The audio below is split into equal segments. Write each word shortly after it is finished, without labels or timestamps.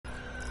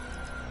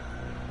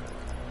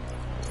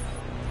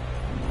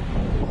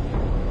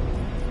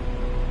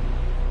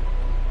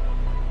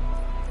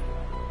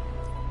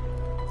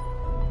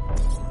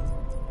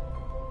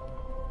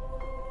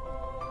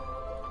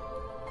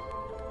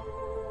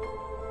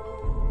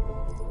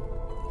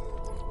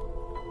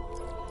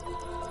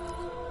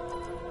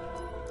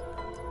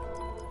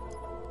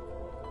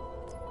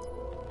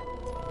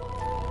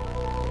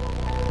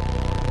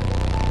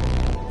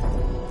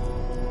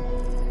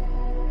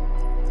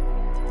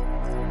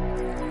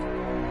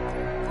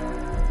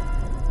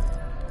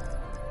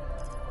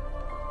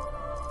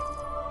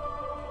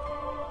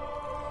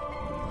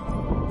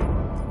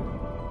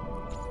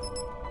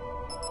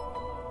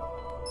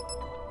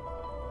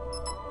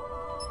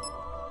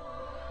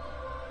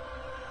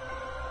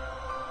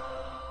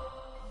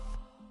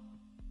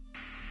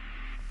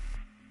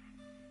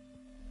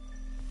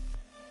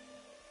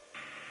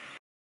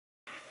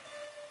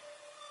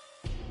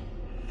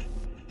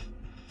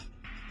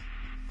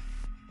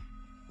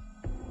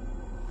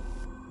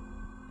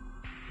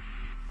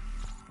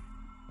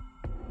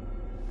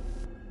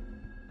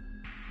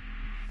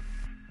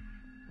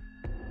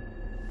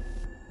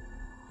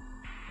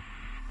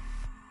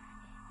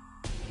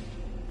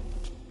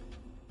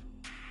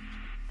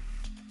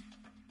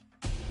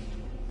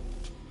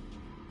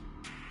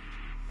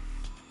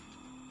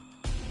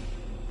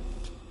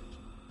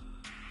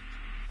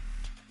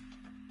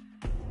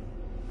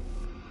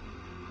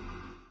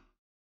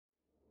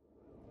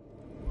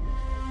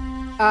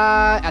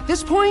At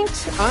this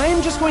point,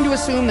 I'm just going to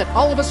assume that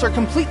all of us are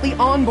completely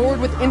on board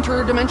with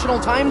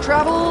interdimensional time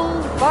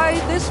travel by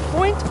this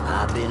point.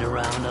 I've been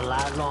around a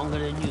lot longer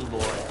than you, boy.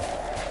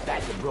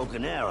 Back at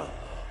Broken Arrow,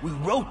 we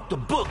wrote the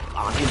book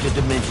on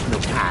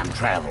interdimensional time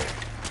travel.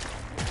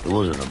 It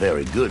wasn't a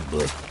very good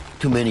book.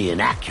 Too many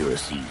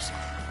inaccuracies.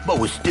 But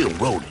we still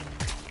wrote it.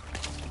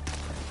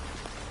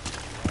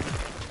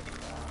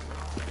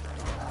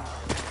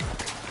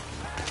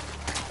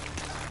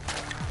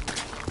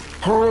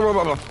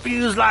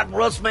 Feels like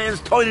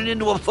Rustman's turning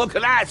into a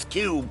fucking ice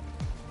cube.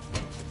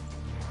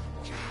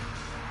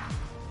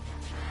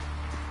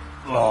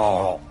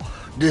 Oh,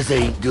 this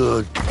ain't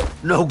good.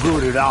 No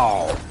good at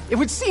all. It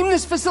would seem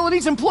this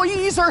facility's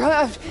employees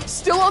are,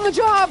 still on the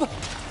job.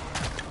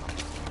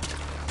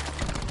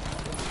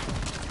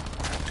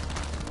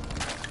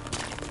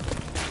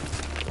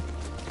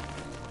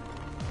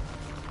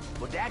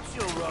 Well, that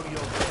sure rung your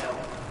bell.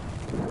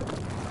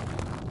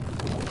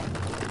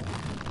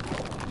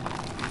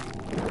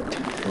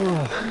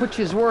 Oh, which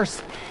is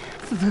worse,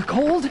 the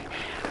cold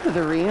or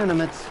the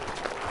reanimates?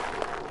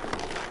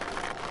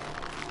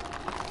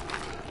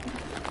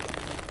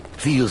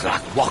 Feels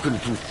like walking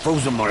through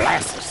frozen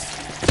molasses.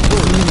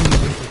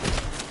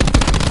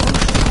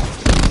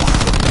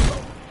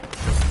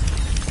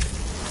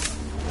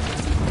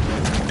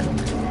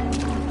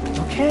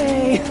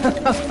 Okay,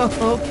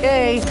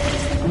 okay.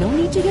 No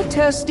need to get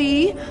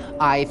testy.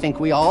 I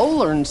think we all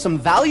learned some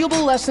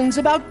valuable lessons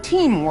about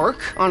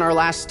teamwork on our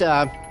last,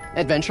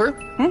 adventure.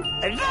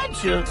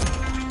 Adventure?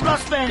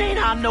 Rustman ain't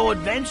on no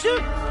adventure.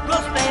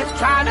 Rustman's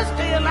trying to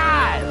stay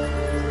alive.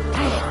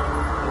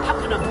 Damn, how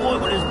can a boy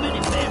with as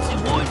many fancy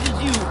words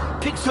as you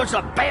pick such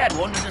a bad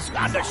one to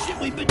describe the shit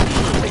we've been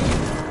dealing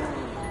with?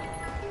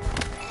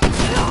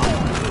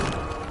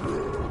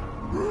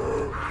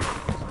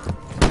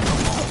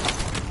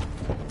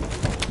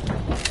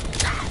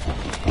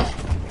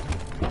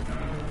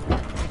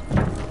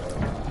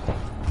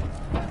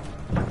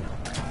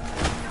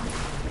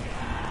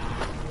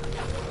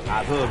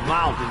 I've heard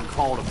Malkin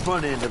call the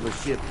front end of a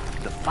ship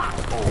the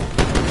foxhole.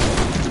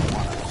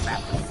 Want to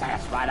snap the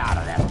sass right out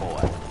of that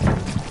boy.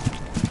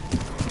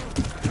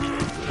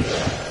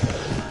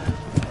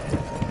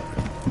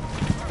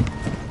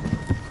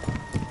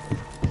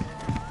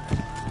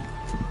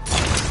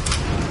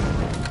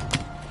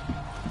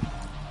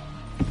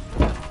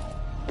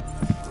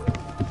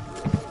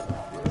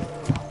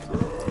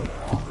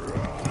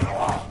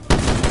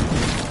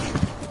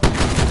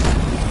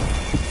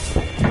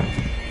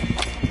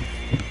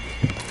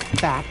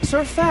 Facts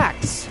are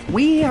facts.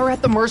 We are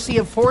at the mercy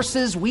of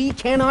forces we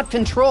cannot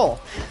control.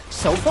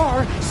 So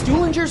far,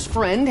 Stuhlinger's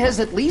friend has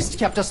at least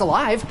kept us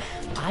alive.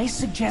 I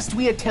suggest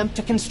we attempt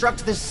to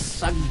construct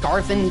this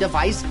Garthan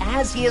device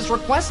as he has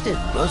requested.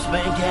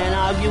 Rustman can't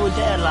argue with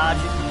that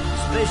logic,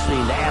 especially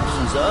in the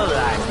absence of other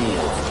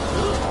ideas.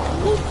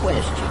 Good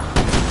question.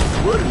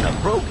 What in the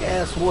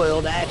broke-ass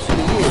world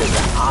actually is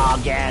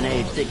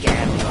organic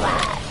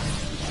life?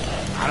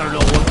 I don't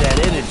know what that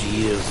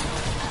energy is.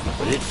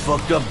 But it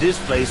fucked up this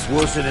place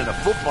worse than a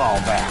football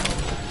bat.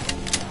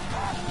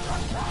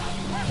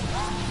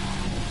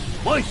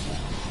 Moist!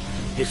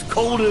 It's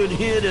colder in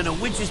here than a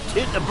witch's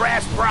tit in a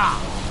brass bra.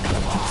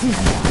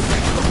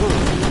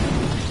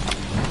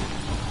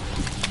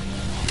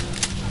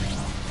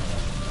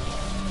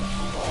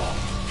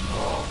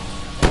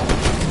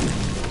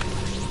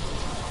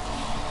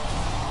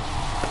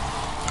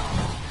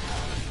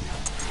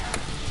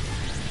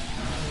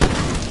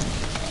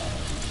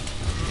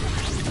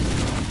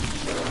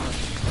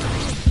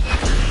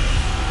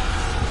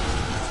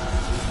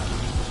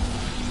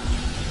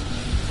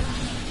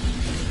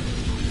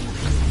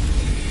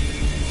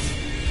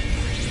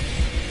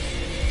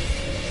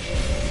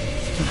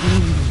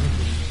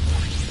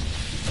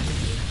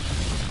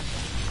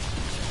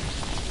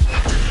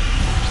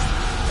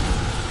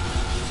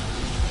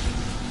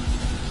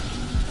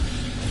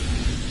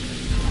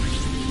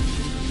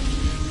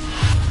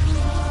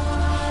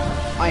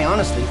 I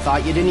honestly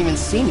thought you didn't even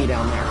see me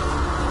down there.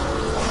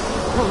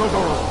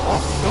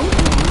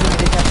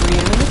 They have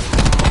reanimates?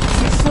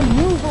 It's some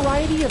new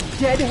variety of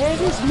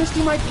deadhead, as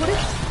Misty might put it?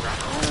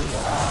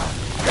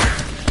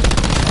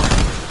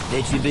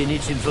 Bet you've been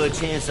itching for a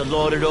chance to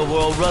lord it over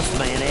old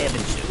Rustman,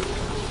 haven't you?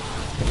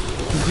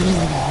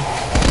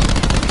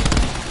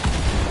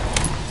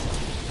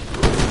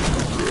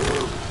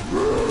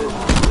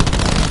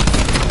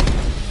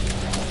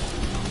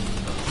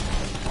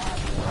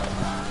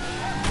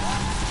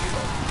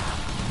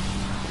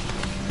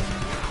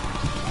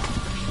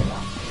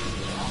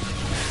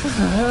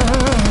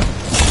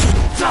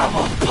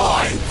 Double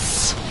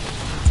points!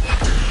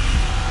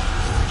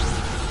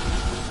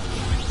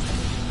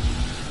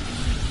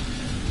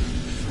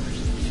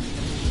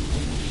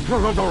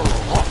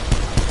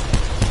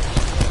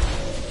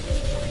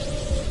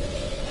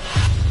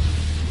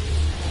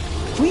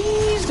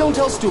 Please don't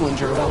tell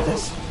Stuhlinger about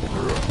this.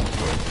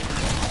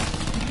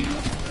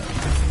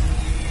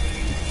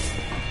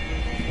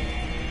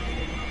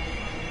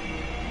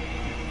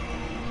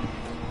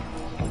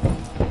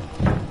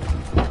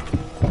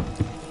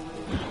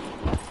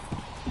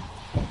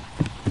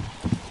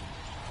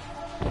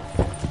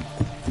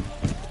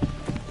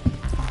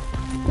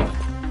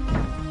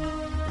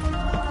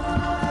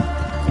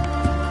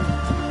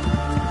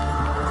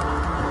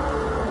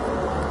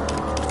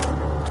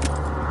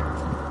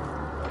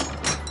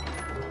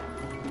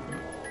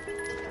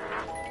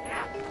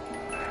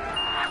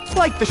 Much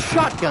like the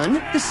shotgun,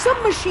 the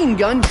submachine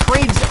gun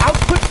trades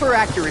output for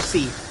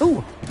accuracy.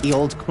 Ooh, the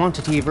old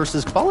quantity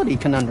versus quality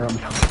conundrum.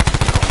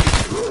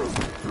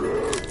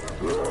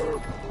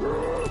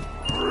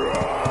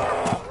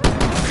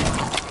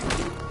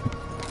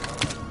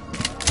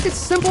 It's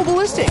simple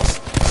ballistics.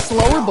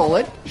 Slower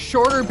bullet,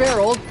 shorter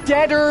barrel,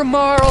 deader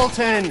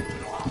Marlton.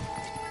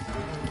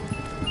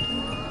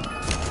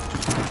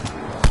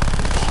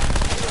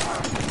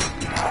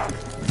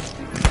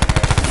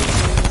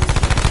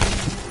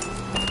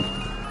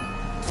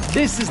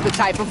 This is the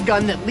type of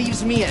gun that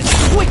leaves me as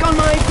quick on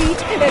my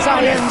feet as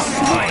I am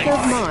swift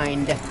of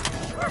mind.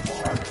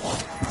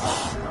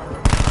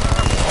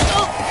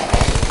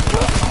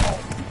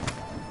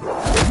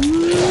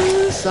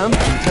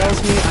 Something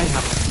tells me I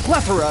have a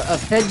plethora of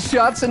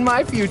headshots in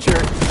my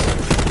future.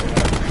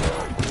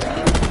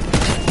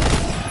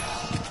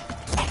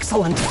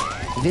 Excellent.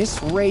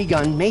 This ray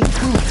gun may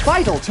prove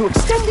vital to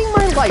extending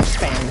my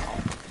lifespan.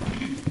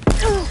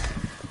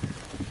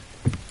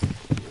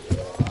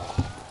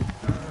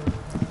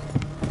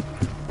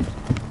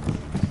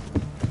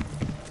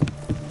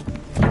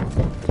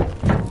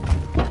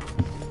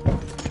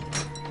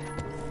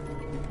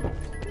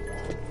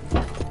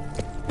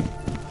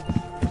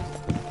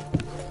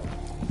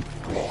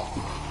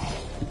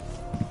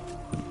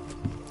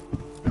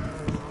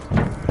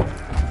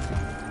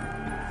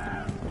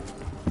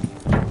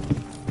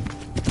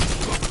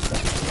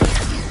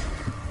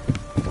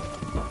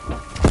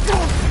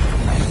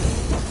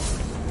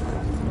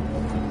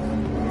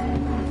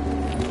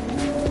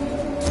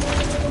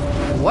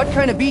 What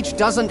kind of beach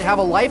doesn't have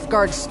a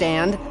lifeguard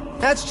stand?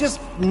 That's just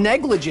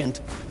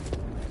negligent.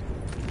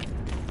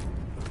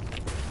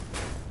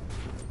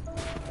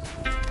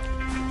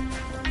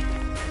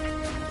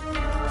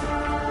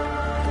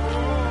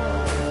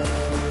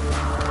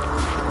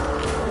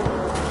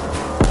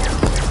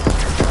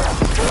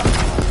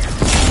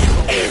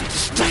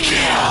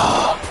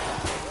 Insta-kill!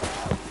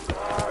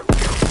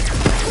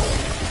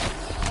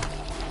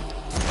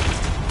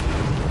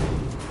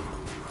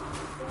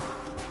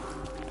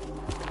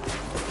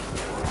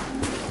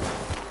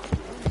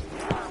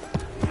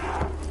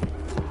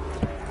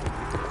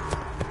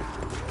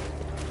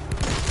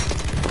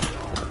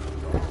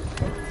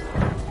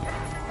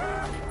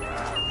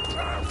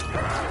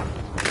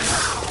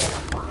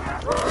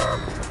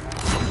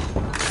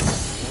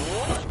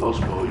 Los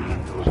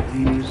pollitos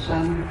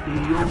dicen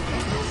pío,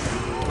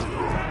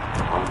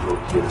 cuando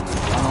tienen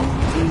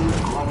hambre,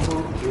 cuando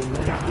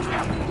tienen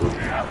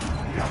frío.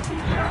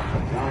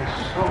 Now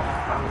so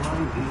I'm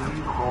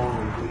really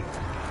hungry.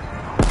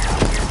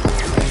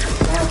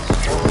 That's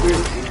so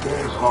really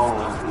there's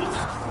hungry.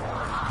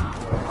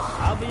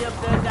 I'll be up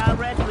there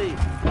directly,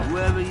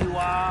 whoever you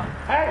are.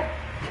 Hey,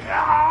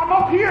 I'm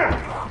up here.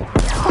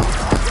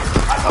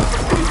 I'm up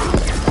for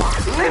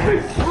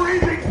living,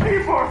 breathing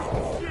people.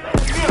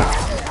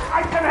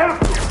 I can help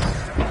you.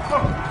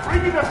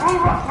 Bring me the blue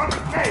rock from the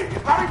cave, you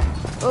got it?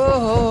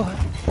 Oh,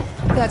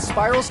 that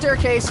spiral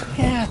staircase.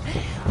 Yeah,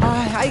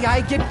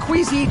 I get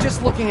queasy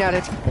just looking at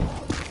it.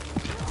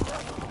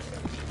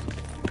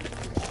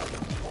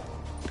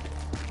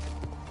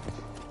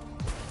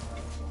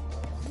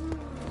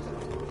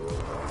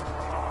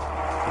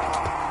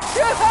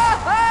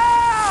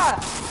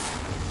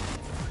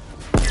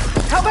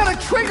 How about a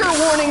trigger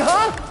warning,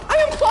 huh? I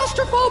am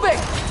claustrophobic!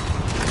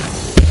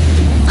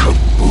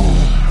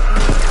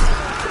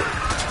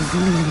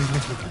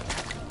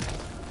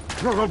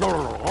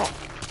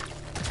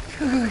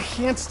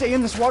 Can't stay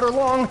in this water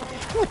long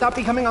without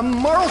becoming a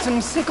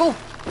Marlton sickle.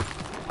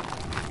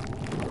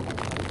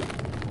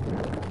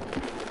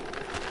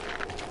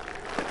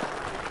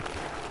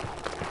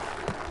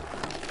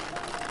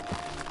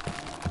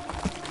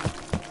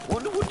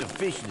 Wonder what the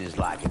fishing is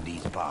like in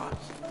these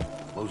parts.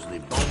 Mostly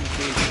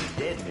bonefish and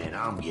dead men,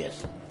 I'm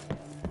guessing.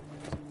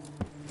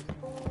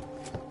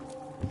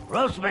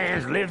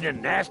 Rustman's lived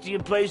in nastier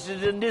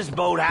places than this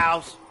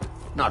boathouse.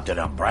 Not that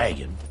I'm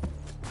bragging.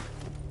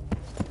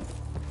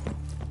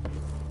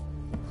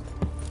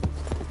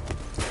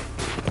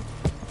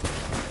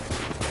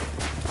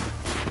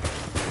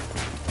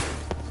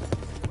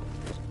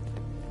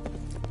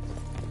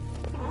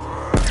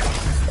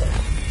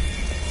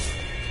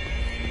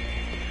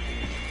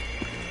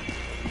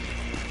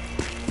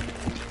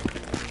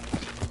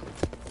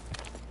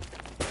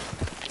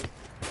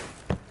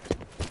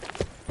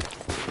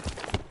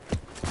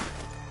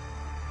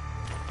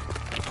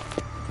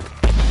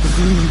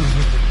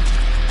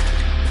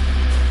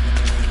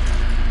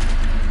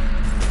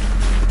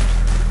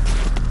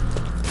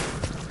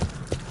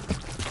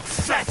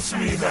 Fetch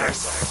me their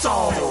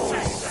souls!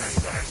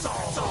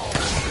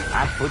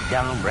 I put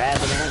down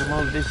rabid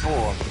animals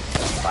before.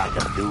 If I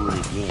could do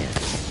it again.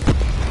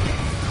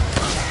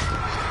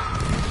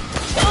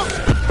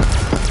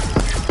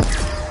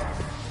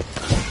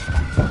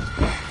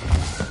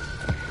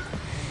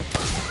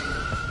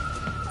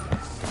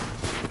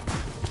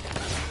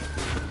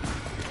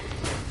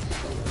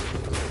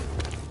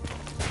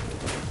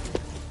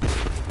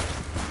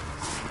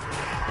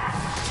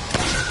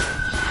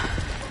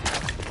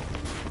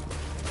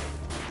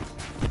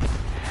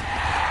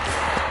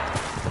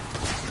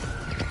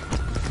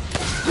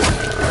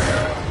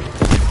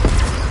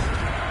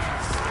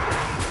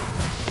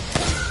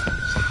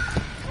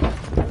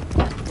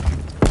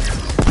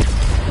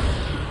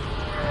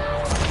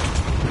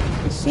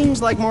 seems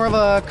like more of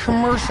a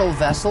commercial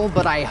vessel,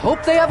 but I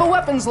hope they have a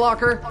weapons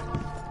locker.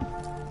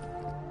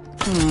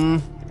 I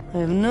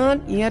have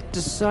not yet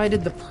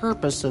decided the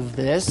purpose of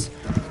this,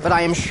 but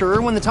I am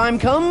sure when the time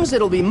comes,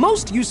 it'll be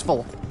most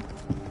useful.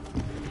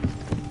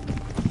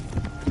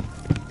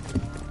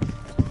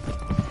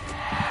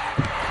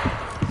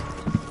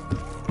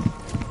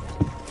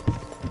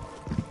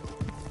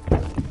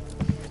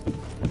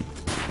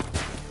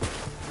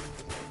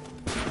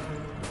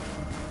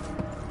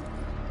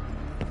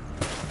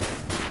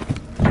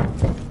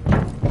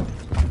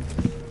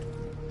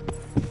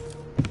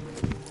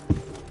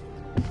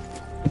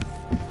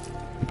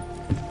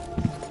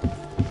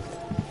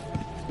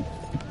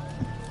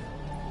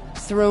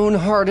 Thrown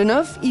hard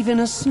enough, even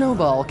a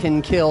snowball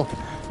can kill.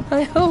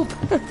 I hope.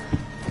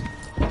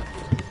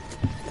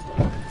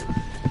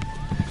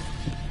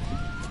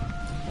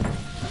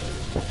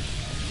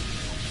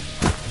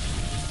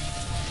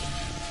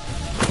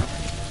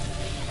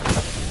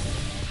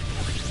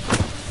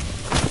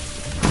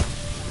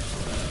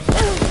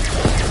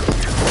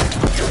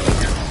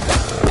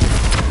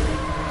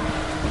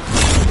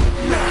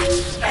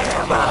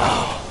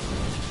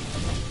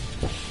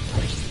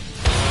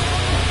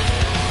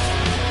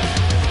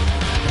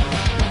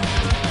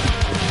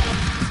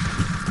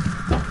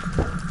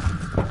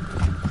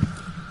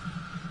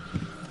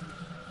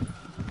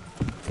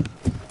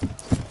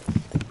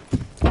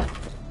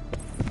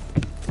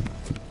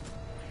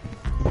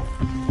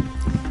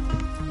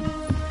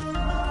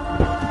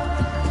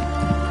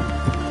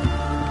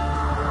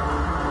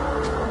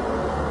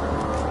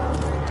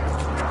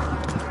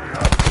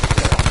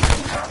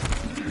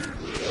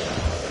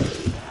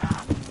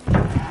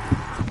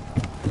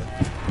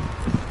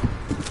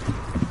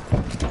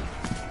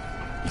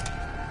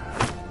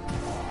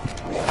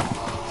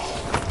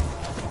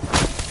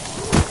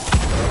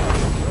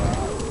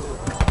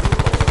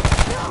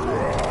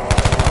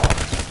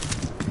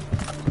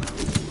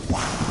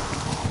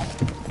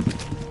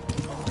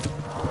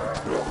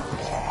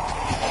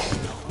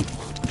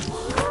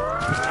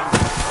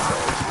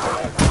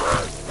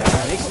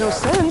 No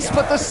sense,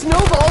 but the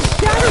snowballs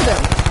shatter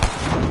them!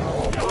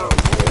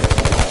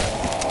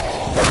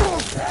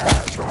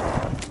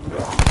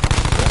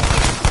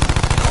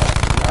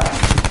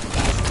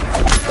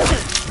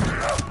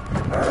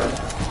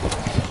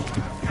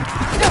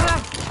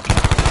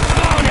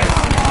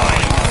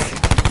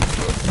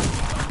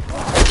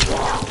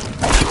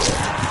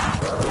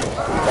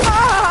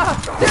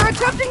 Ah! They're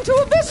attempting to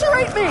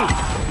eviscerate me!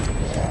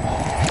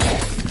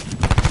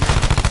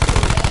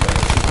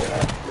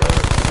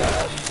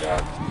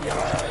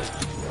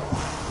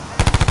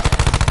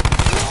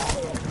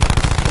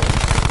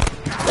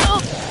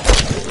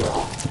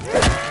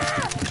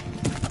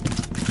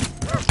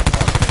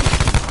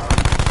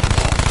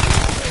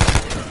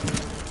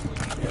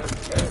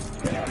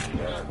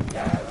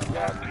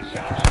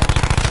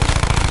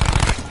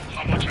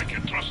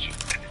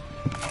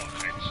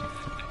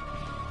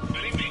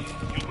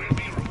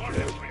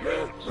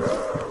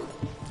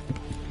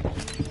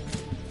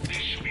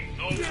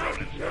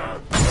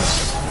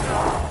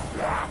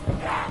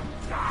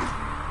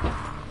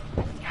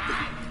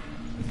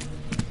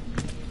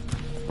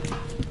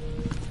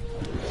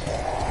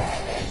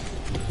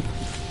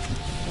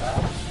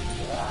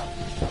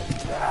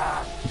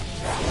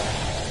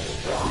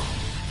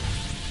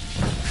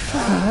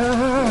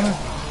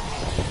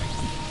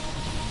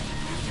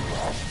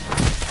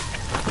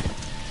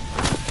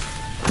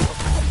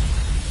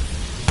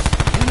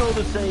 You know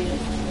the saying,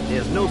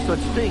 there's no such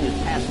thing as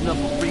passing up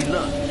a free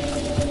lunch.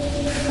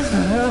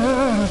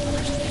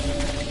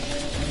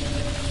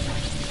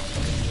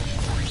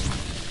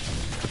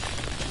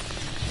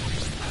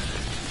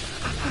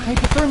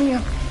 Hypothermia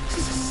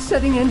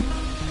setting in.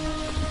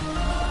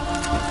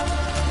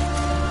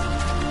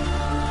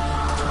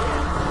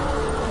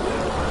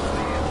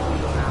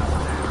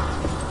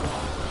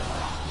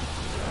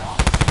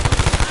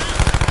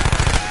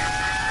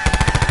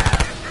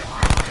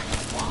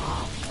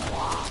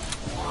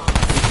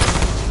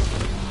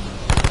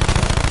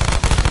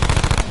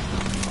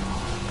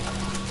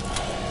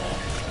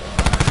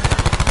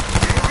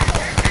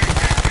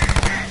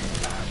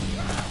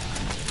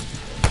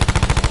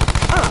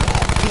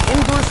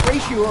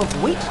 Ratio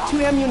of weight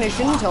to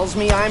ammunition tells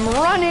me I'm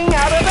running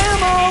out of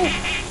ammo!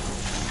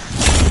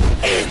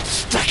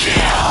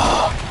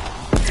 Insta-kill!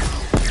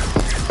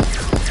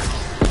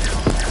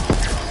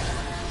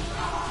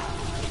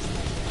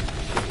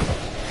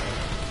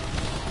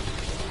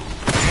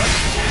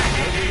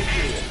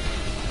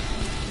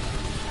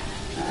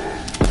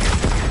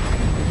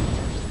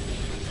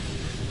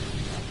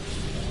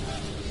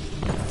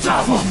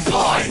 Double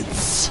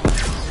points!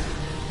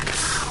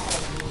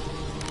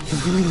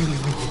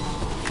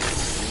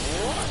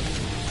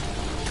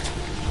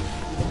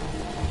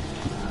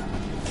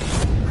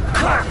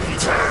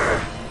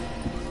 Carpenter!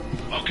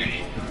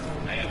 Okay,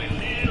 I have a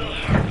little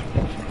hard to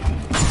move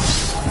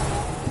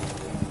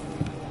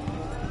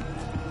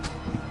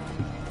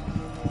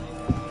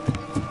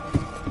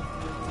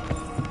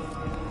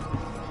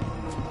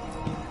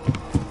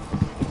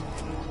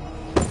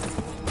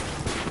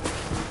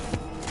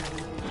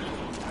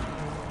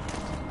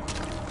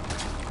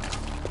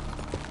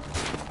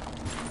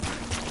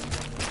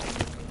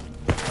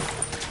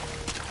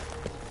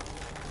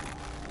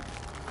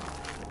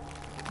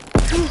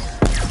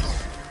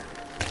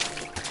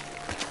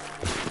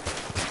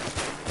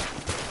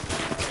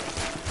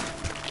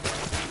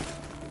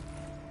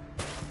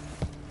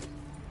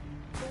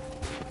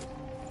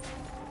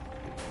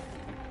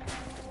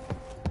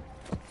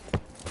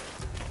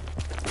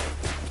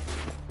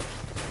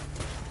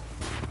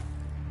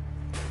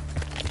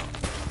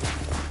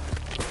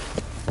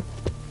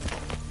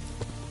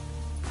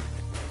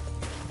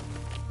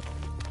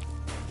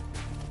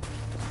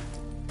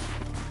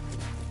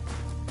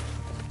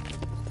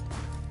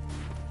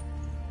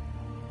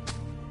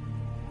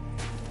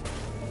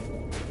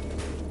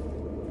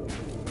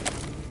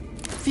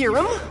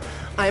Theorem,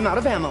 I'm out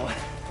of ammo.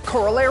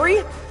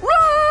 Corollary,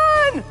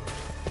 run!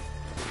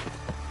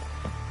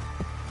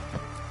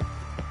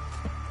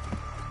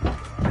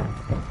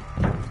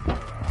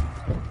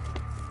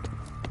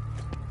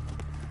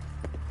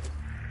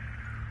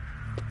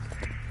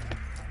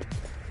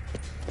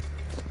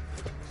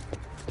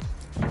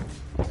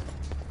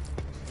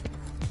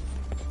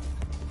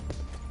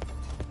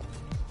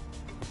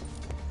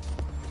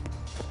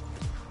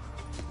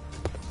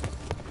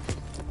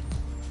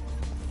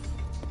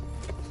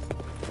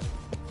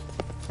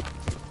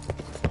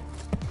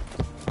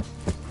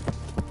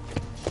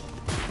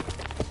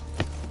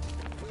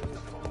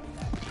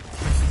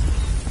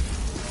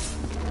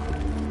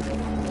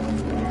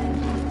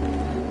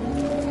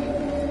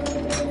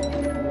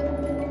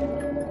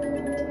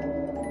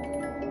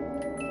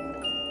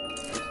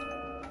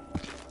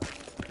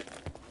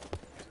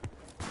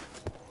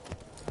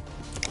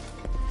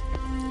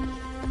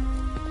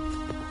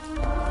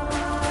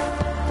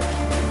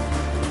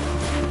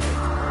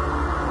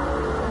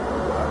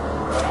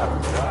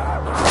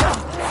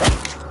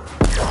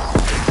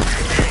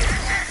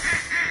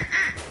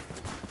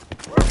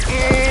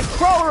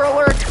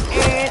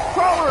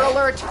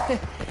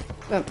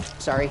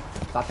 Sorry,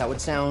 thought that would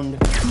sound...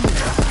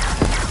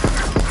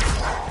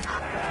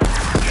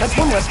 That's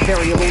one less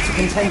variable to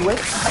contend with.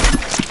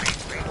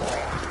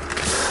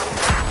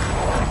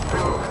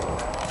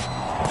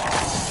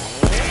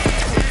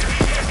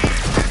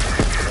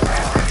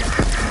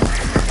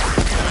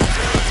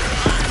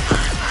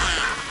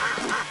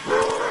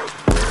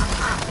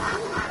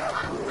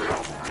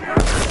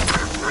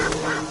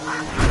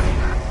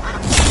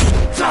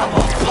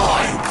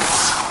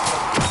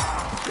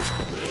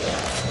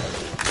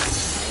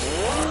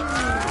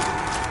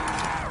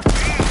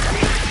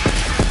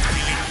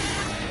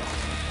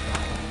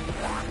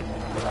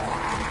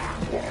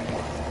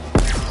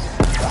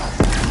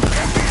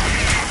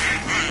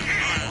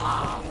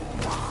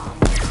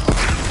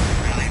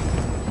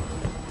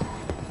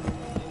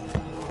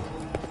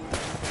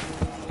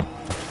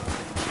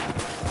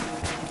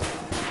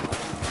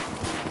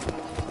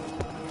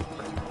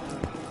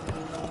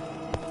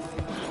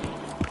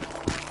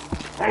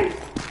 Hey,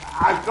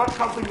 I've got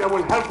something that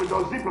will help with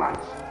those zip lines.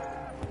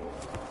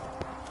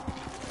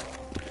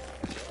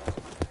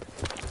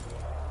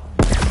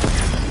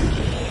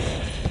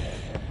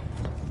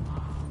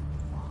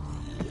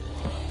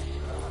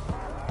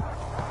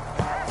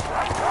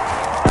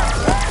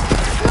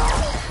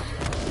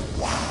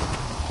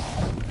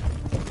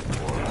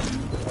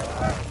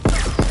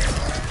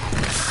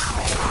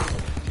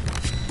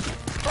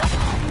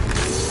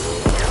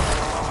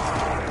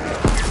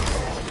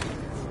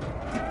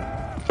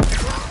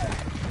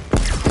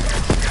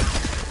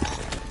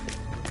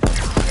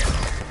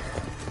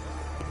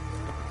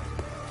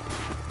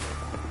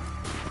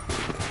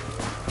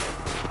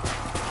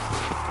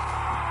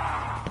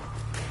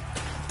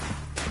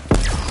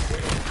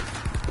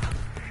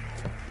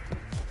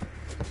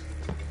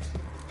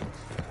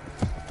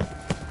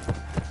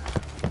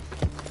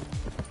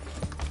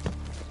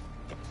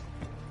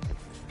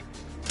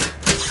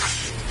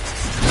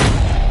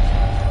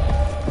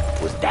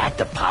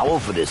 The power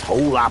for this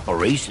whole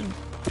operation?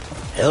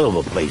 Hell of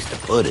a place to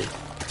put it.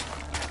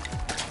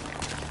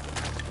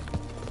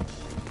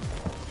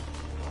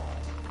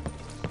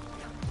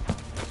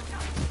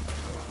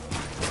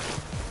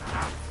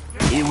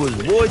 It was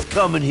worth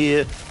coming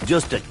here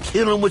just to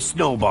kill him with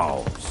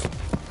snowballs.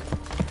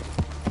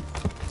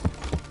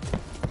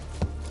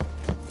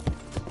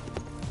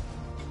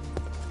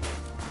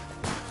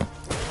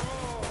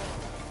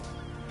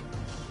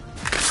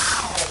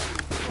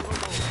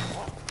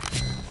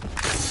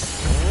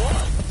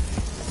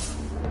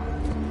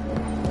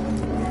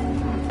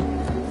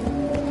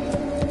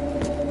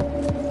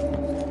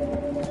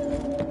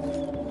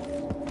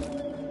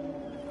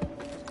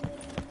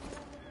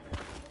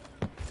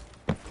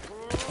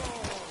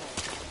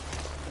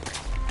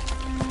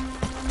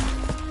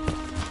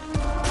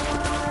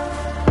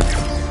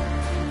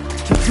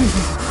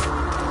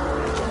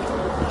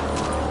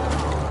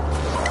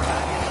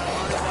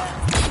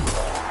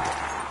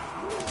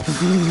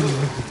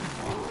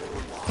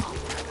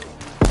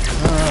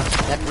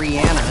 That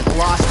Brianna had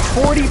lost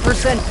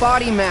 40%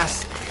 body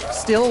mass.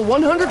 Still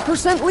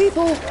 100%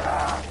 lethal.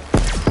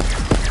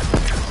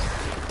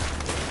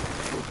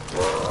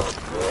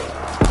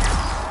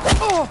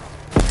 Oh!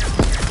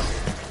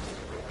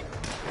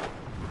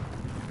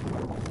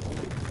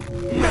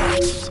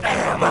 Max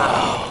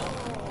ammo!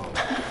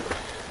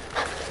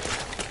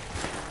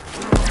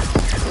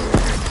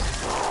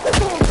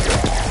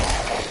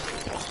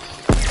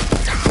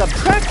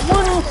 Subtract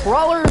one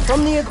crawler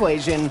from the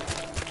equation.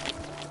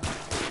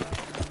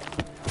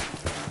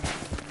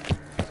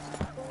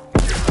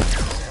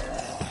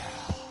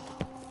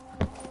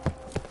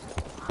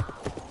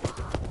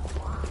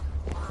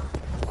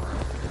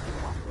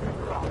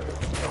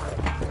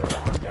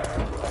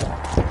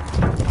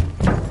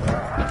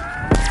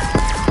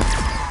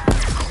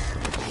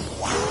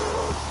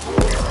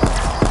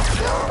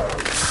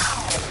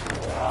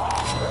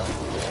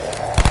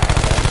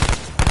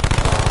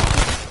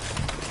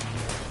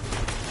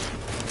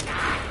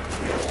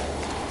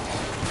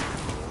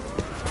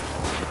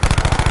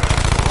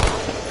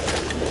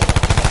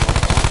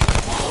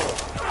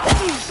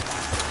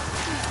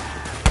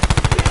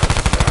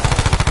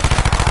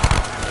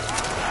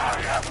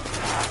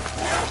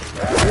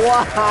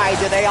 Why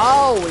do they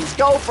always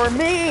go for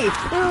me?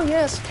 Oh,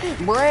 yes,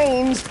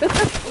 brains.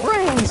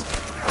 Brains.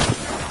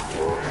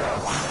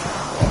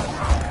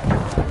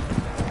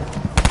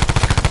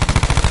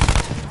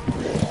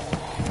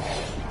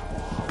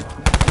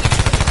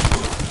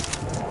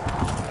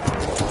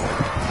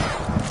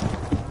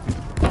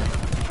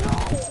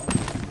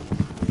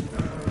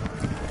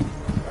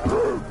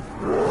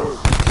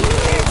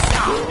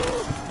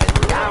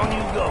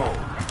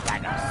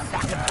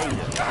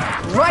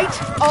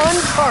 Right on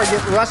target,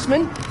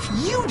 Russman.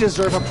 You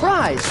deserve a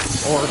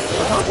prize, or a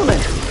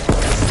compliment.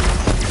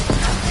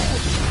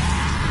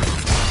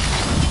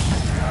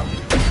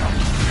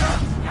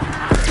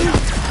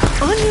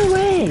 On your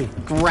way,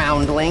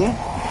 groundling.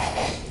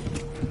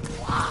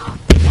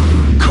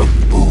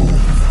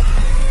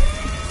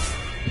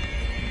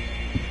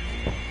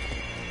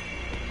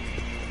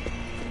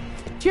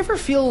 Do you ever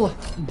feel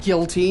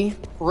guilty,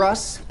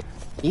 Russ?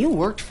 You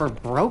worked for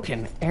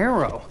Broken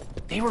Arrow.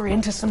 They were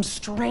into some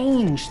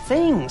strange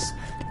things.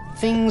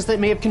 Things that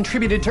may have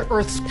contributed to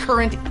Earth's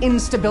current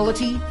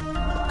instability.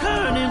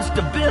 Current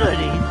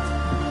instability?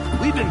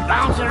 We've been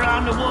bouncing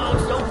around the world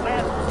so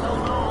fast for so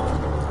long.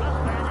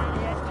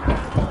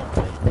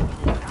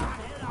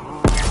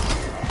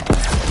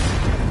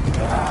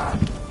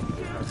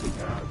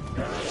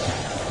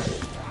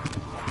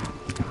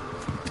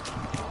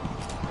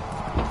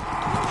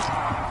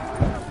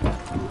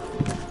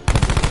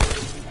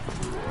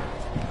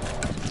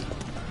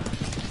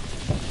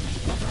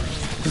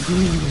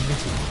 Russman ain't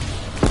had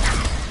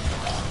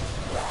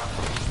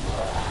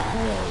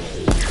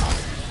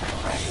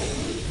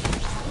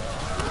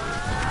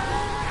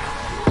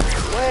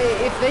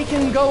Wait, if they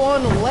can go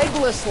on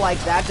legless like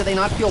that, do they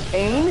not feel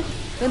pain?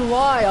 Then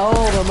why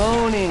all the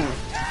moaning?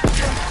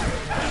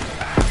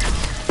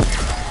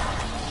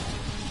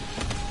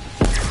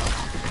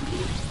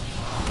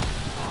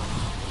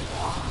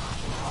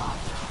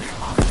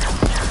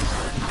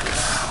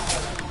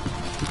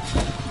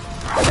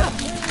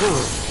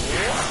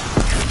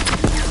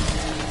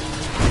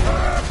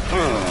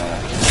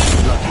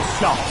 lucky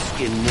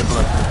soft-skin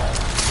nibbler.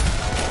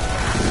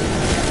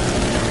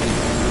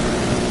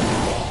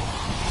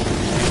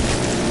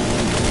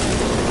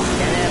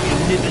 Can't have you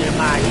nibbling at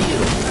my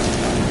heels.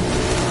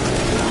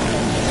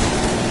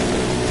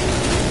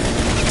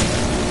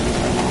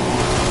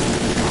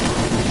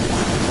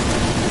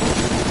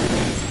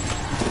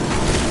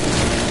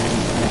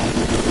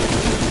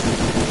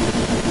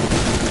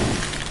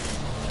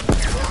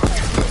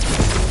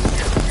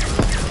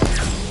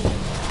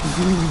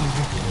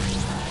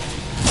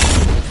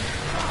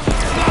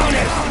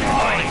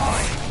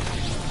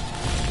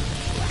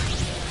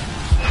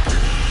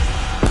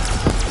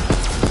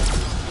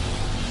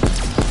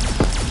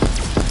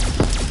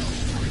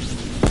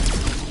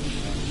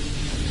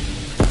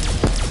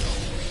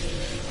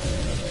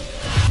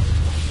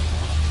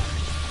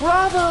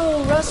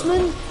 Bravo,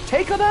 Russman!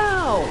 Take a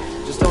bow!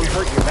 Just don't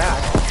hurt your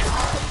back.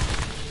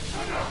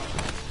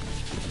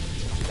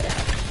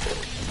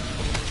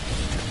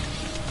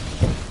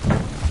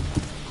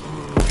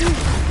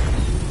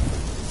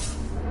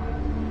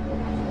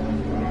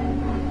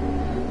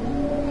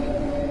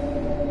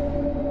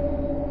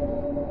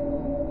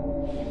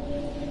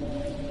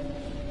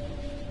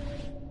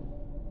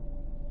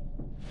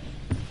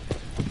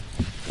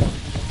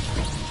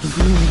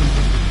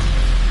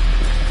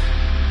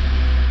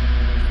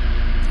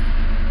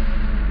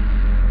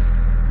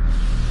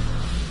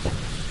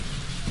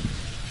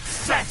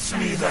 Fetch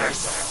me their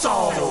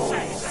souls!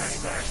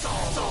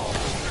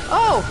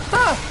 Oh,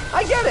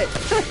 I get it!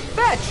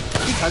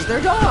 Fetch! Because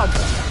they're dogs!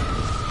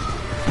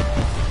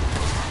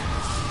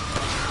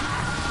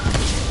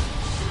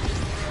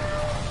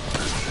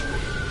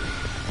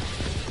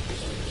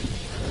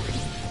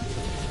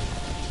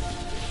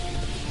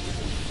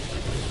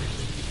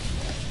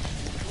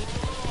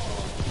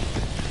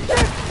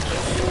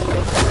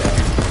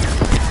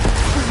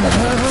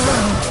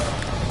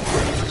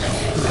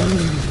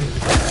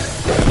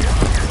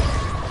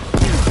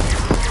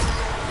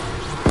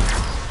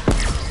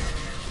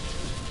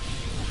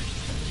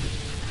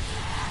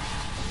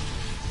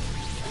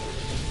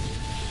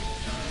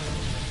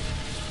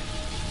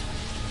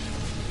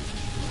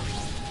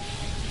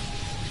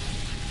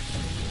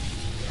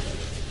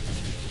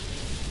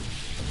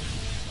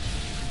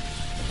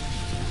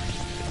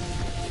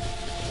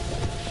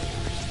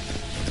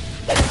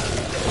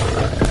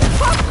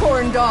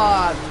 Popcorn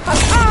dog!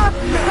 Ha-ha!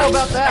 How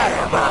about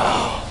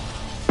that?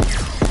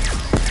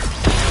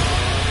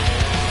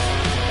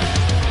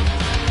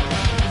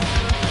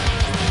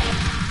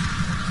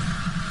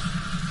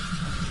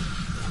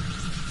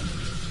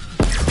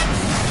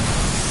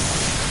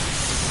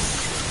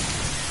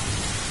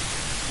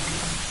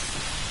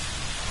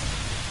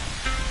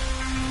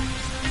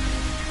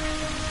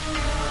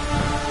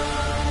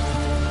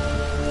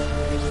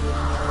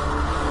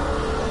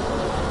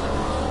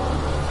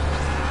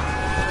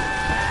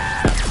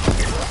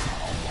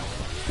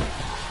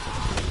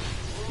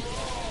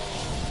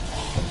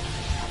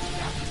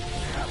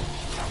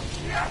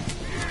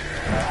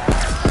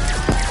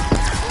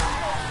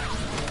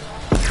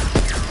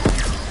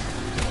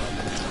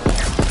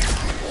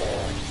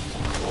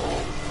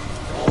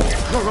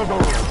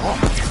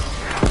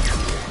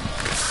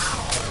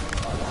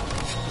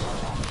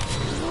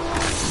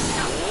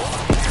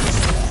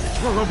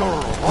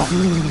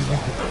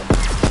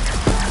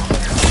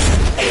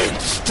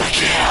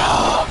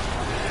 Insta-kill!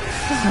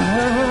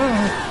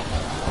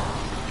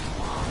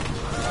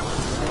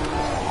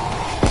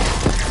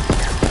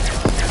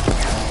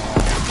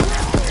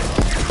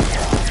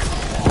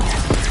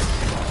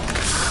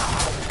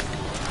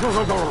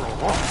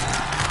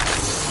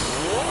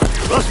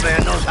 This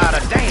man knows how to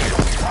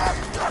dance.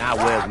 Now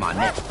where's my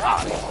next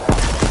party?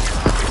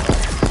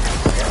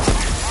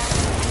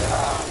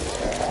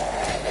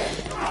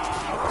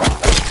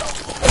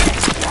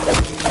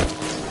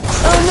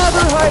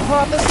 Another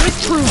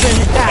hypothesis proven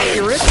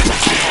accurate.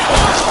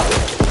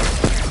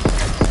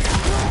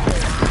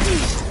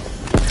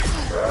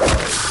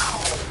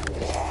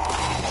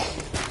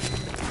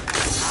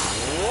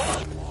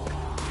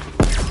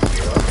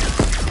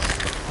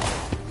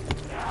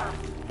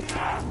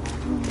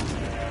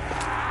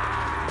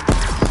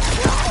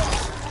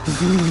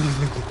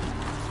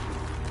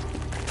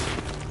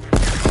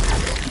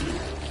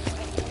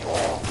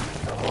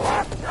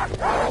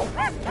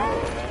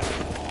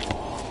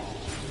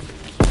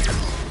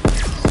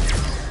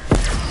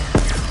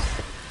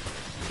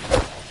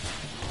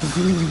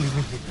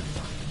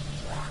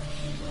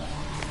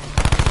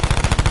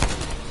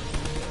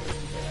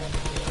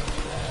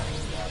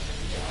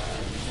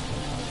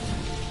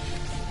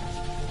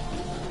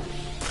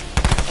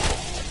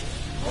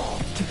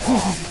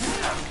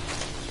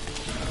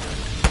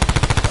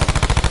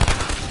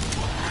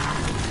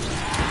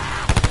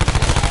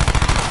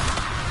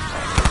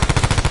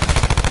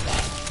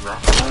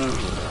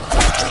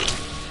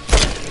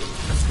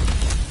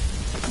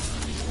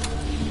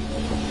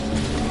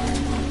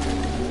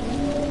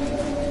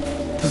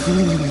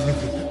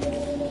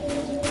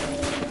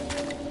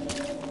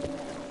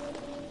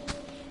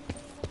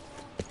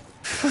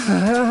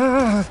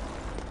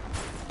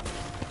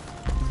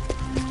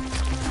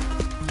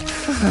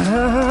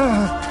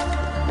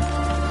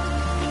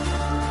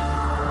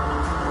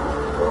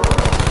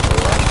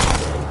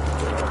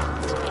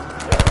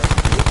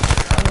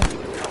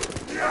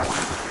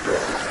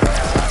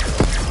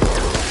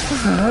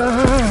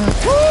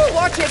 Woo,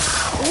 watch it!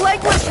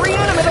 Legless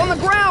reanimate on the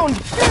ground!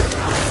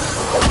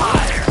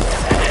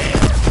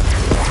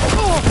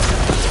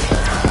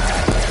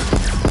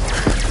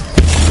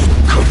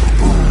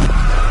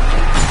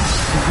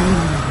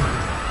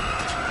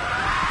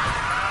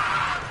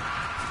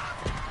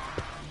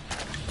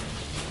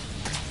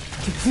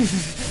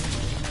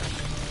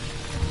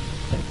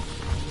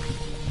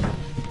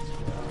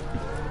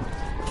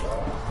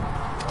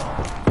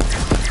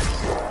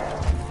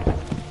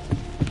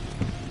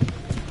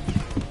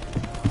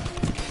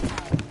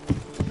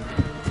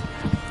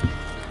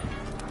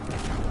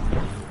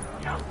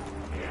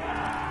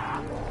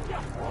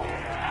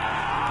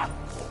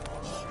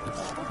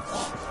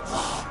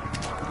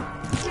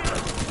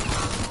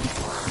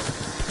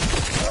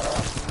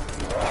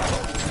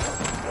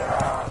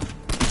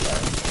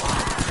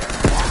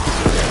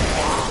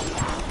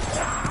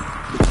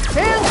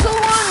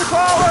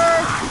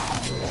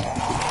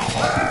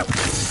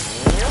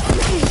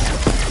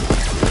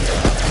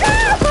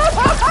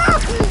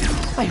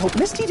 I hope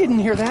Misty didn't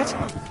hear that.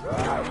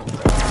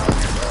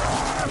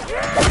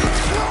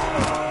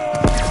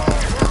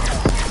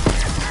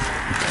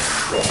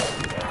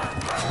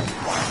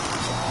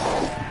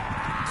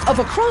 Of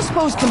a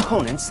crossbow's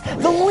components,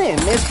 the limb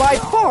is by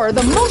far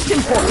the most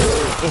important.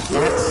 If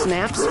that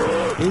snaps,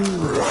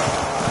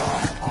 ooh.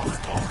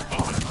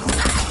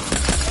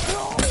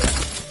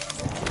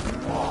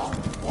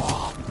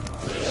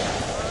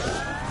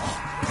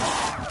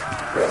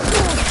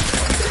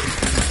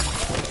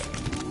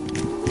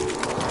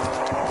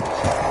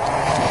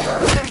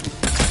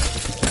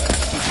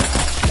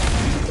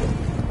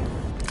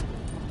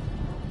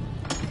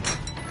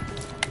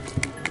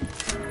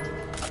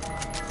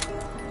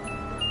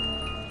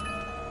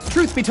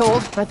 Truth be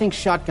told, I think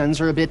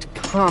shotguns are a bit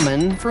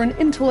common for an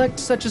intellect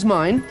such as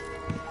mine.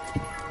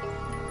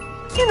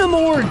 In a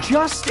more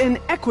just and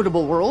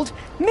equitable world,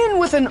 men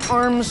with an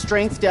arm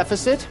strength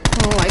deficit,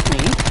 like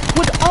me,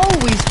 would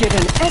always get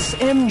an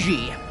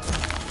SMG.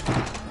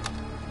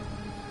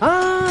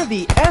 Ah,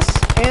 the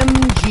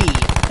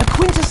SMG, a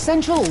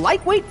quintessential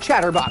lightweight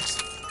chatterbox,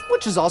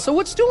 which is also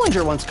what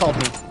Stuhlinger once called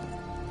me.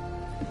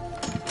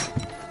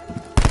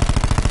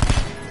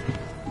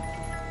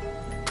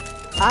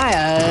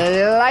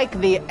 I like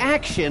the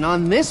action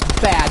on this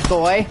bad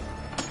boy.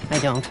 I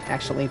don't,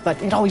 actually,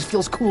 but it always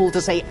feels cool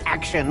to say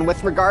action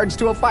with regards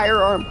to a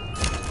firearm.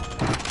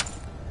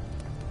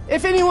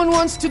 If anyone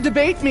wants to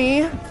debate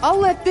me, I'll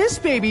let this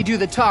baby do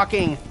the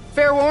talking.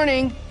 Fair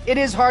warning, it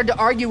is hard to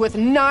argue with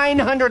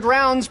 900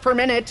 rounds per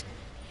minute.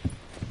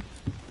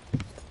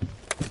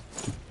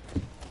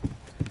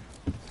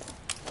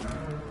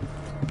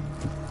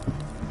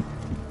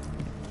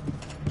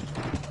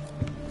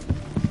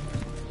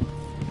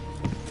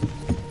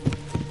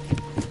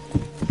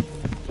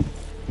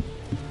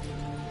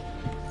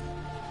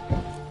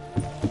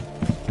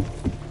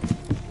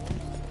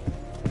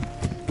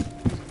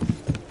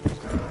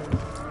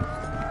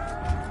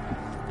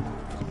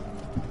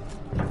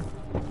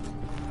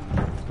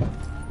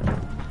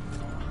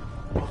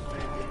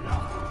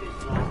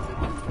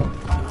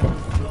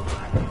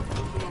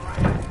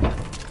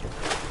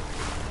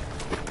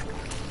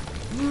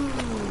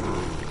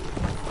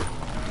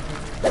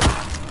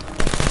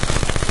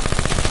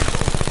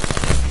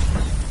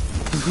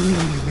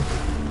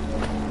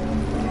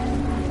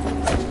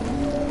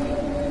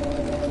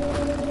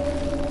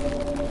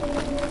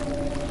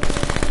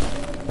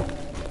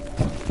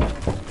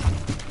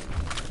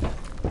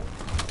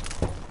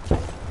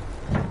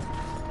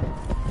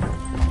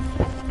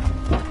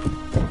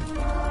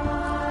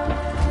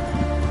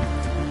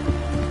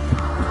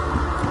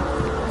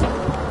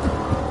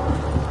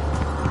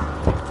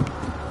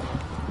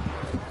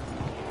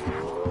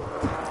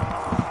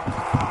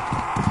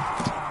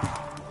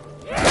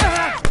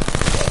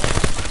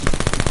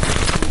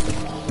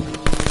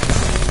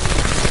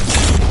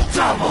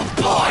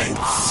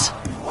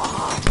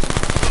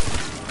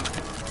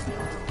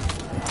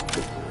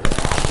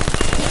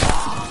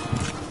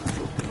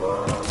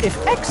 If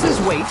X is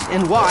weight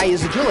and Y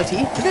is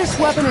agility, this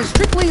weapon is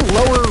strictly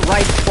lower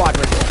right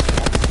quadrant.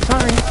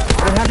 Sorry,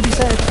 it had to be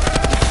said.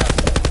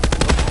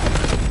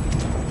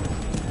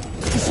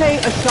 To say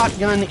a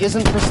shotgun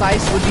isn't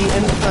precise would be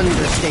an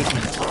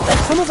understatement.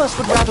 Some of us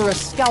would rather a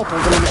scalpel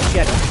than a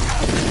machete.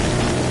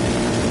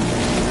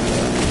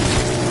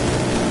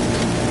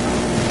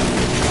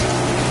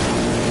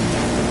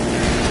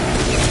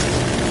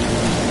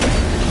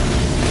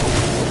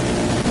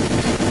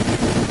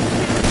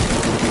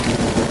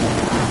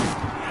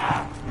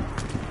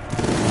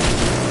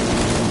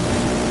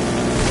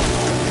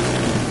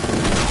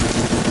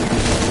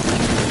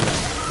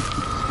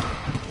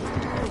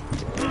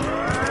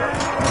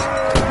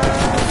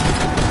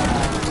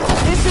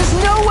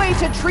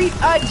 To treat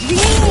a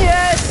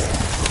genius!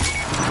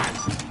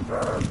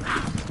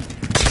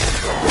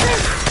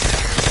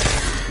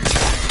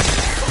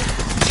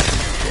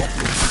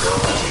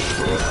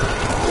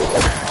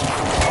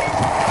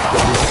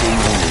 This thing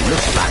only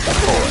looks like a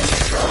toy.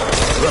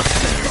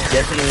 Rustman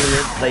definitely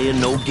isn't playing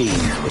no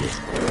games with it.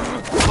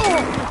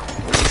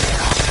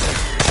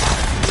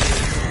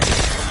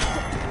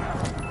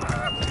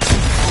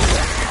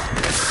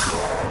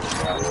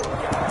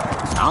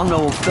 I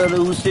know a fella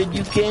who said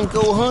you can't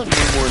go hunting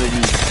with one of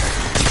these.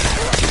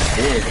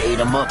 Then ate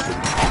them up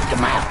and packed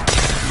them out.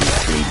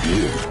 Yes, they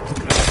did.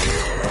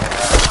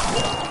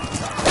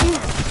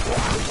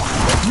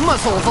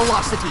 Muzzle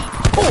velocity,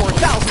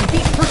 4,000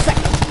 feet per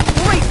second.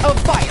 Rate of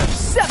fire,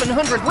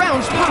 700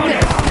 rounds per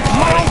minute.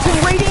 Marlton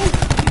rating?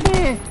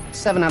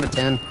 7 out of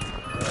 10.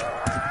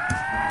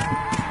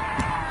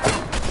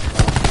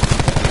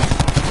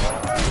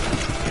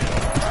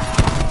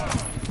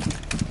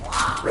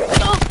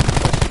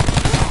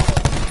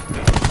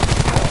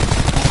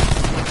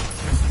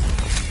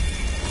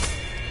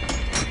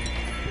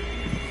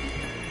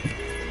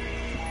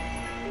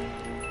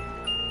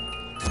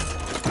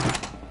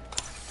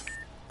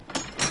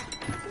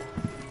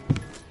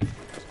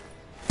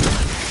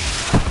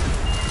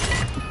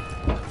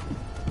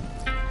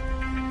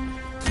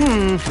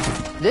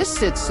 This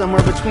sits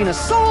somewhere between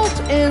assault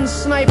and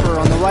sniper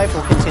on the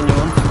rifle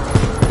continuum.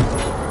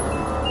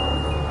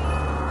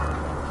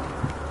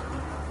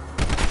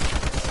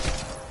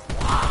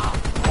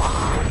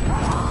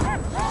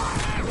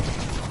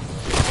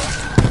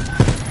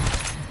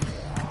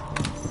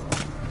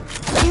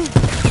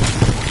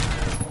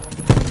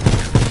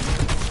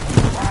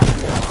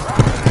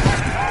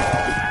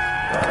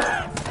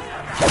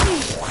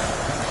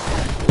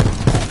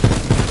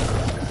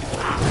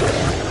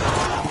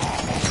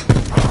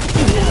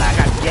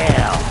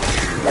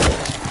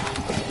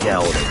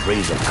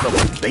 Raise a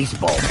couple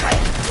baseball bats.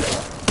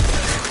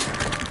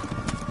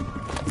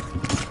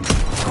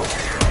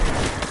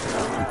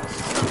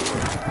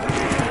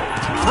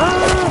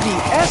 The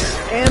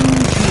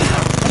SMG.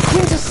 A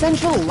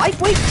quintessential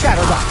lightweight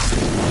chatterbox.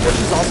 Which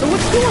is also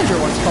what Stuhlinger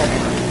once called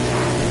it.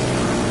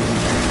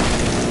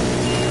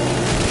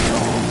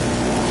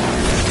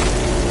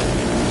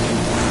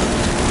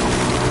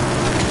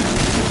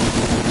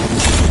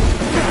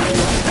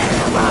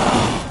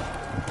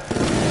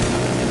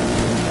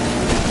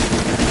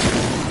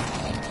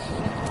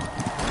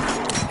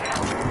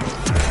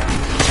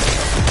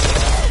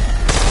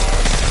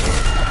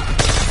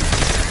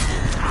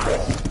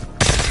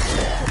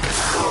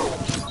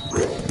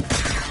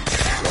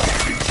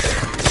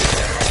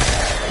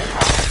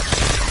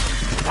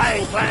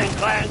 Clang, clang,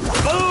 clang,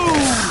 boom!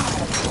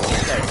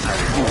 That's how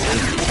you do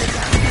it.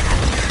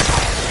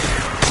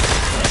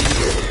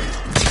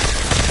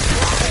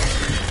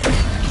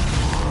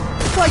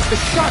 Like the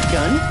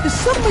shotgun, the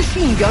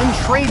submachine gun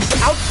trades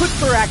output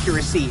for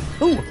accuracy.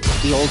 Ooh,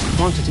 the old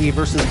quantity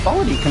versus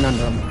quality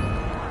conundrum.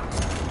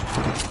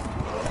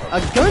 A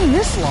gun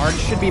this large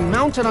should be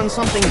mounted on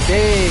something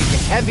big,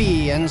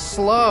 heavy, and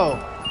slow.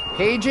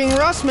 Paging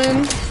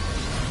Russman.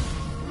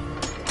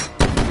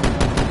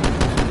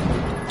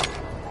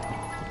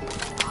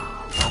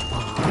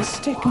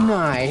 Ballistic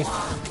knife.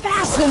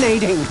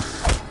 Fascinating!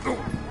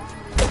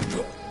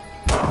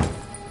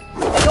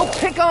 You'll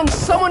pick on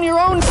someone your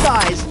own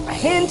size.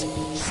 Hint,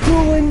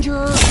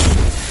 Stuhlinger.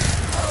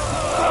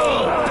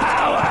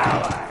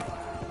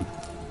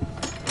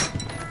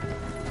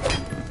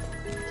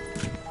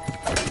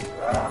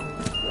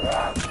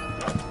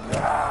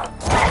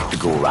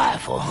 tactical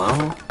rifle,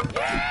 huh?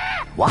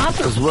 Why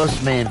does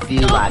Rustman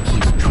feel like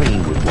he's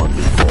trained with one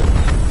before?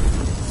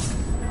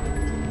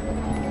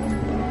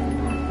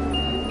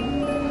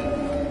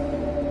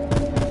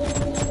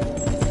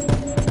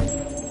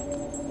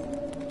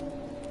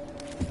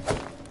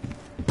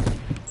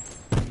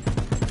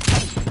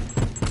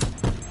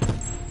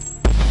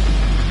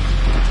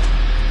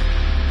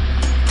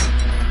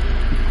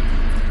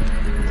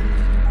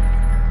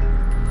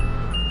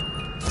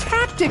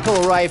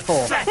 Tactical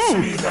rifle.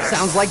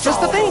 Sounds like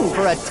just the thing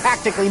for a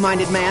tactically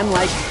minded man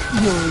like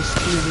yours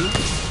truly.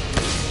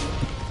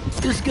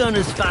 This gun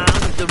is fine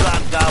if the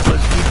rock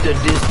gobblers keep their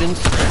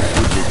distance,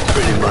 which is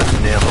pretty much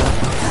never.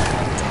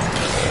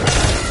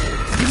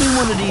 Give me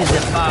one of these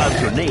that fires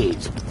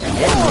grenades, and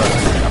then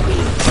Rustman will be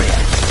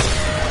impressed.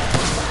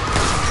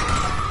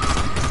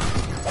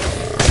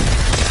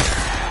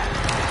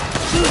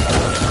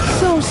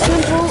 So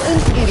simple, an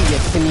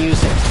idiot can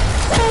use it.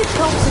 That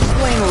helps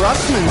explain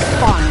Rustman's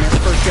fondness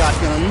for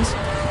shotguns.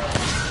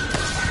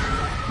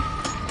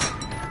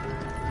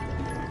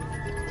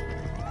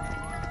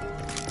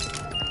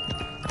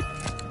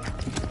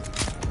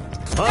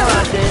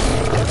 Alright then,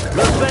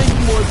 Rustman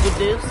can work with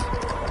this.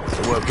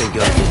 The work ain't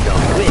gonna get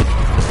done quick,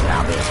 but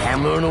I'll be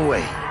hammering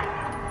away.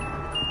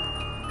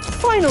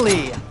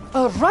 Finally,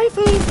 a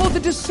rifle for the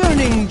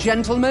discerning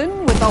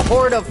gentleman with a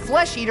horde of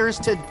flesh-eaters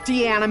to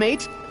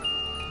deanimate.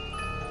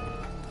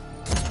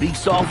 Speak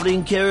softly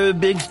and carry a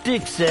big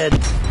stick, said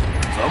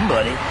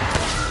somebody.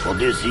 Well,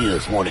 this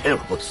is one hell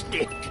of a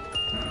stick.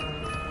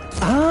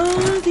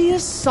 Ah, the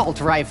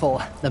assault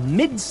rifle, the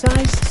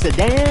mid-sized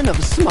sedan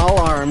of small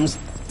arms.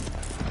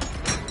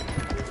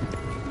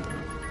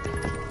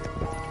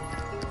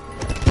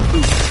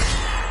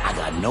 I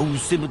got no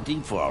sympathy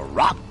for a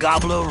rock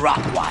gobbler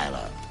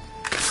Rottweiler.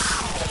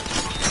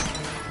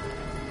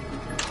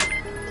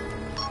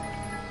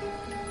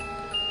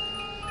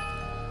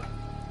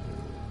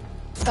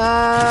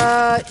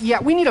 Yeah,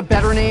 we need a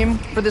better name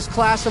for this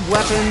class of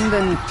weapon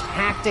than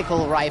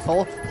tactical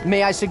rifle.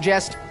 May I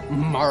suggest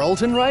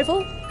Marlton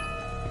rifle?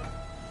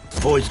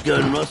 First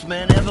gun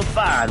Rustman ever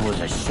fired was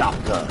a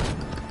shotgun.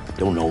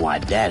 Don't know why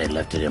Daddy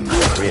left it in my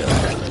crib.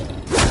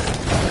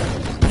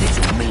 Get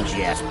your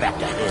mangy ass back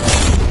to hell.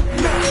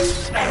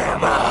 Max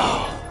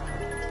ammo.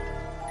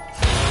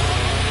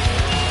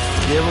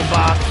 Devil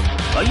Box,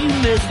 are you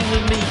messing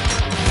with me?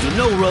 You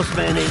know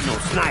Rustman ain't no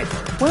sniper.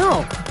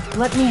 Well,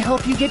 let me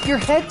help you get your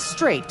head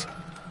straight.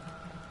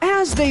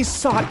 As they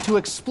sought to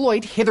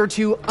exploit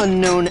hitherto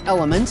unknown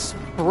elements,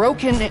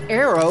 Broken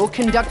Arrow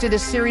conducted a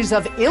series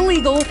of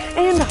illegal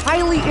and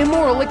highly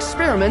immoral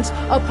experiments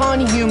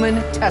upon human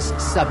test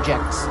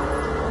subjects.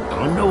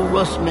 I know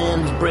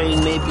Rustman's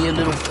brain may be a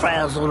little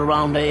frazzled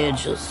around the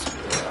edges,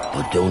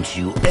 but don't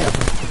you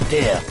ever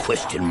dare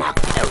question my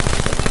character.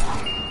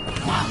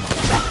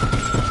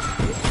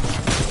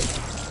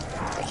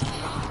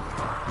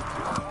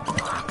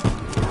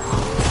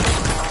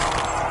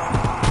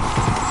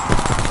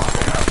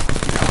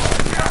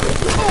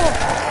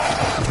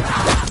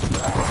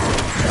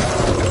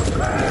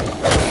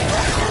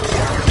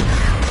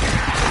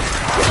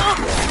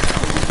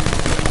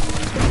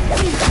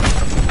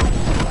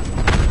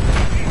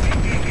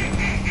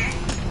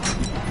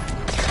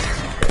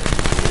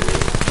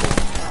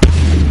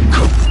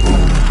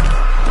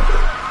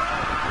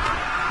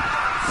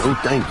 No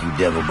thank you,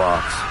 Devil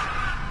Box.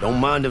 Don't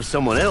mind if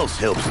someone else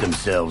helps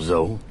themselves,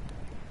 though.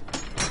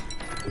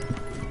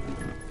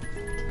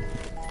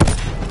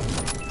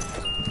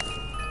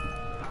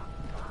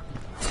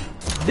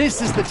 This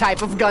is the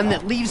type of gun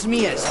that leaves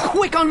me as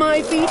quick on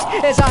my feet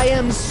as I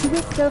am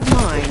swift of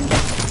mind.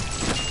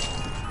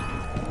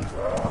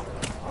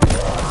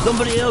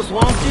 Somebody else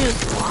want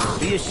this?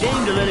 Be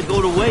ashamed to let it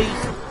go to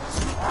waste.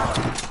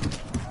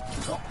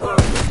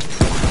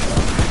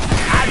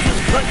 I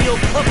just cut your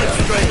puppet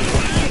straight.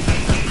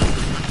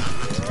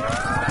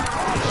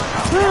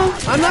 Well,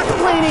 I'm not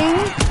complaining,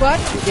 but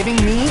giving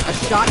me a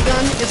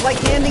shotgun is like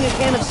handing a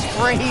can of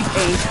spray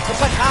paint to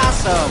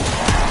Picasso.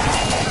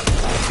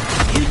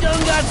 You done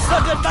got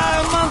suckered by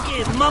a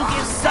monkey,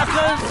 monkey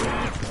suckers!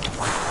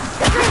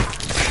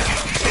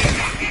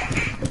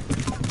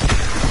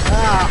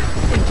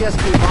 They just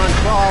keep on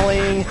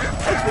crawling.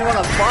 Makes me want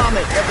to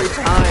vomit every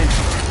time.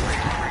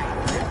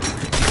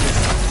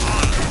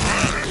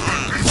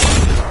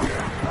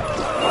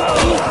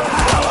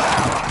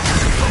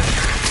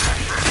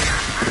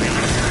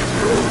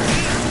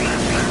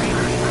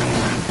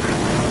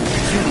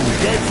 Shooting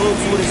dead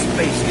folks with a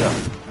space gun.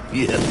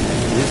 Yeah,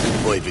 this is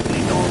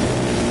perfectly normal.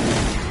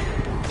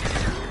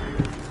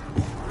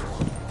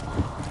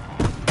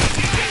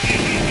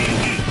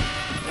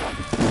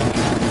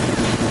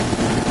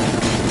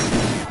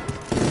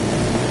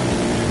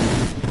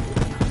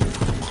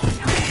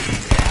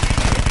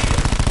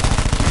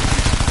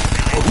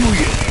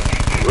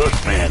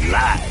 Rustman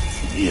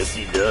lies. Yes,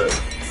 he does.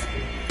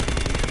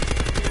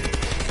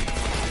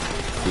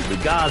 With the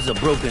guys of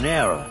Broken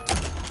Arrow,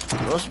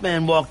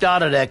 Rustman walked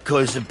out of that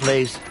cursed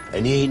place,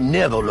 and he ain't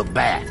never looked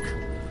back.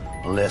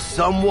 Unless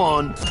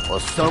someone or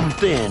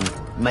something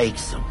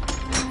makes him.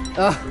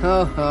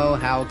 Oh,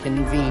 how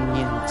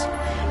convenient.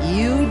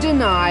 You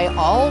deny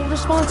all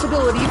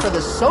responsibility for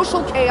the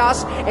social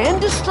chaos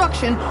and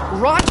destruction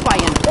wrought by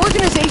an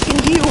organization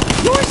you,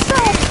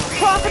 yourself,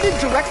 profited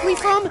directly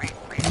from?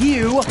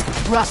 You,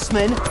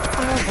 Russman,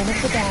 are one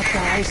of the bad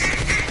guys.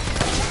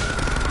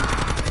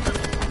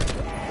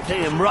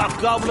 Damn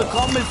rock gobbler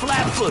called me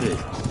flat-footed.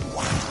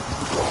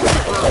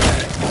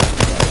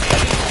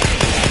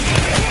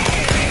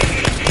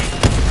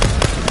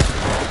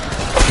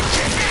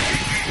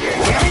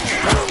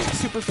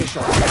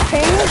 Superficial.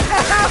 Pain?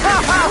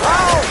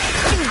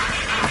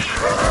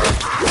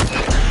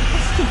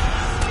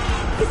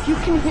 If you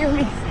can hear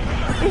me,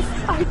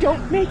 if I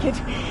don't make it,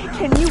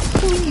 can you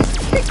please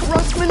kick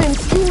Russman and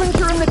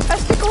Stuhlinger in the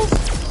testicles?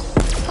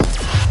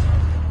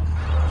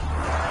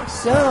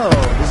 So,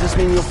 does this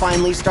mean you'll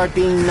finally start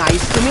being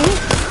nice to me?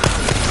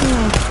 I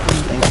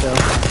don't think so.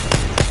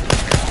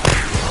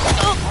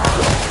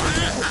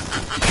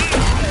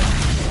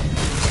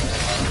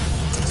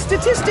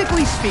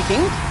 Statistically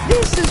speaking,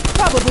 this is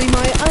probably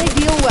my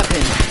ideal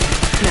weapon.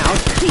 Now,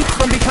 keep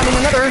from becoming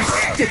another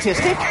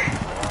statistic.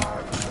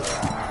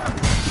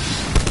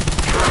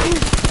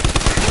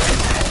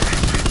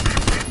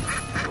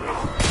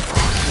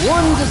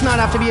 One does not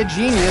have to be a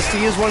genius to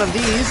use one of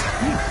these,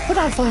 but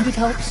I find it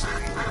helps.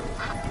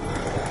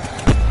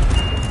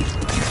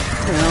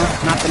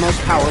 Well, not the most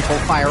powerful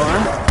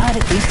firearm, but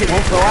at least it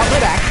won't throw off my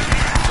back.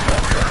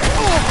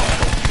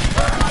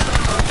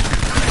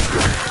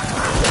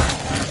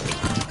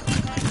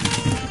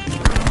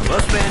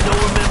 Russman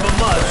don't remember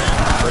much,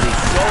 but he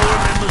sure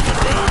remembers the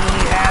day when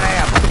he had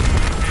apples.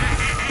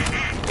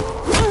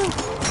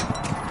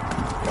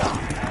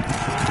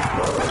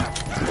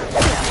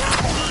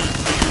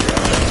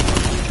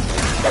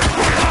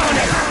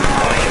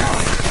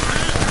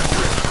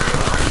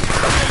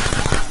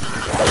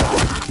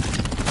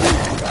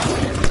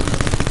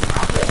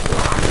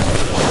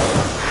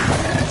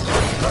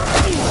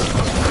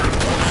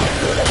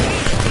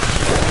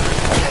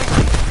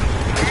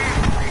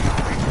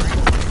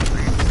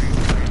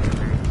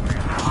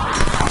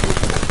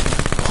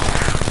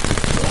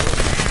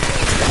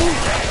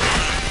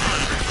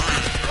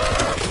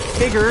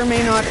 Bigger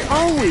may not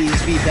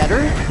always be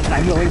better, but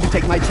I'm willing to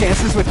take my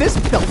chances with this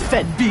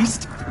belt-fed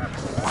beast.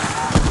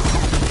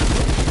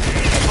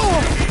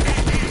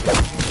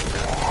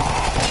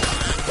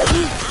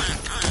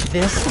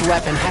 This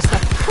weapon has the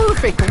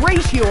perfect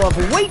ratio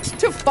of weight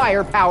to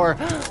firepower.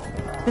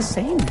 The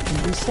same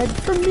can be said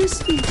for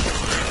Misty.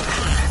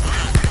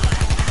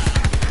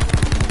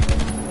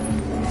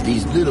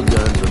 These little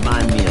guns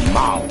remind me of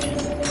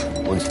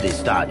Martin. Once they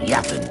start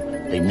yapping,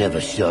 they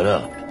never shut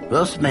up.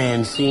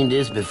 Russman's seen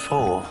this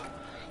before.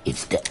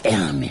 It's the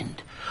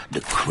element, the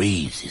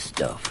crazy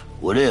stuff,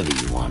 whatever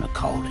you want to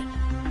call it.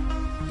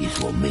 It's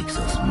what makes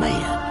us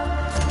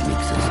mad,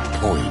 makes us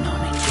point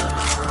on each other.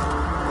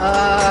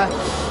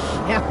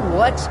 Yeah,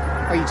 what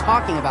are you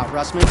talking about,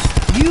 Russman?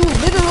 You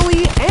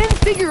literally and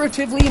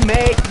figuratively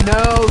make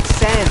no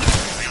sense.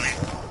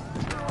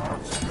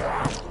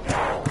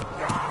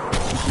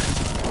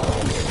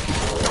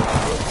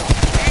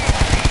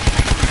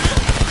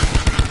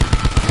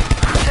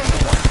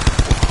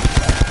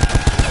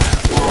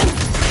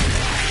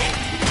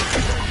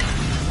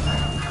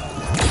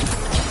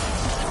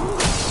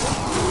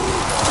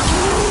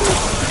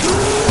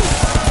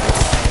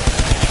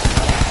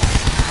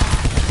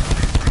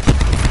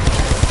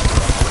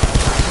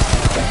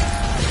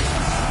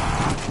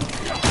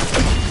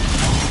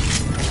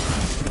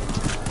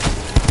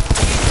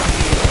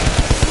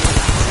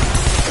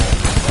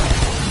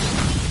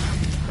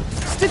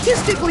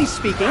 Statistically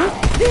speaking,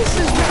 this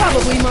is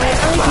probably my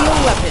ideal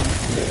weapon.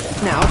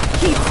 Now,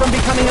 keep from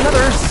becoming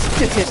another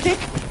statistic.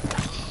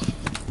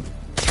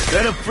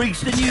 Better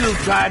freaks than you have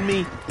tried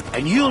me,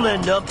 and you'll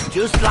end up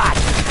just like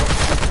me.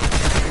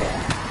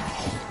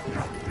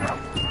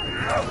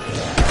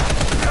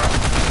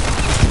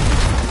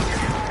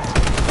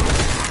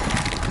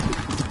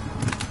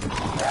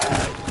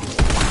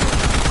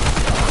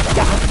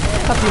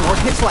 A few more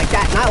hits like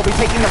that, and I'll be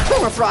taking the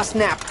permafrost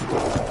nap.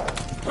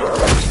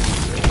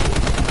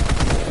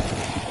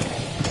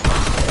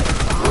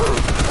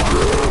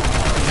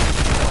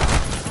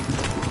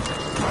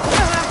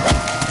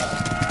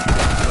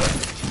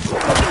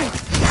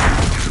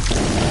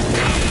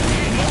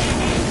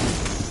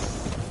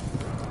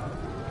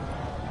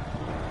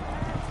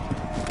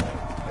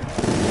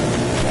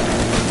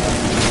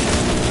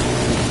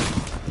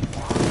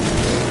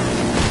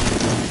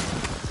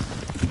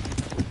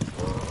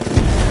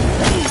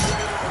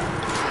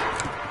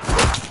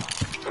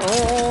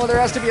 There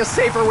has to be a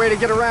safer way to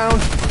get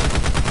around.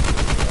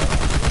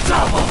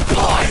 Double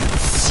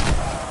points!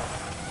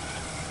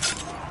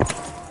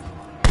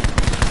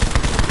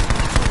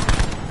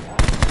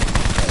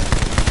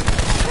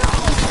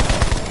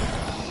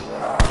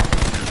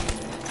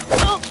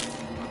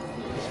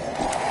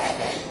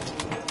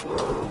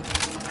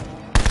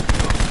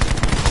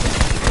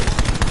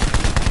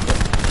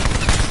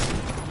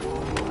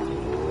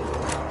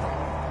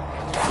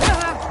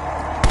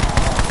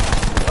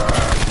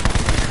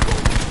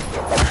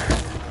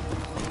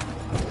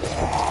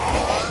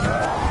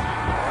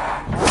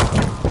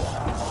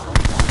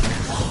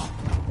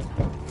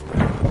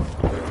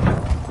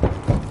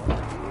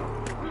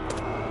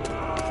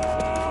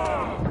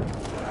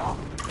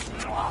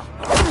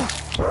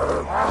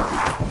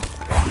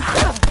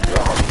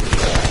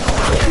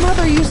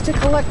 Mother used to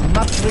collect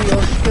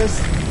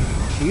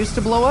matryoshkas. She used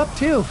to blow up,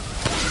 too.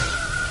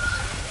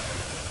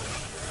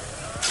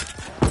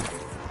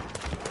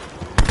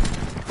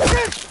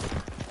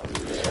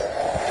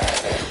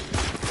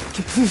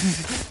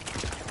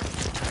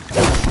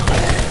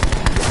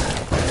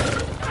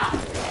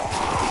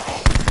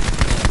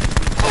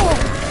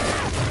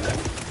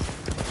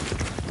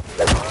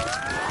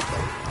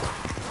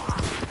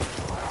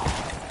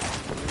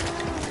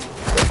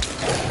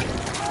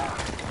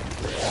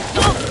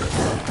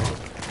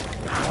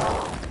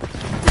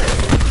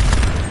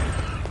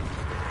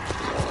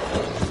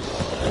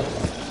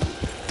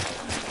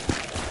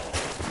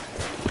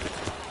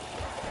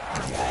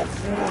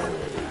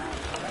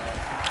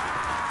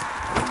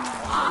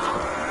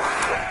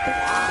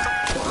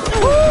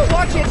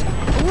 Watch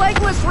it!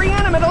 Legless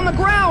reanimate on the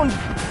ground!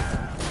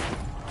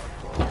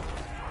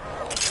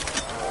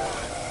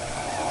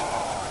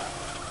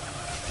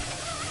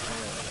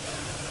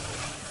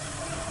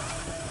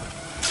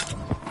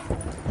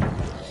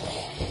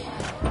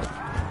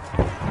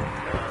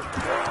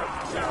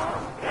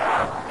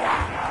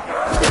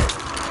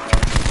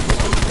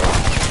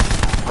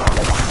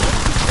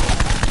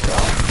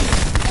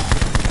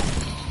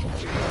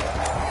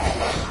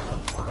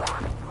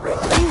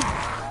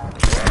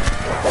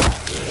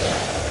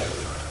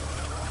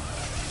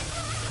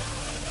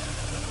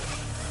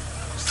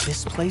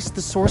 Is this place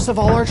the source of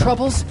all our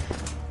troubles?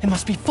 It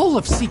must be full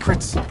of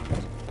secrets.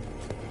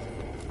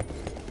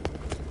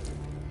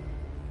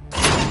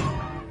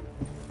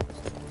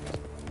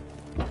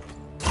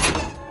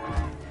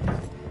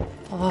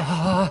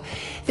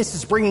 This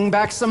is bringing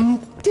back some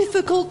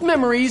difficult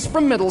memories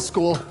from middle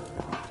school.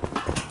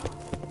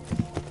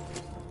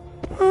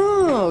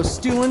 Oh,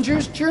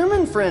 Stuhlinger's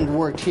German friend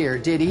worked here,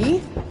 did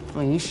he?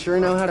 Well, you sure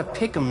know how to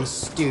pick 'em,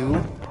 Stu.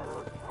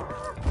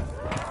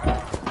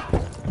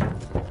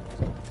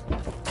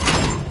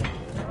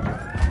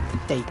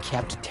 They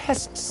kept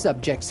test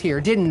subjects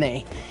here, didn't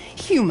they?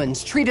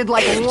 Humans treated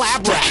like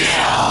lab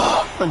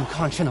rats.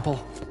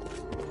 Unconscionable.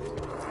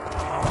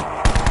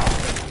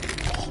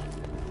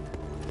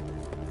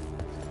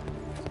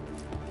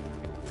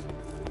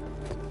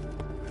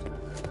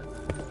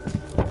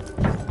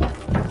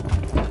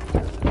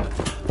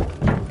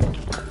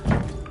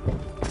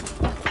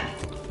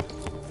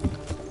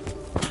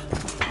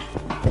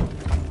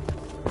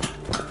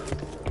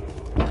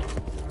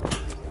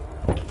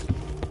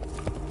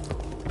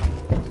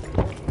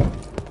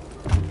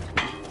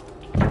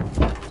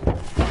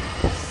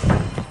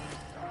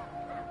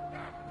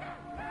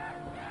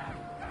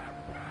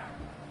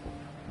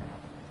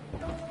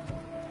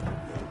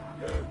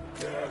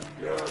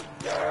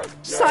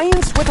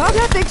 Science without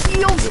ethics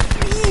yields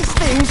these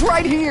things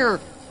right here!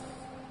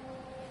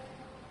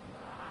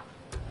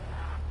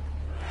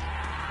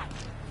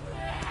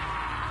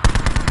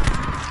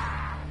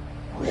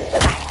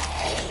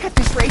 At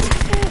this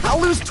rate, I'll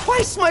lose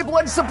twice my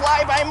blood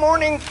supply by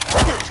morning!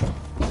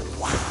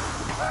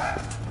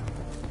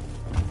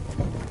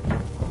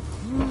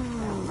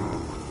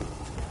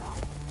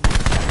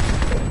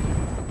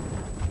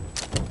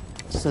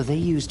 So they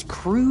used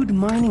crude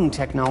mining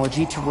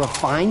technology to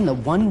refine the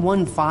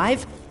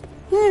 115?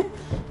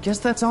 Guess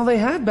that's all they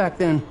had back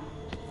then.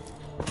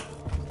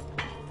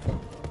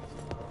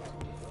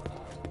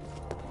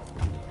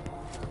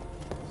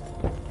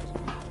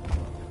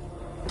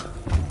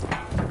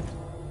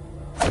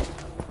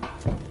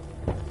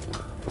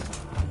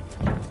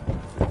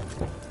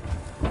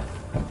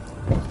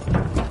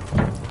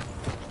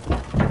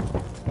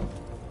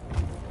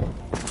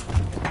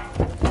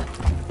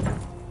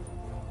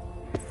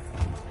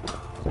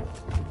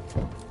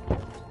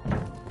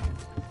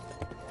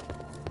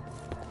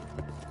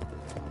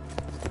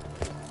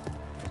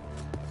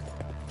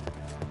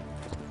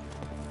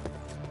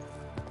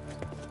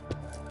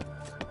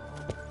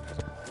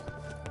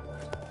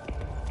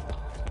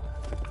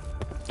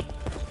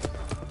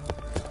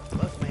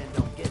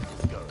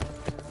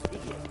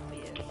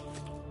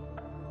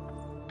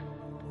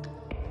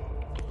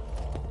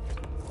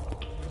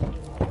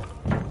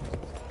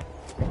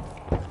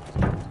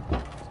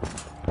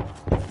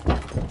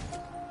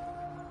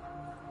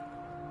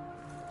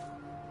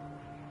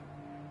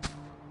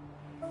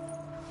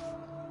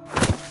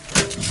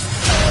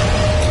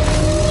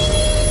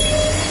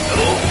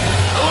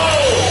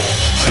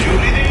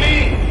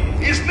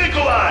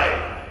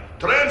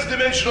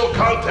 Transdimensional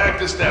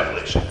contact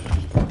established.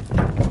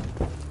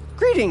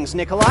 Greetings,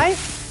 Nikolai.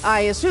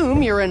 I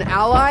assume you're an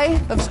ally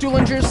of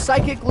Stuhlinger's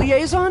psychic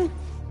liaison?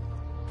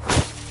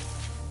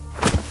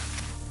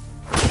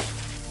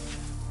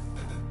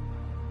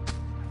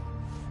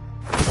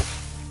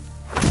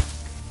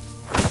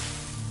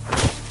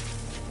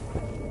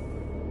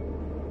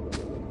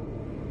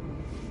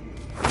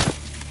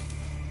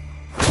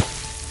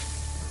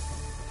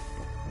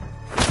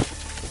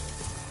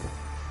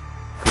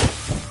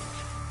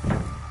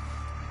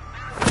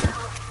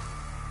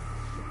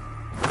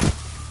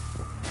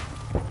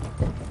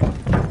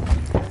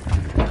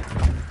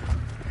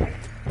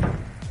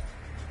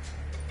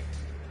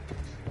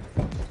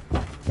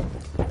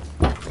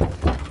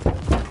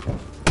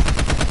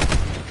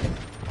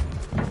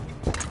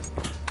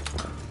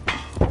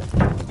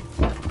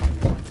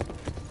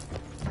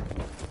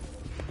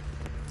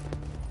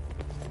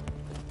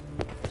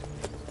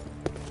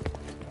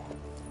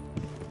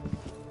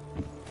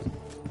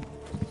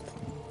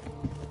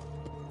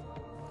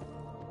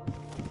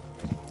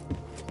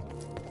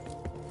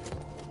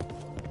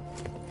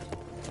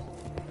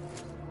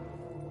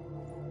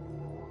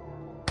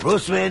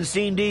 Russman's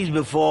seen these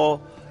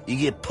before. You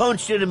get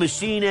punched in a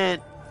machine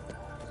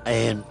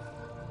and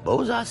what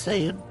was I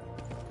saying?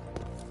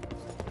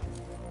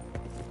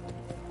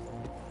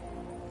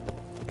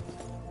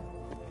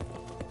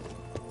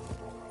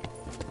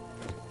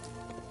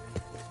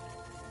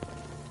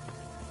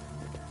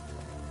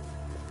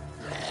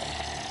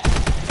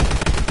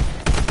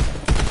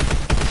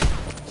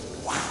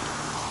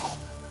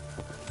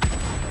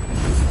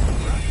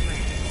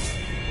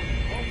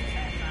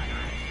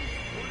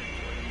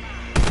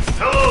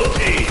 Hello,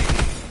 team.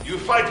 You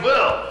fight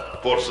well,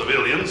 poor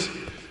civilians.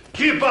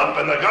 Keep up,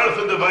 and the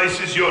Garthan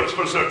device is yours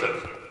for certain.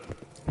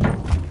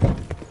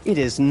 It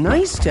is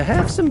nice to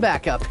have some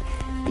backup.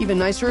 Even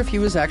nicer if he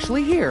was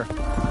actually here. Keep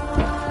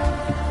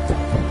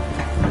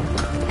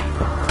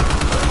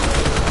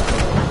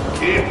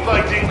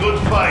fighting good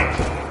fight.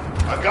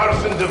 A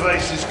Garthan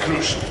device is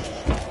crucial.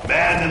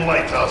 Man in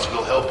Lighthouse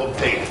will help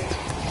obtain it.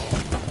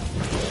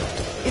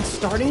 It's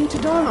starting to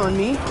dawn on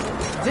me.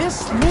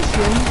 This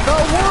mission, the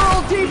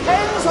world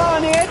depends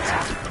on it!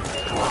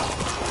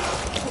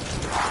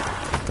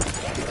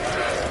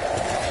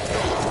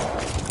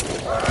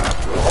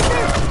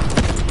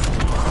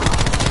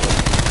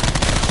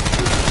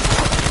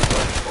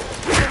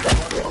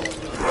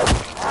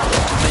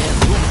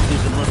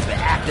 Must be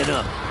acting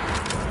up.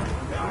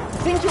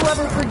 Think you'll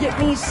ever forget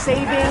me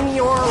saving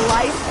your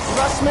life,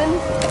 Russman?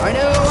 I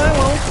know I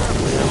won't.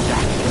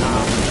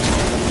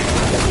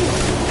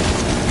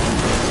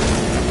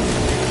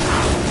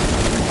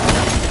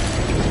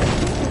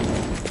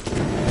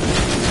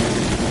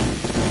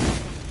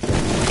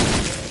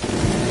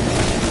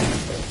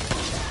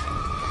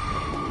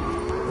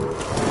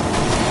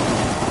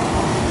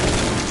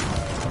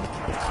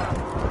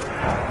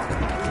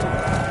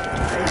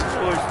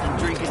 Worse than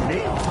drinking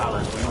nail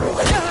polish.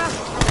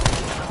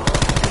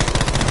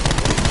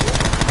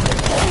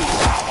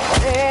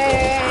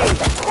 Hey!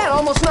 That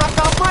almost knocked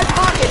off my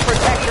pocket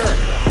protector!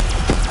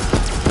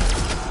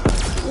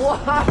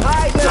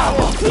 Why does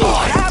this keep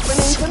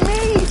happening to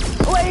me?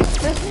 Wait,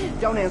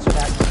 don't answer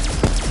that.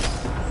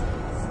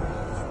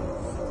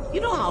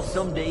 You know how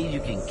some days you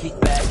can kick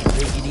back and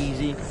take it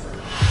easy?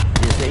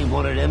 This ain't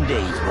one of them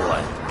days,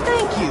 boy.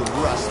 Thank you,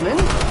 Russman.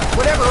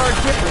 Whatever our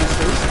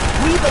differences,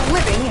 we the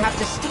living have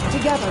to stick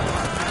together.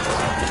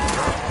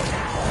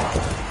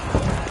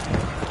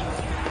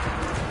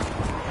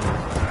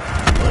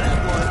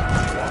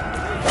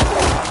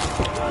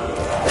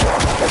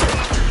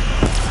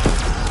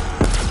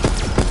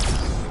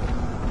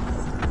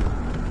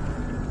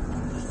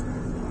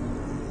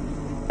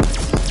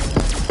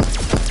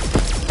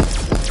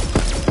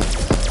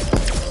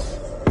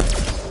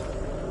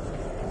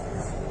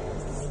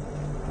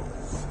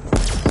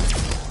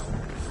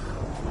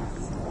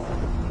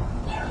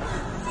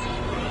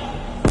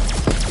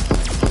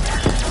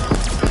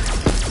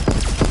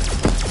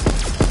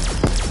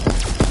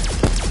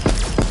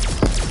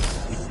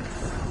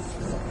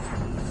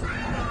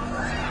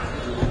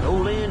 No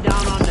laying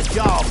down on the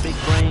job, big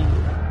brain.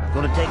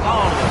 Gonna take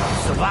all of us to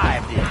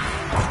survive this.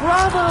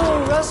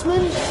 Bravo,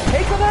 Russman!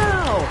 Take a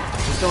bow!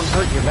 Just don't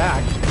hurt your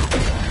back.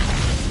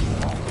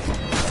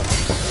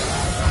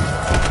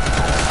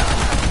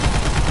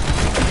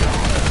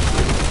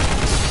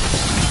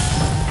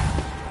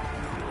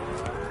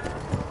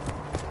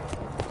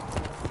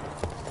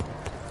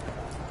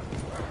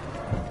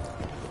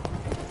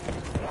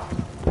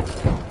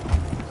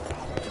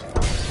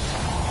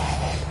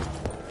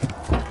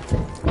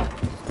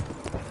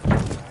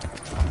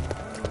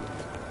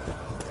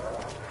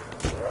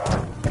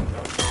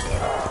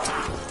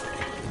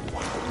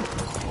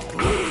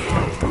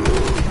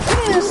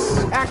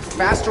 Act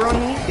faster on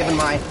me, given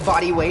my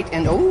body weight,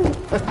 and oh,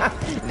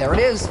 there it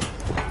is.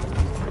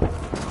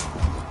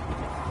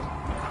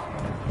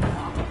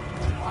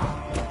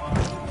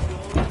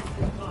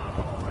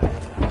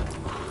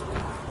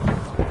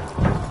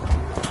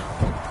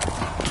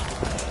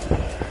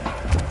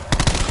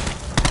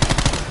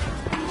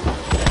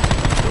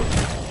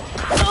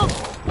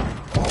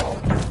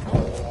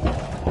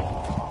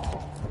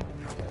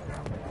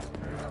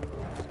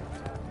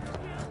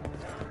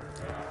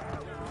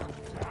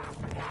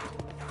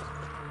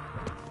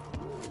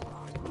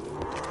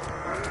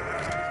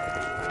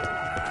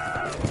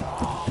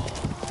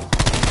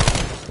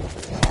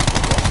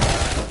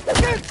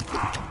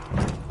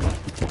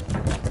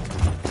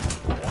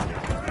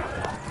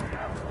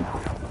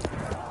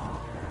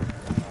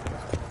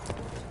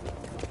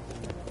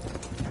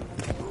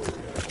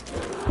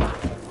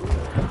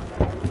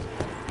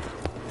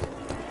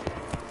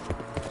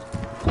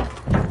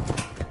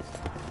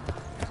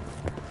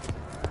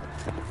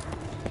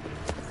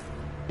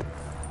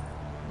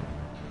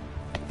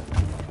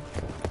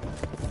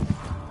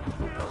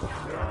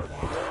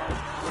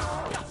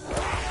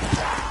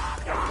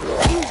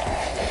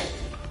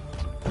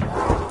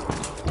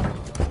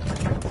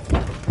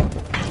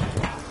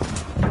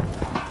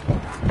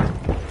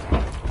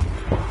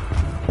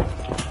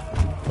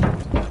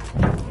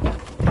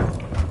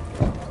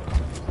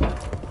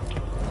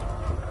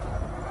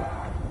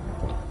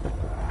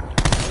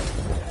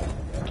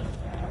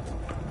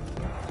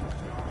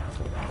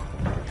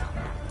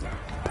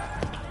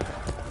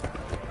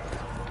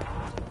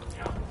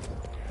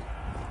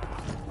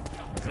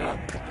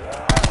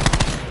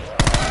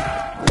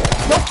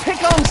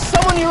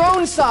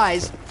 own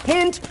size.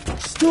 Hint,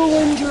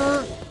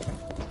 Stuhlinger.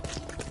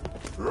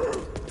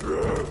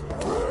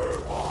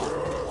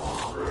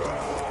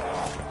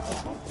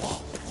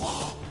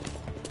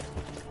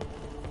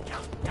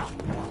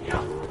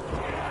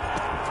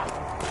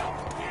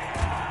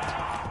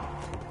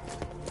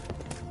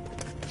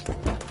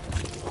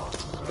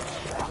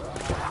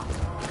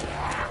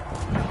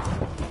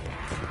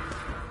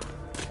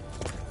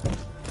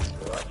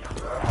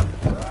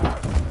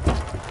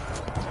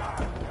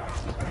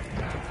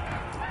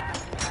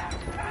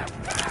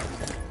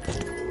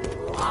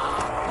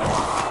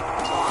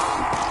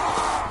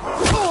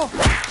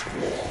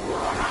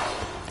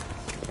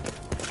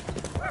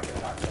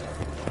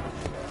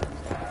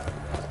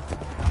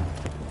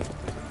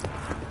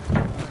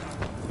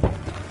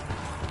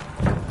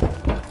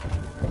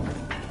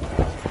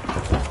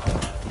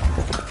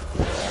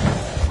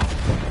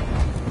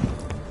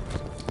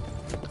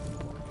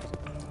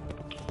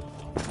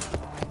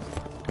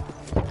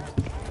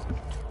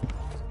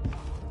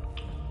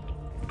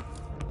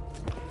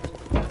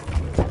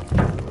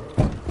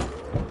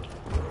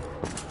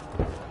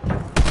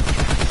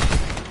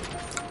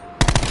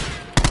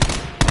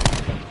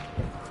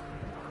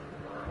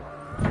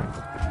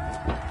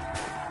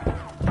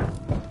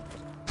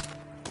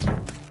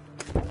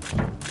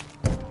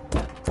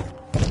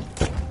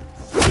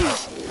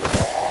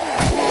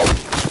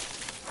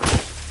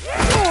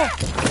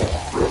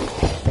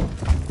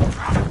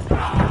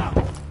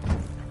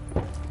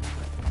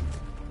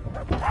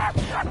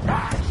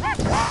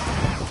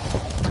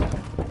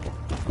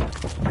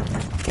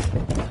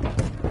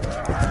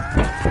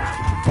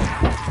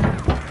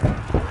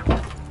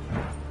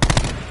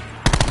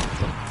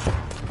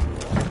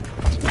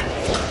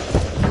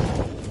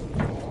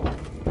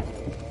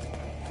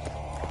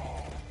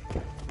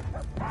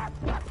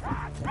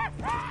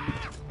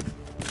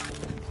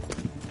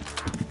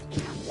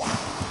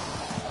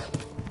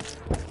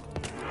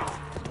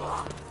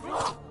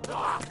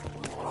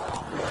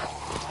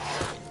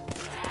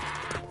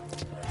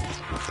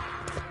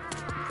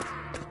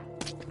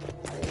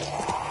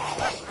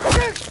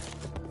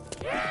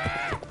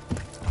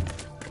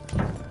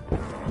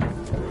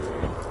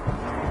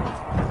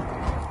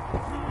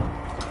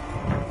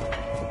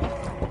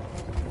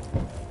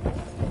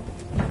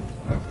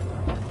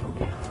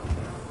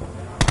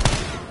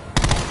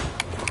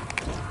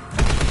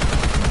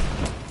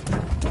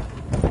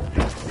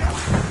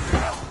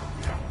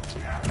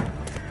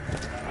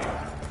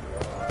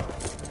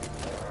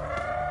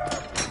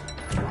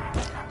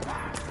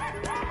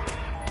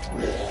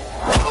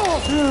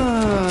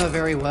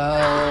 Very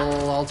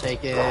well, I'll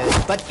take it.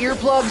 But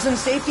earplugs and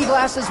safety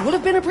glasses would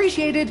have been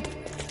appreciated.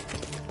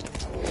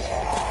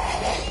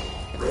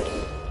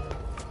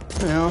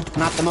 Well,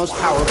 not the most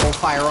powerful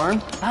firearm,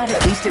 but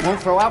at least it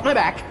won't throw out my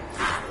back.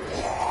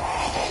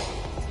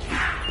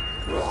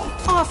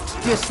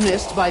 Oft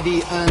dismissed by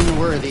the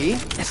unworthy,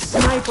 a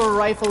sniper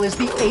rifle is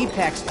the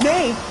apex,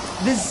 nay,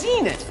 the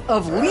zenith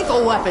of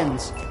lethal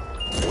weapons.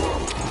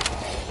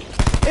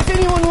 If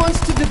anyone wants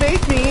to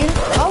debate me,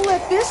 I'll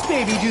let this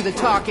baby do the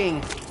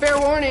talking. Fair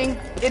warning,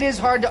 it is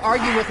hard to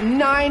argue with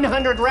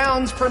 900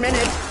 rounds per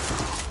minute.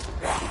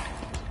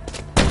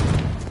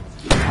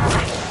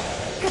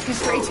 Get this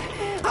straight,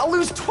 I'll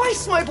lose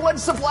twice my blood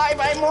supply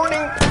by morning.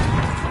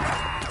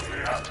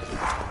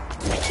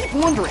 I keep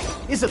wondering,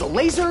 is it a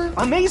laser,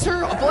 a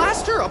maser, a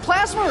blaster, a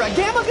plasma, a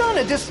gamma gun,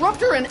 a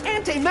disruptor, an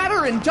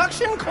antimatter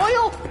induction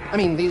coil? I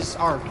mean, these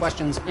are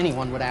questions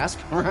anyone would ask,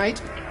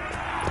 right?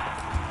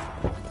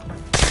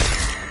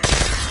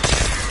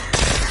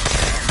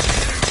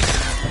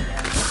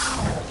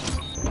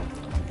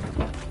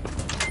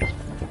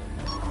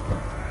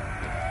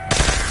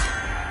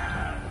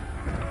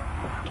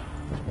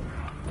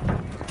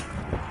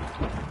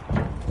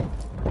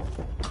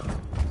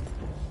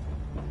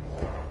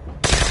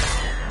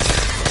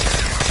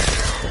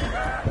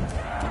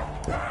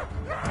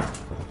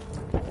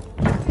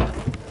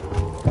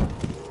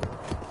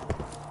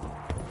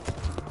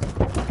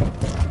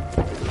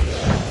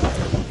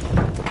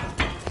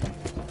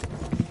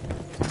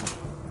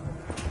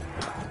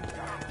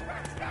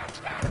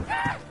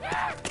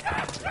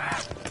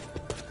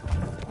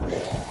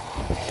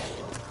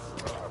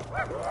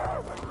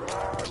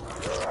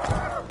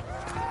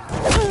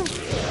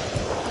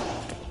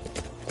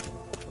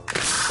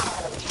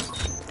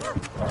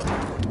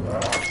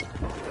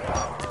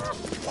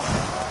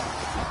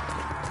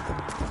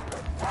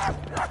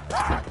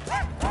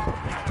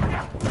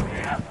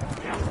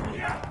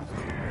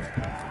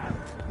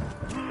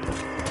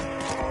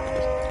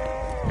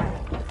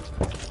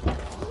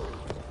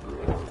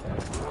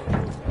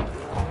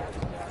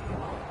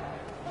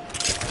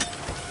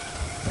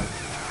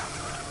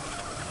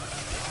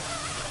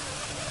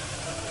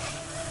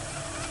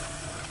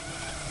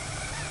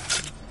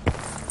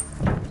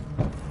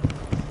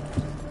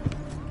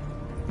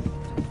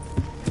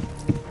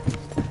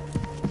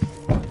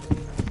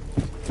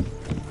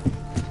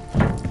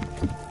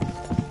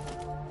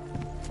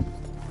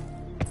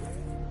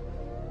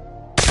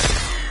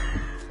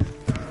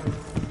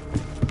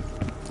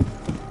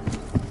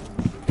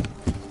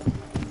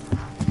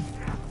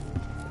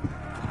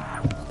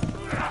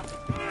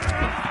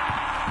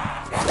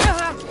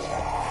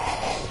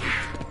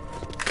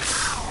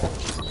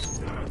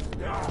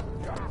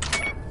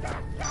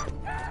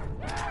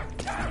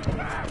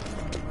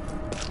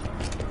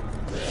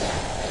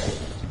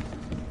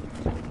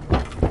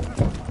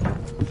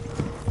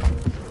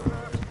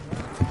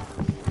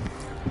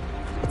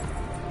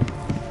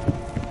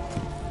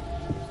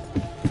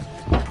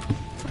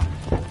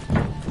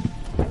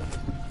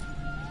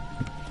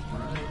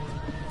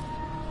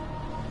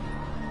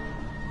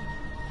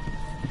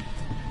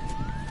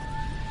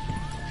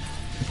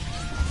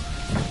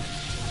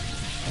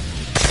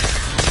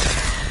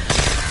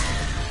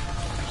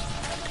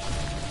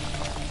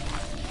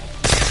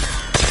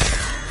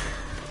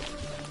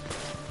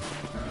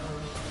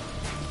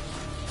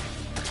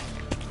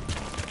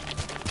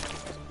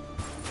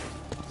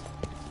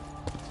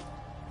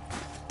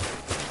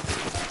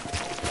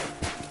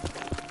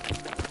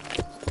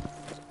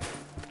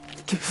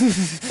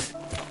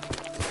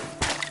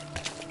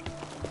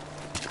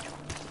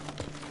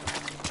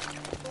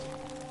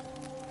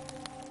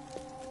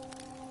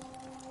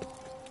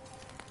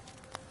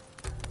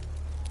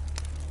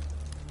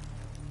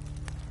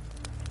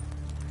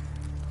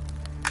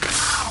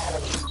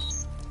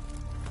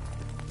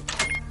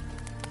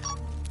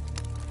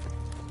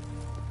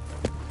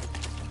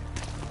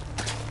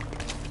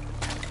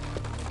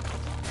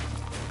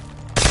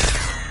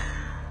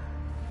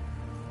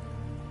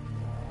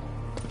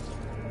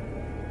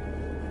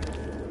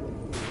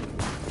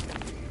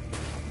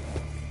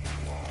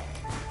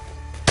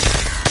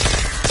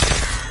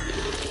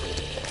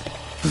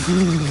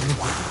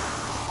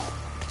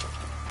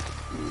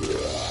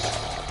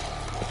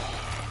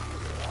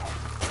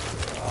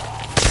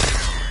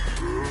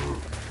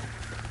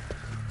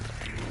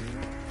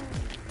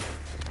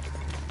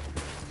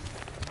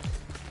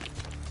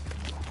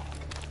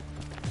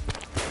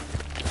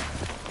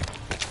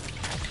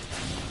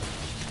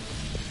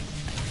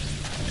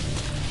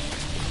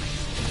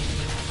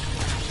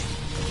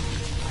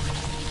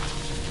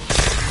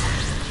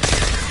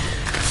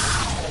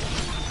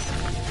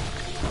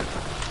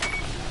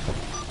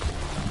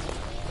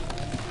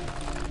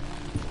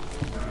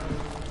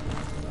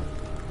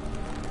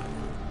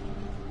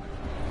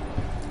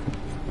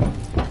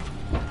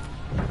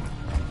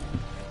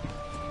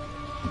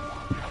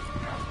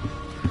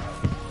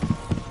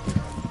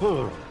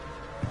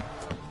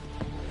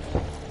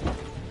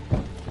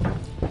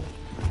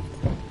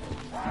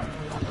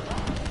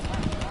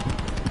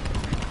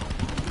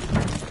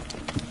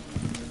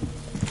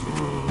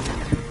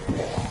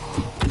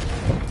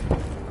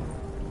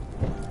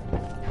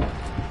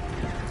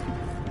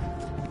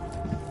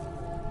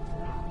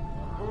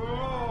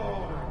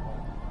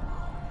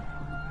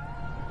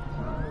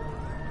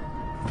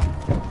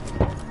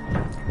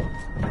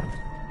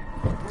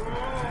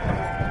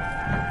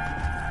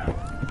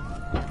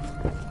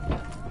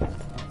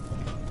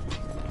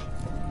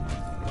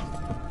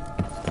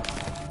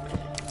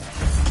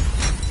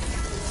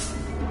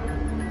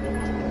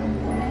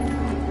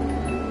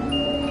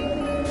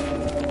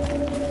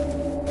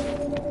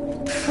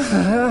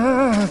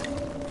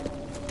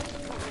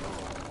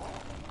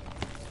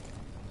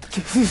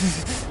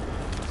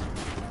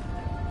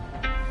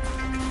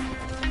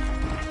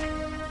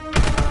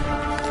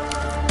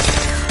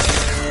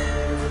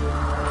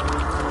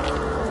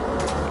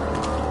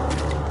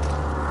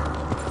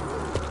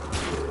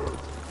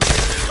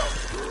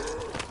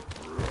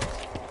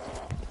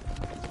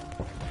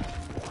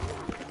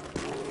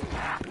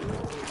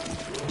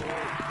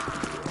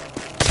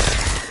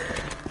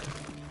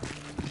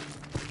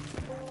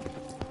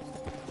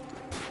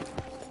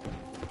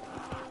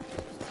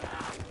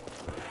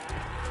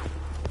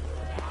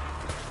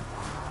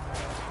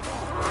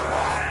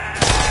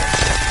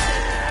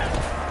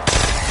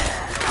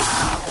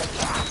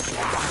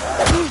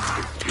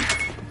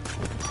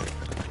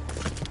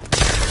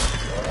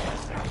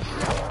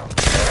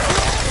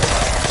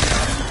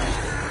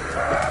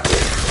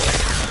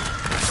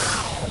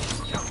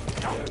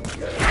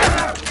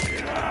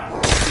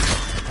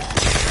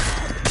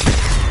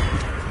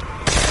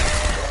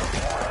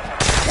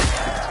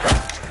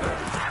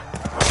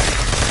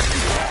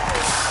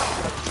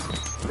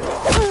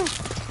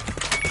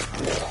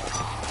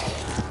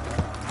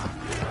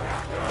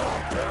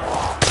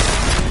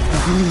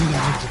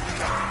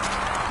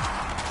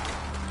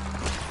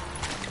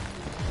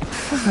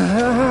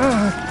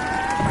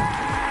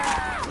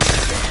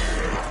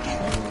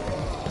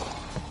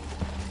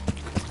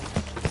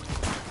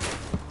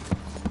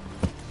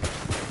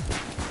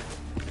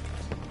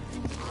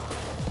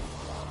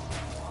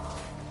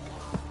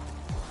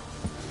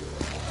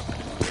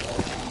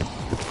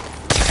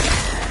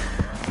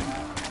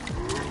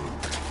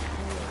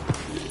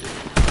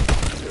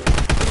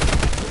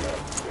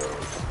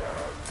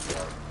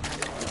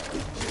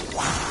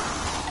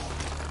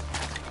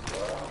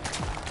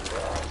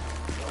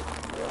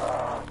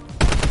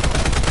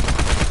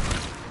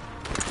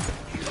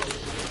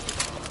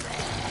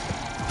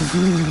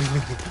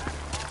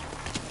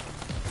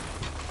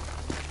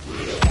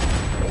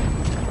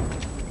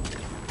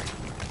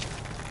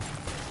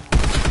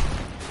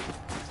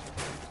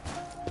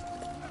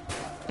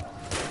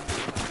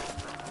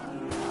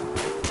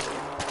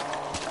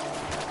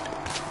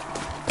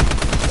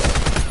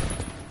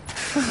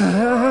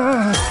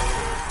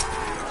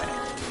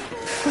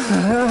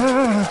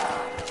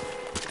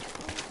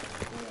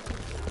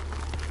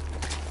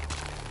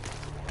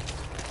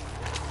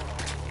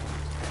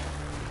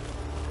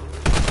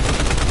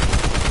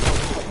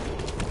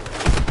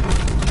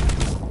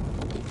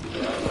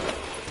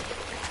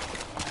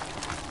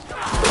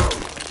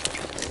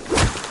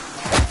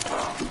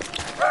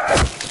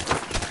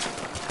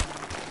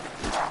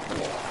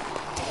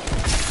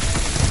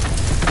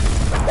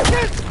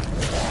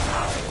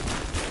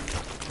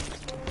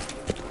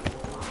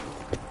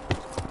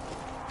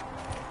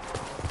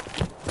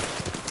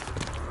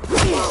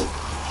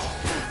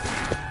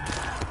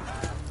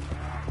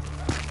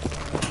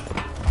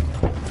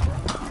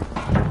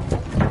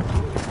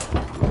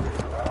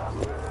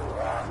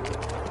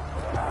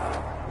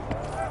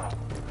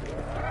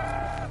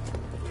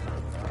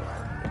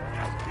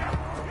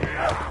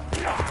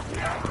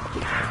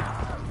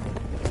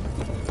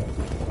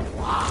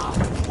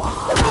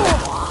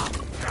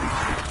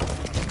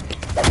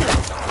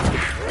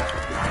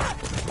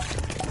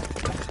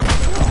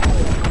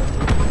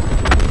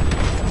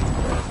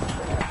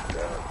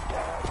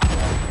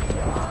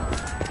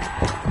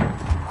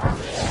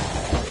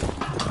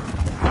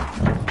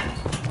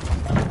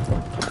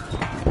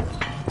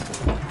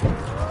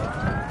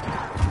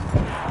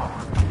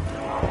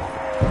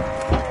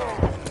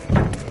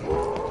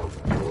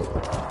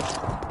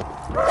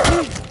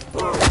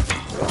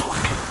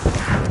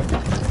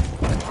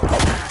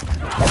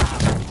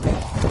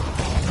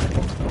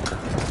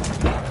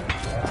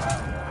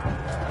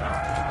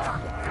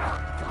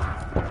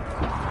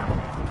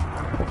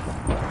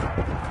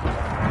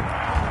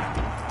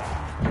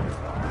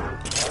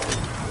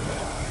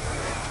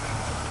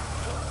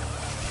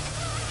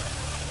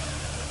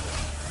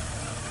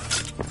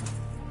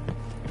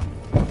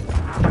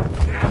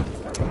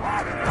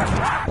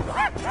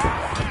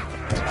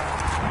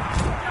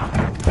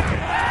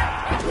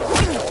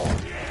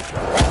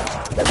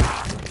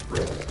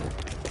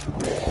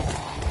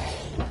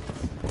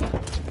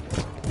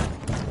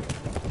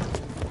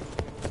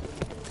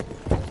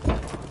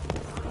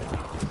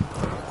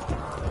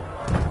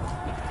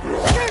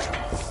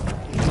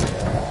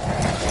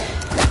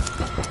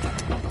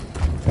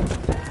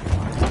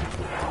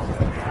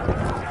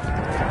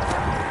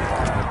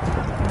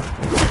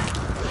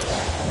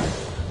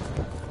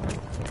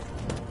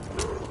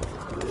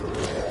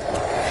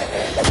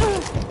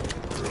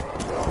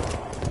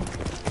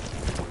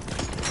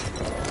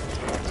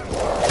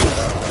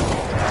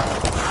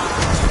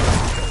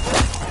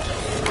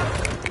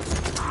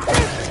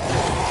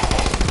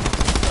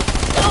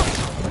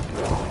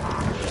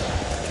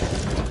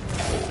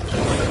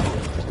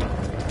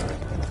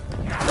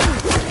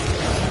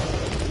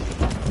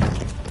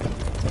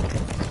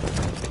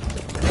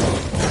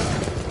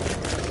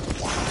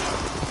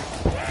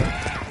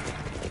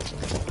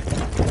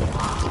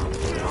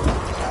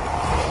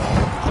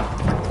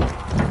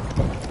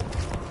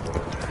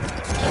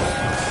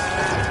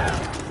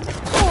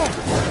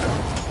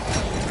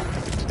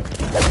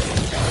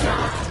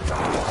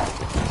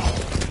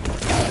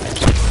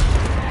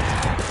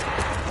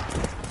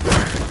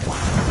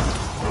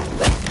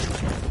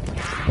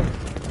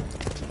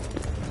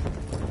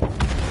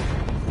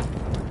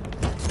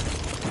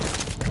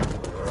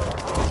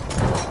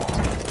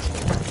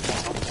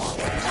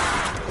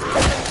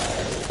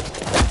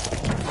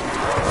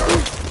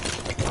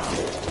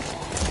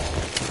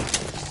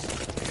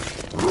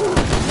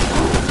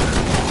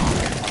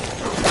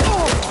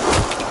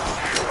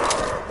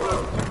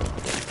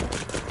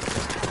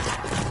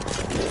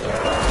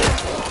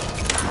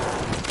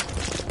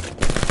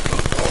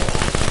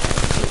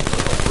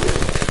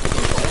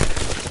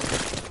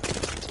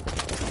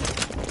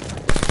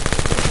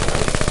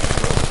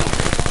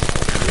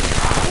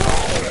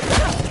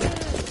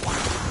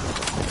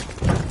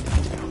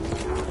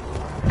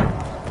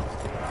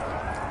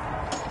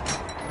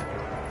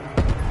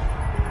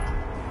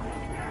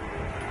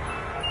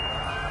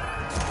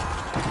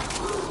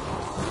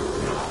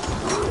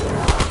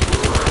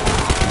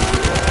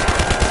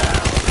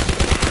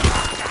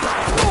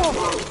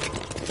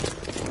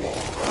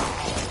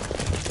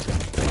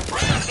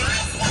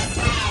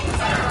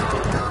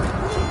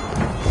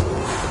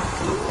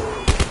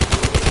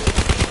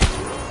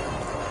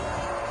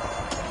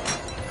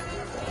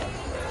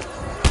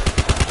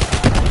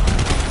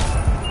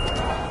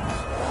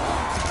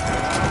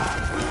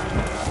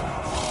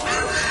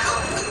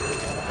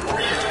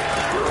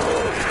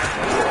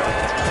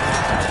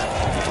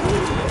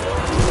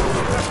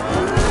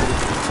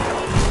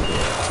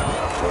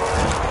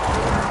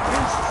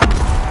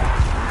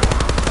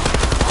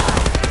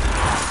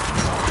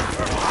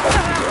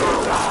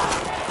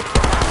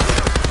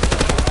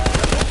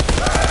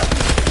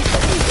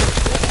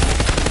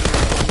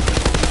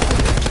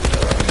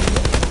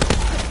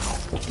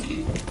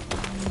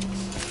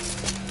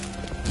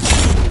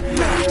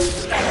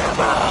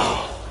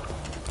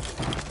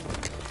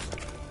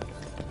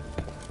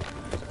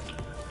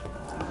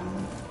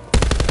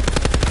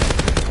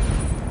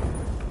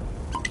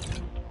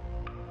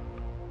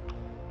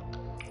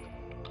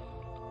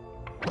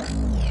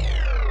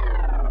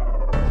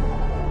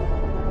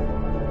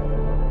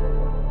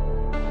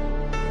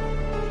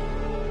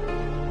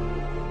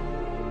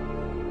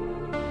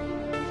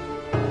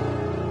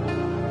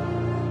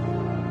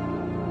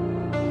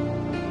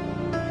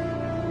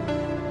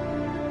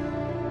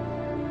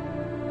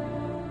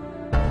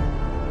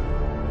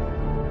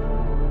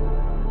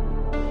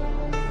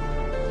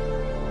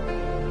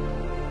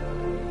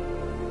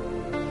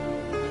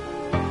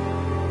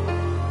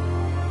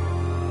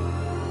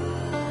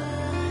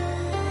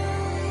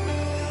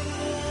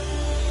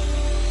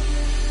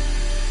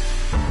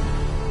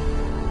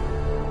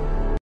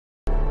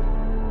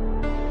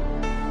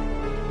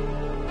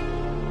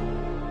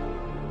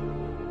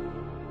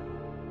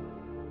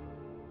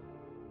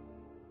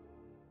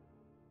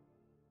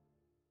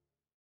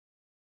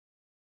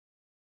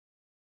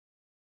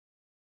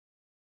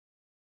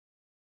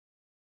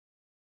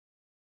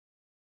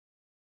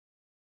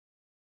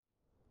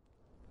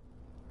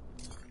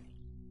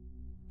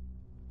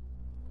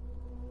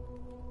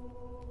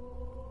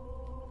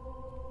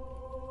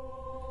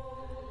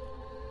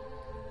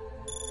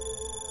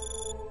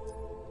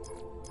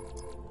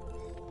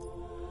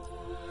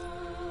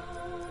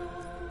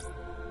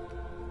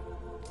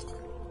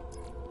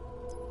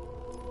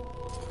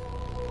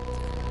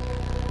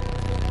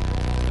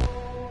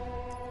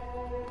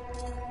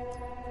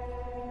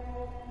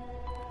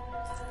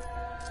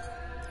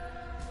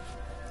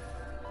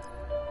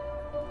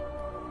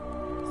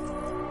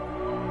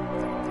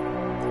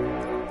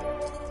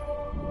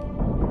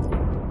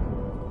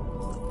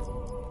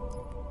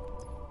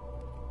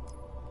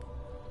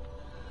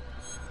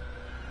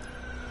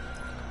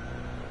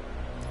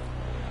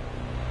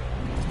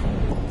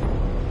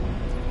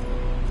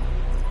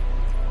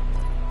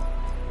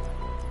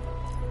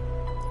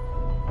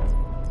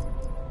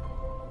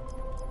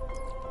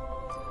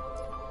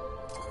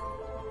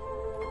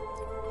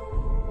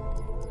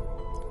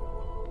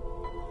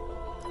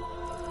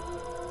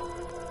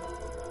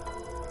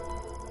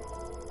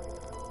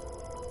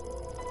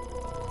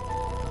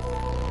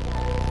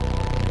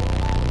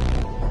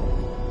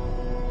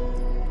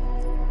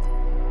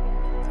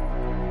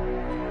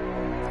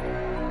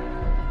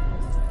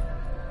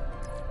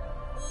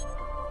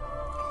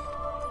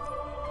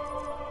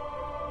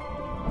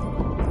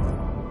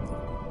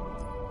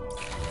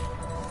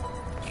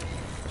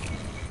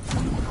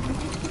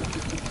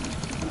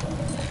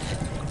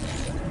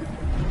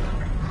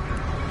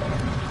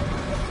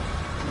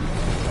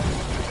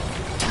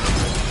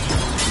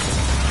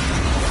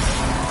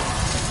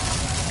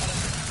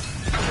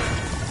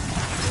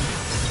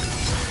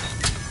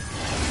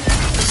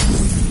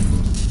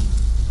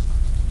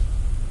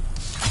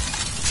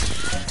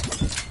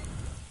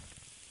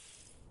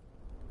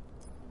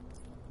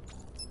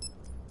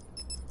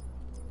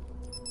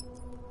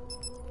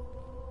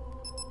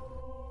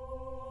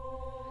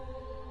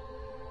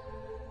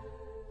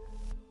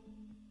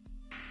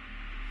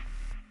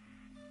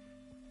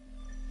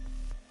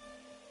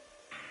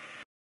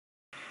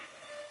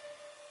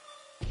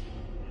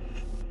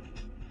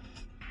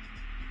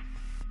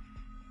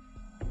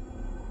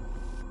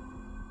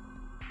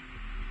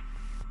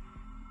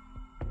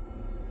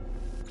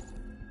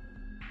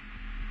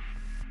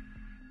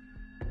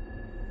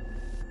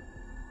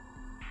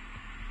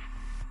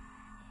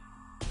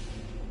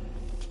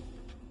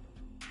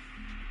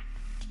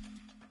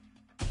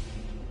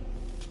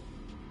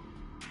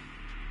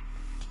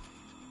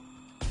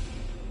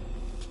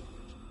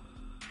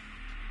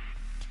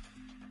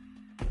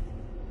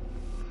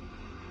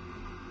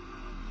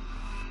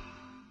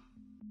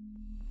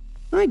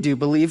 I do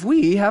believe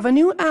we have a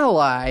new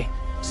ally.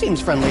 Seems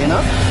friendly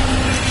enough.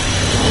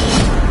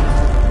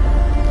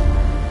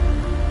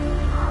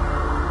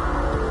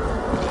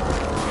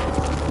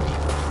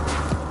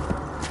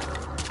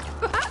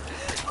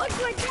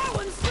 Looks like that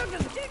one stuck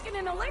a dick in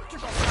an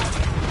electrical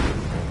socket.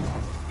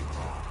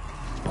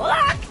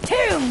 Lock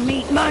to,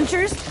 meat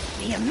munchers!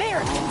 The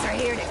Americans are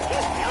here to kick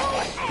your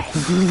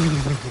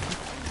ass!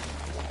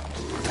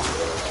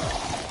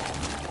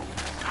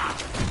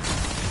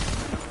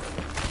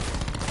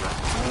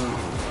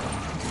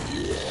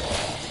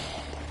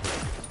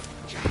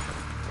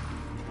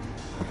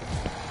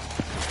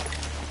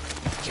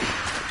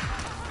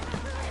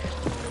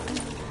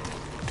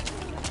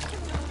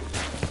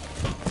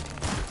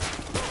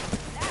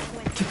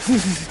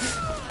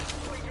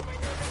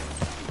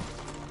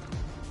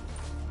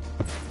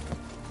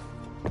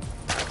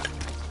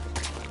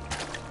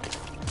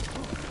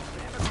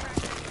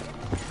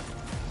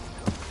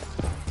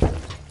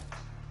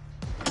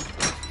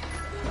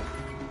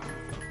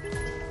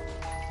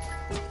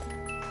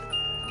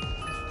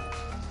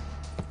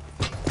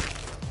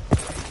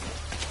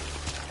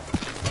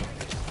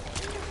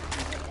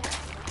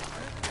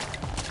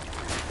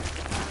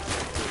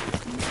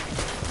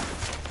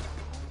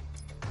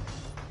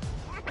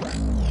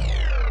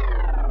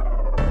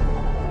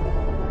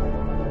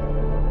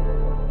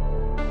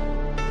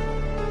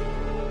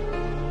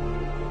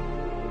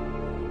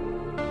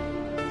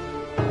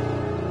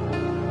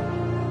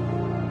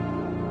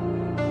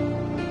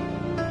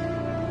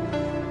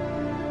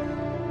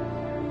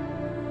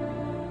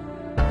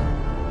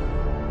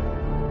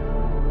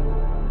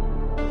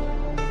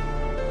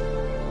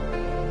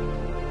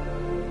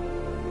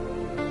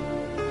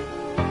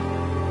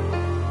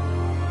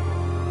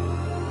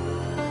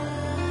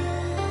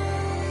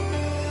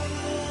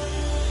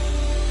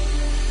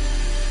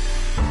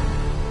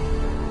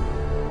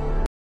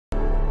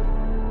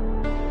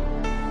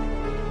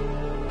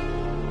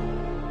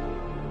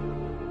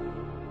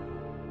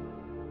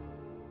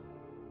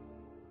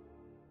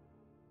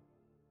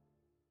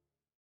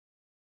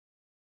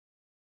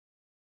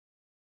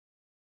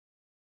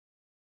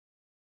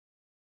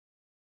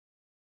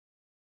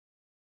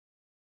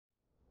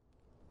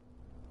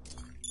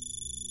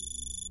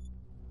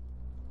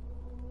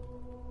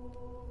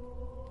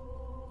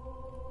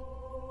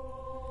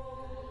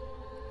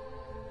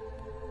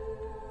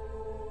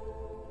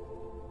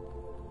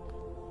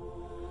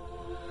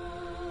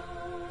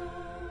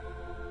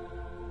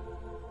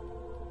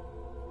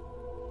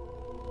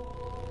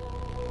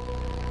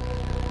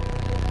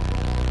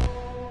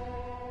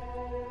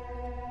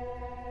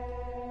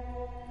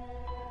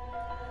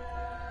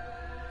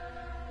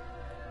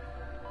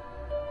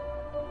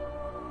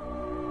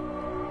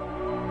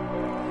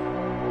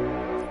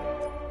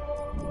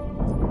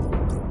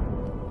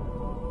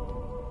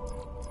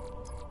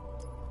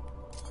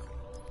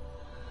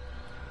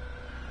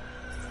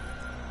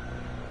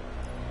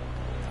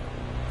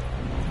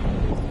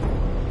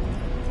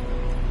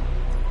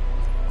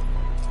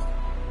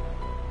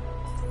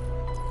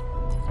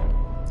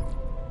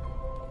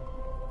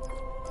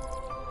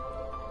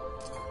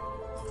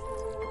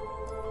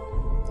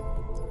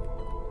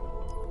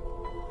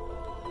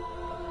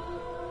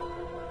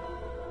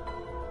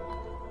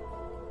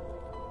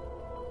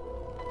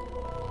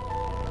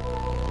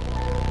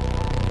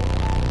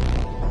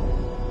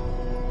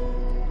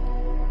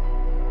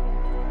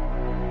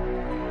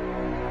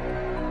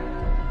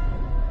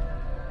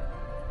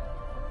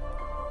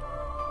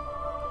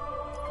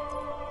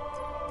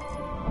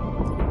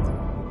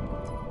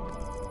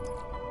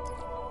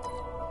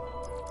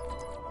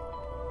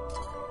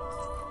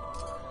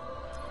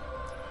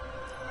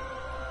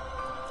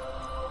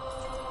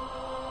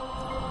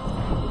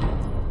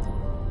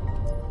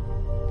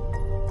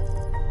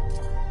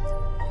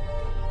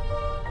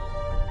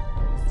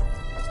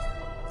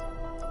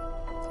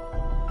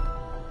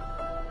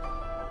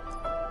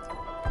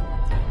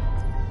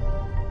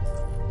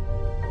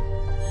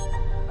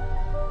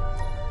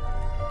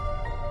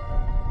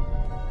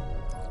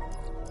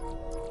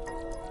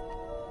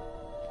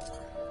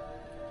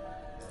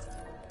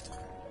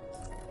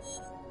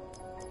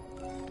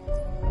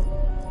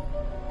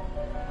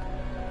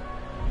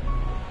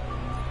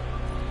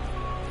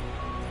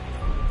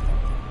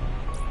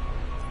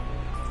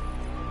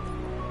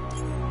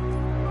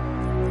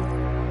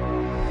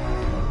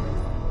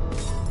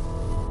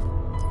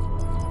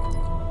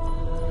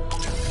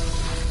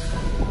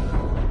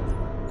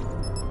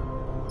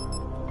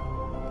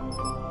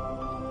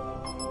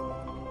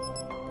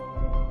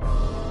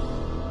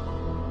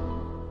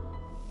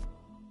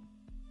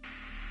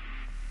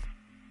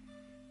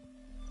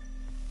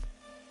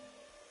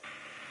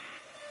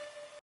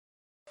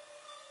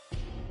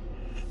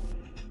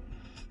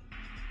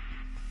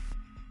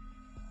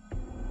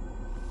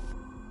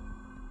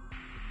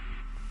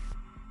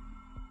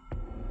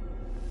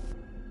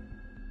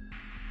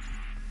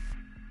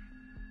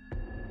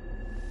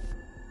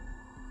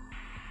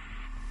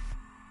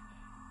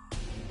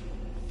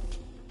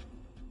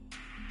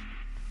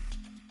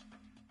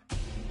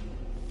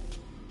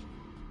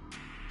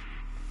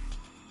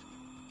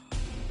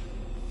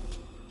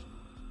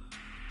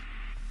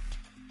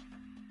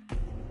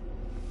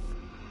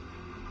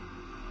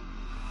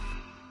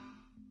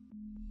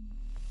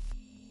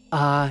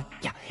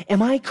 Yeah.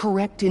 Am I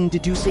correct in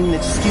deducing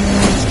that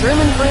Stu's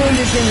German friend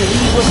is in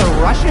league with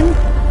a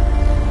Russian?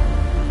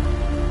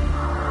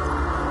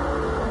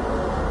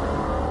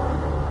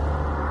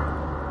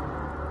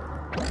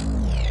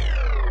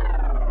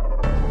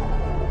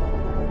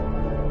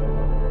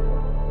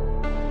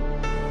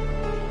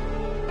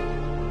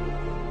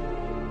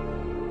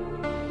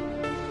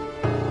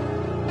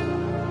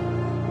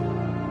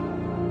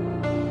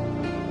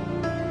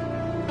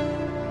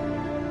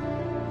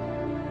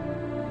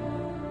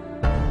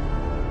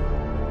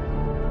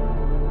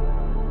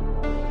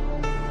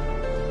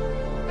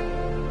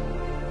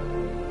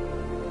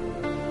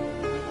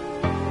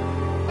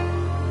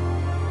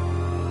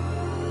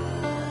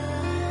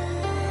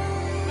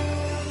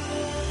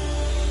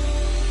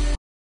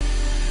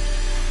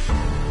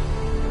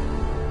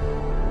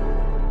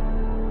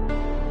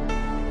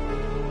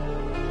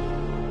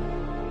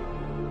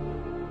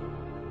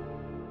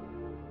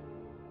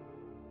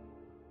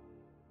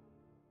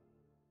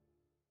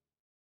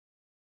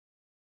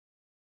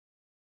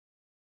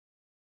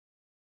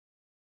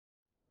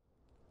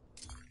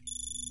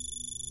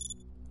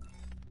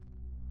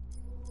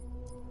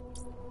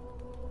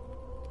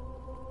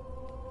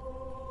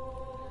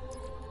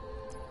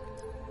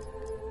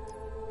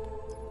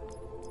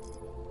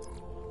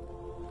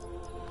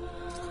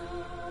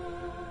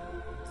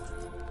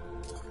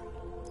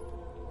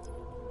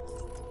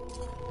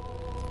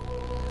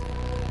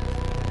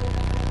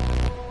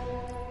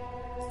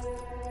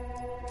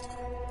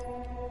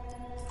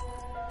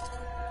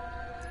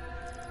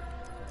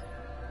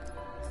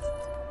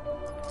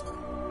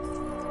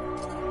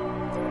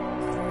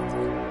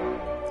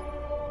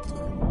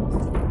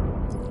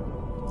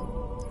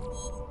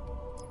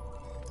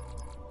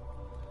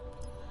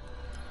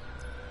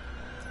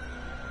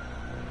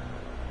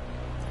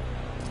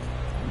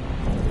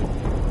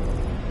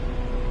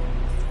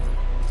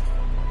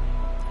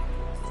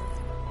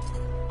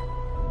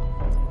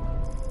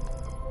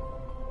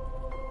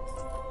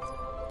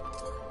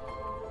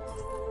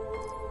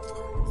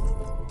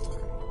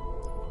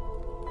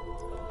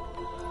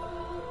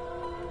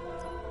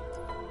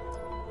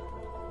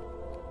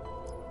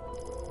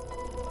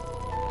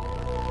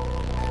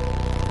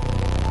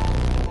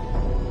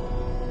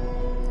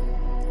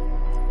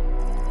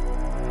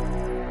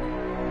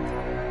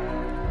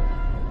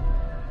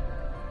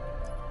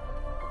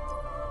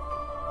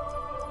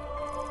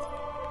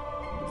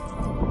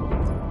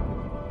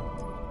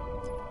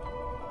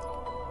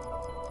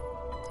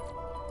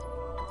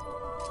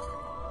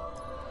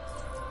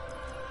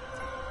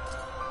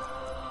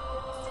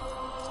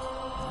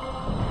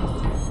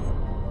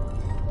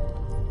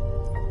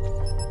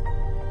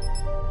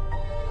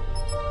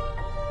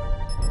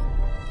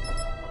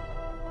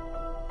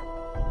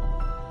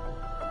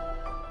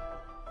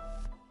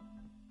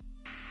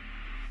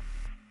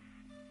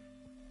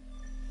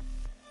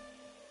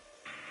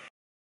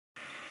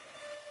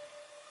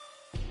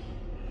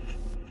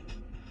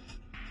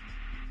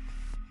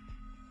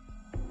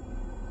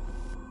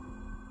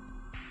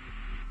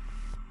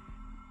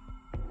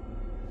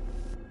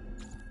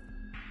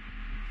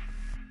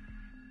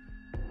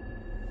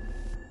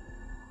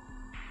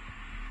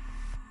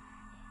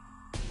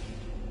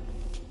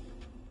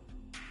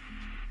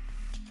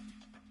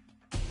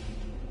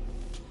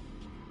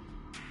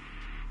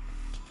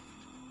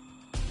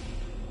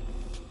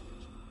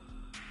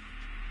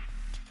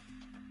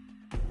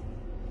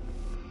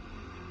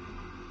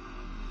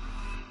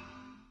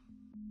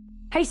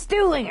 Hey,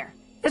 Stuhlinger,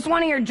 this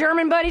one of your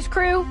German buddies'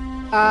 crew?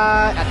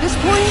 At this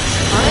point,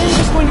 I'm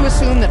just going to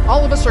assume that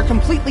all of us are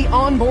completely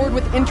on board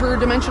with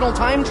interdimensional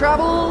time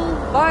travel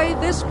by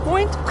this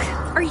point.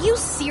 Are you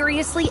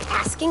seriously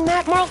asking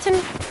that, Marlton?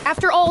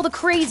 After all the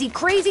crazy,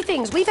 crazy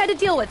things we've had to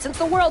deal with since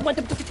the world went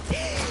to...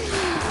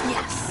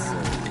 Yes,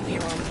 we're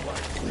on board.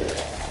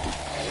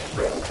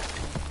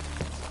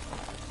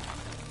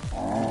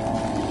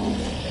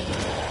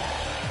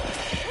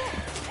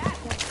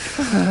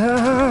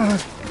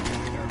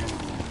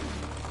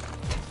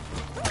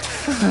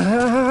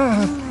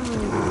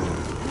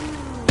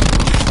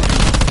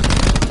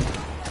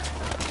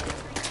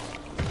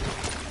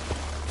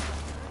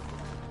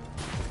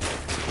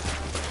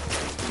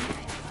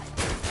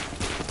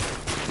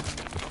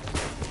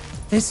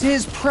 This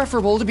is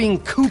preferable to being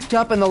cooped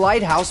up in the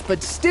lighthouse,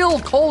 but still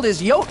cold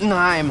as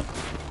Jotunheim.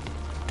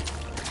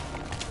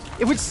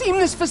 It would seem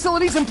this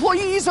facility's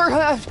employees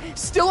are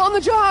still on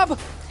the job.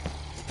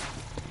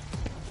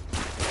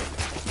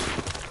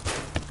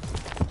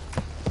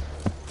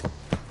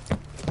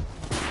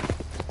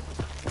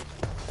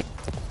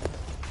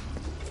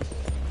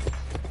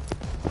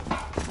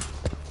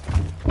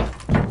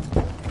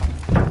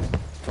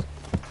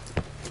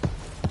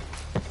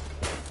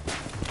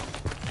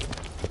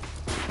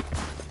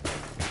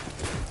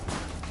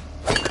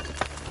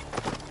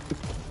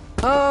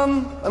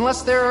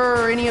 Unless there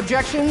are any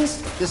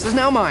objections, this is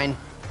now mine.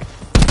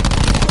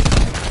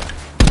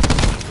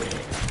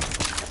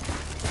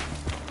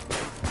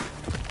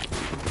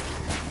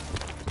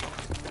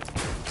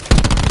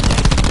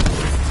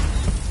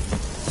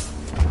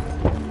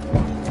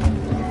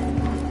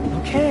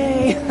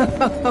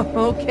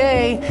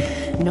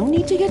 Okay, no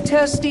need to get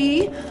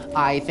testy.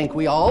 I think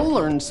we all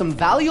learned some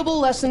valuable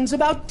lessons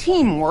about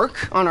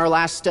teamwork on our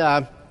last,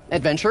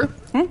 adventure.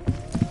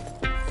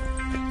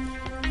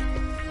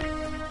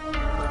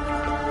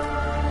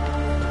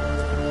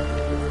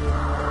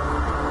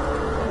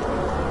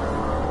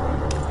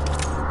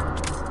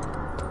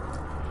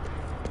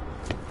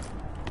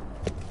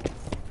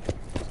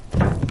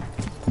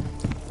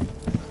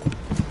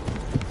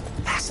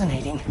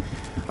 Fascinating.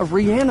 A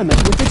reanimate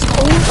with its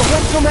own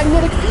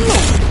electromagnetic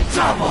field.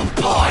 Double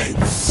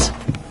points!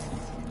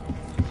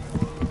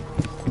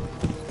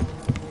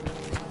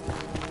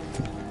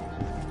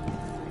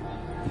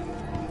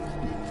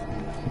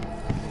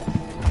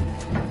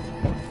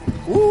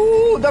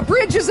 Ooh, the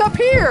bridge is up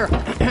here!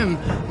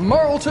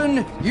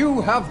 Marlton,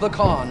 you have the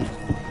con.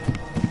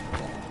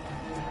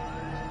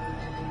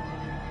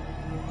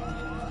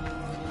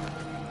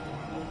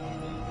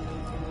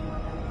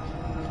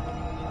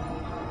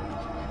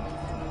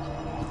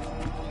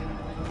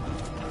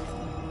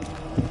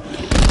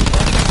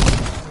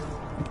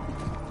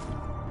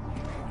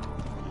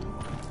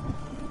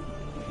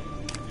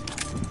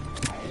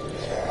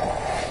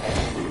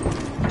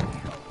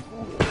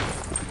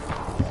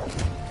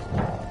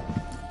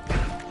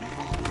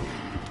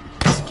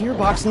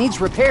 Gearbox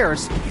needs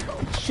repairs.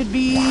 Should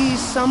be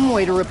some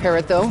way to repair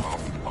it, though.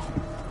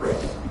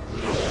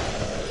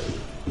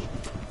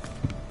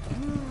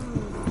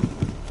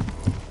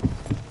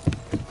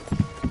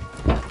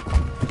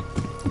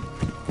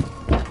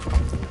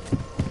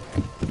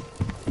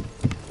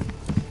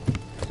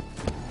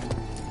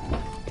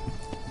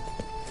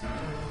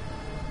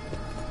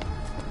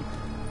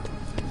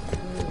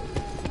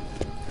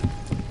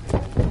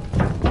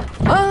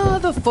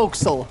 The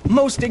Forecastle.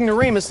 Most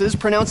ignoramuses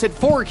pronounce it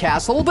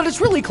Forecastle, but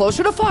it's really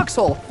closer to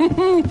Foxhole.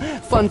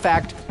 Fun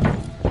fact.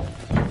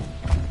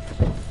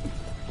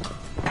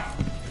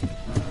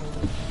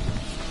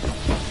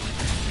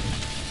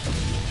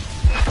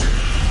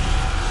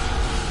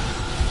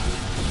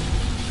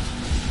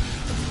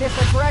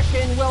 This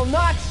aggression will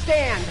not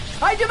stand.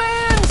 I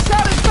demand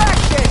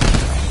satisfaction!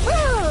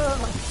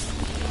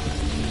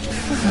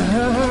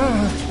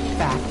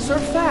 Facts are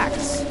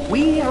facts.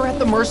 We are at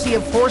the mercy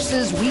of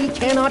forces we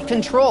cannot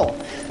control.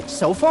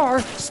 So far,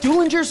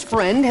 Stuhlinger's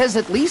friend has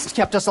at least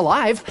kept us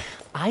alive.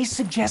 I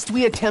suggest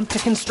we attempt to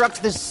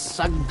construct this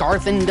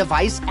Garthan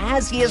device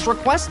as he has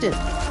requested.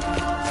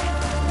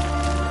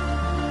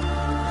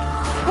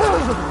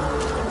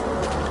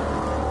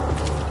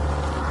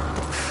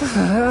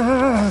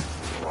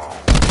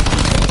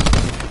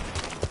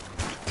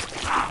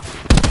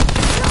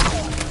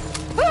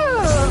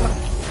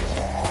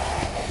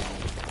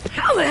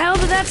 How the hell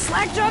did that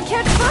slackjaw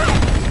catch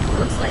fire?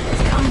 Looks like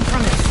it's coming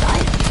from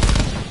inside.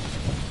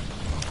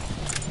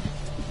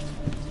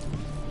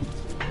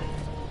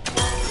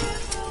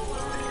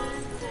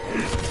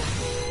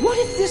 What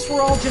if this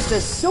were all just a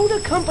soda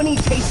company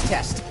taste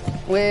test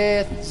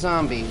with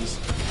zombies?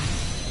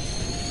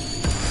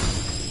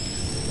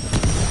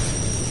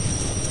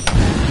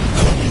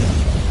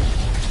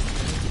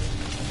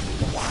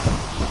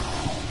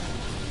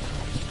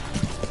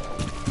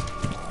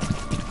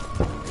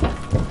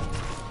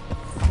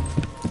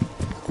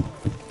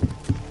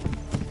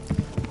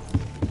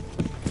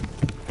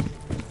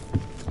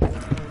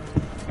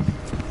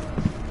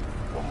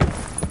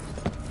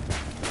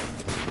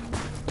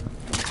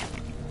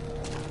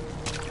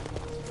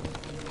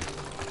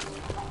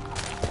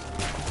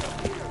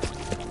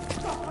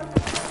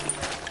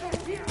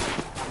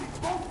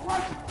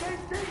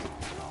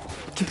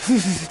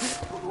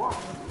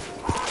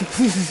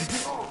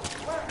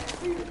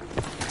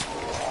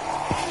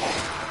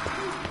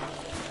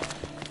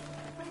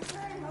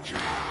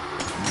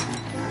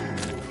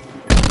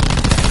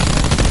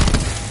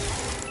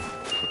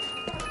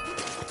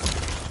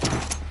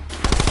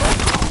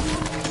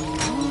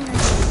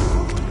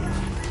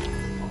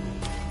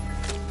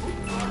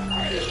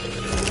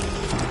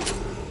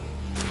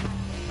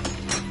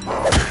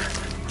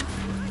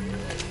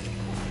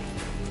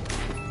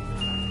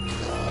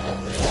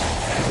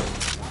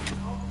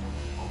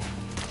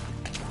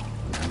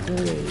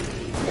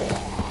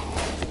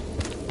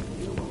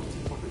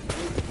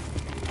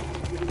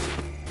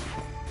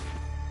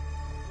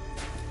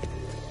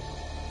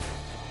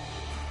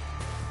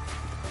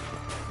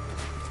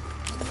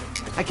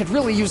 I could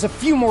really use a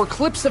few more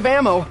clips of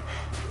ammo.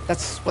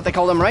 That's what they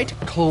call them, right?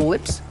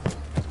 Clips?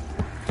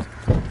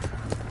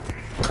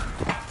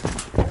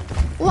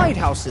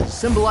 Lighthouses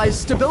symbolize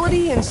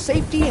stability and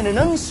safety in an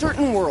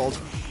uncertain world.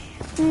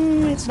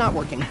 It's not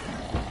working.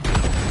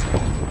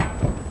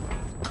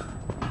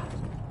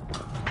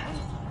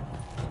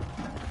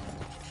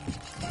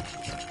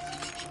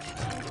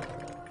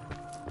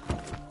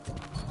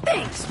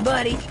 Thanks,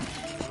 buddy.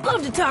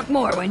 Love to talk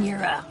more when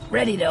you're,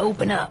 ready to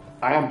open up.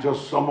 I am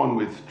just someone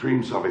with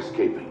dreams of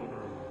escaping.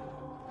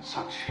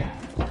 Such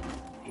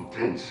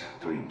intense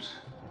dreams.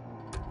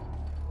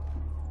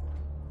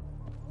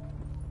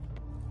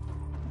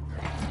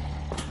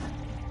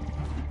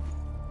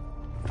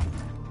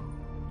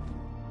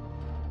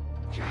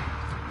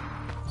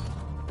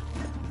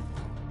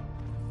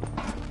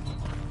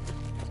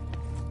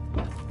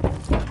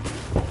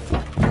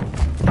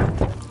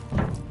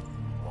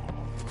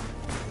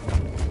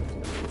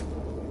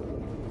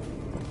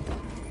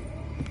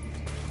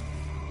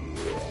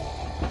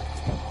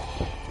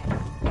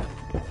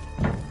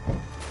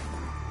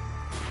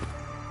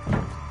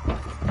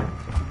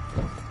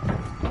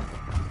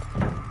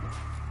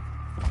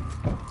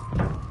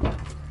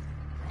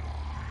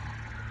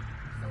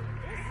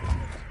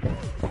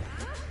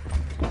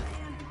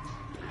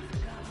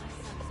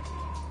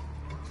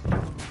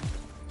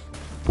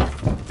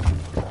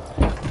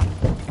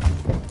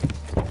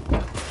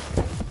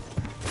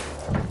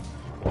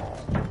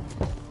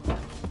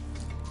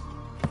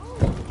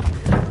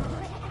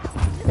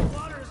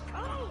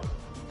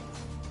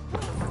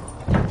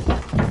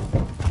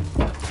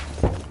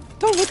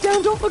 Don't look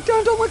down, don't look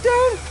down, don't look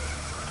down!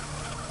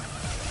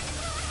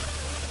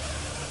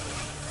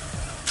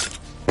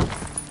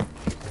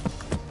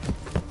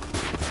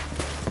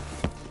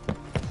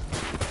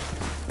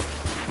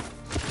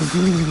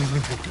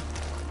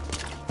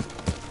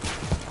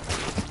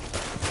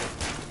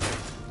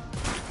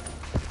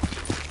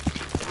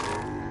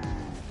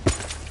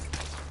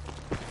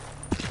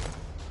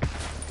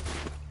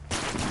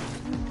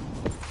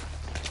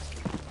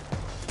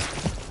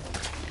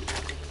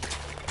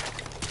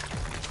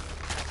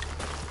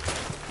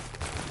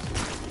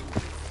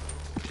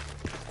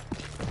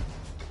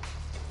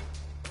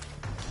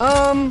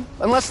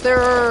 Unless there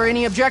are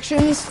any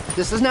objections,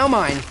 this is now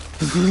mine.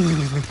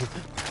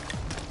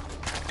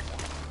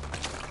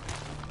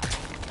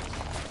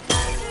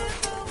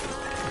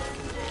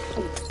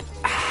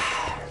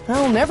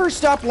 I'll never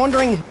stop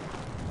wondering...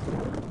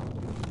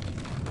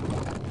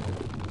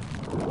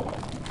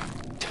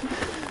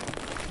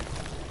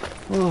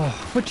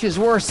 which is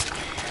worse,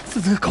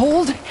 the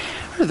cold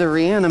or the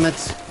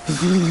reanimates?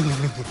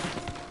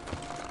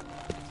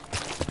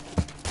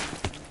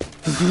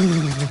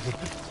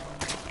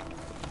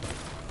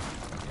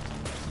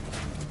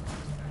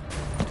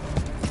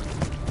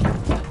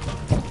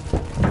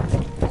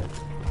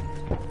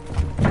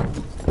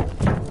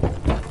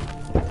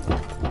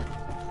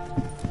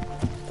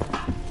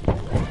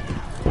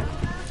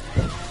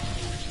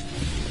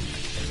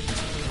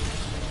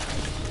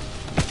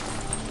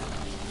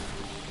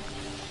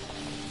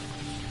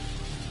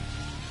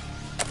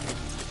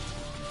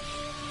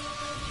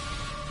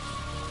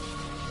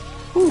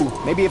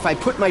 Maybe if I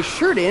put my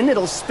shirt in,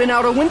 it'll spin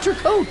out a winter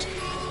coat.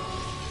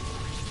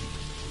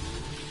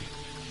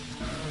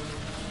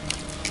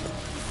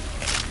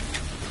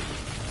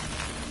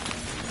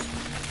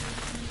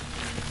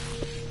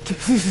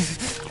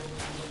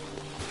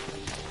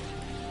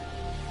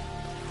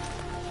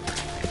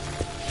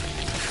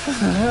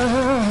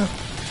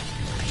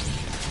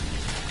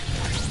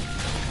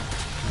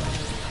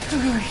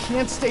 I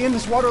can't stay in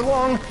this water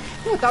long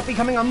without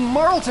becoming a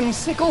Marlton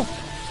sickle.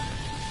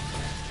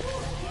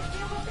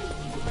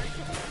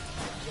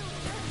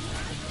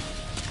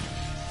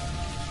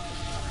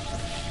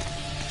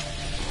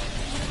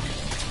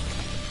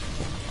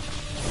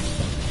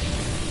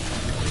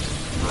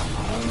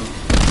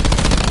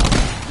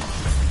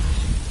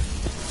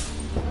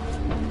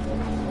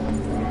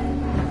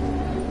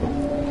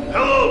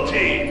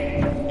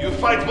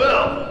 Fight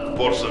well,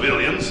 poor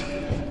civilians.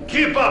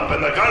 Keep up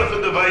and the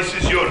Gartha device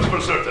is yours for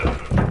certain.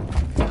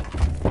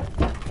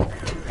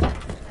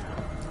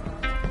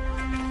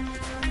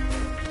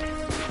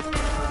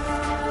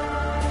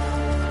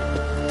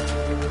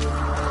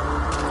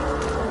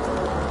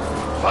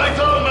 Fight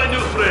on, my new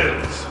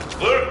friends.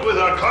 Work with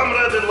our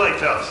comrade in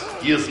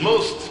Lighthouse. He is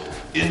most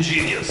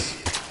ingenious.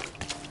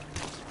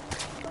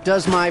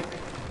 Does my...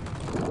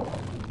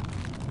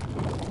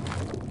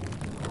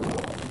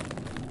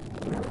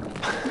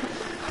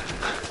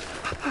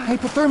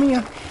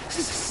 hypothermia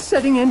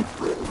setting in.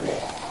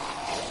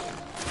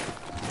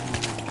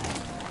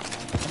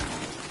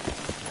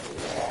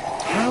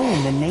 How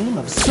in the name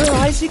of Sir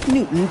Isaac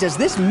Newton does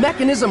this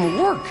mechanism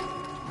work?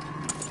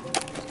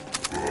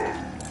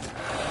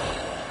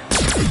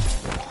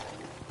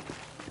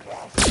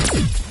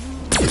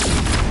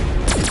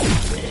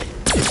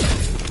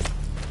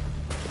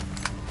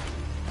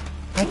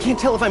 I can't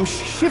tell if I'm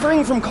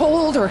shivering from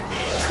cold or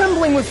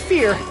trembling with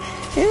fear.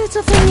 It's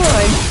a thin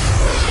line.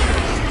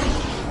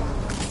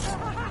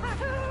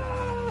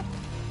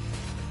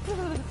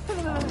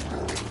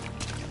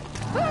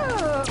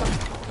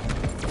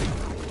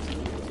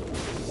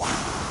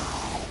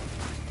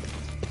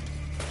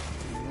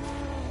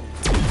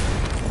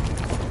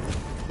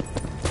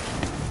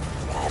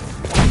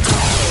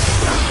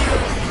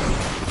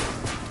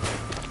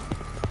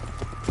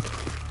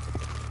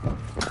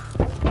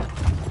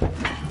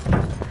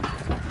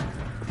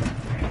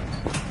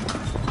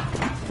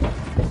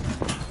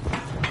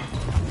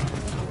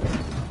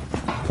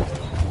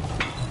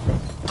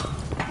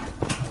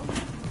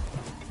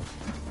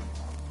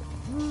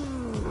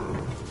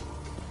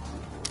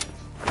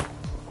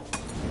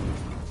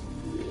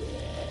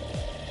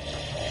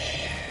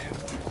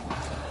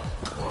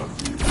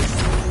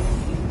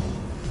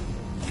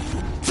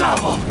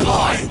 Double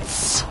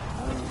points!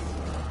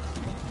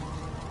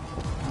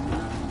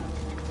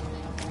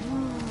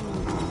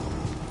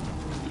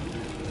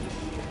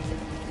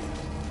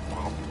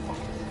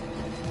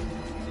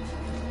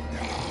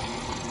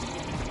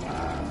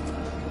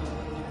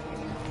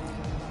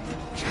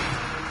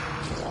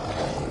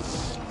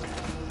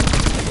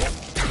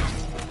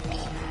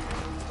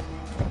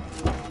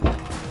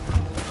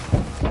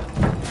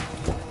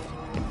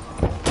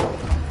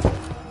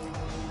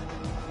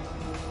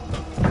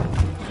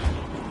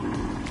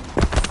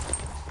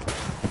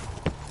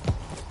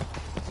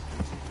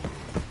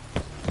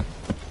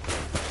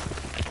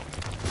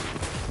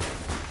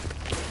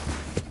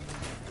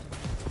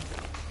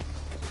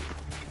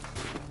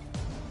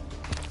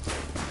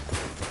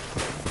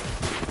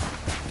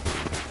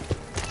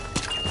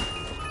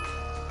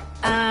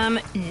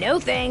 No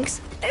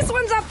thanks. This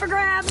one's up for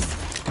grabs.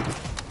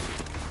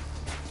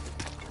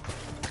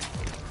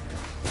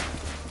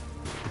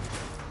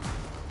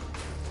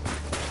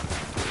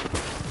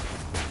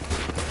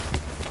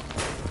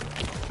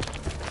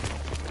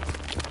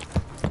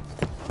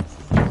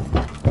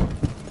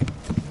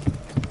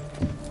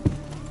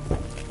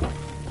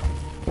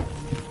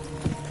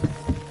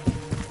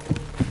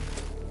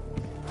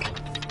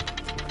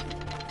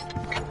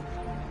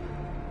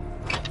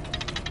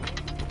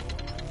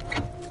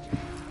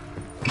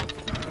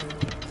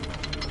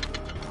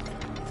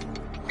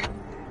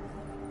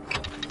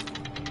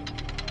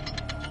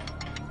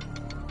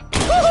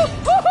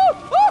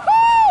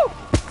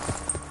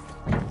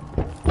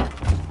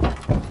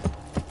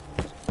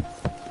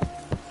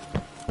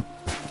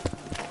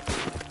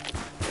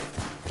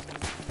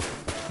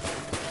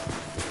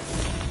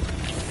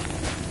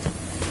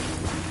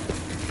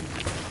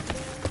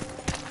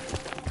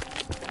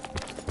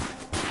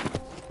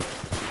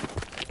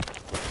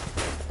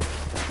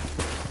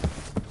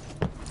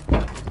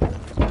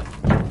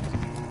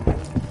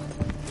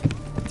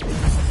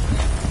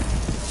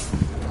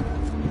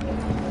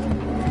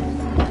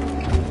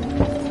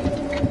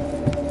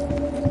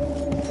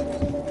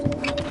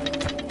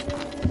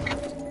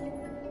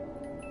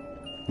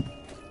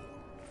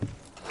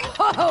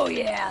 Oh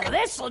yeah,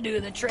 this'll do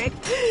the trick.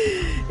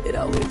 It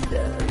always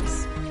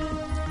does.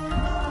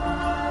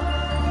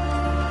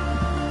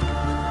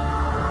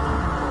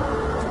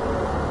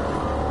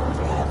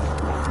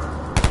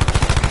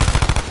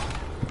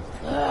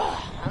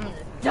 I'm gonna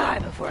die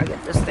before I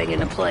get this thing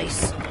into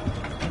place.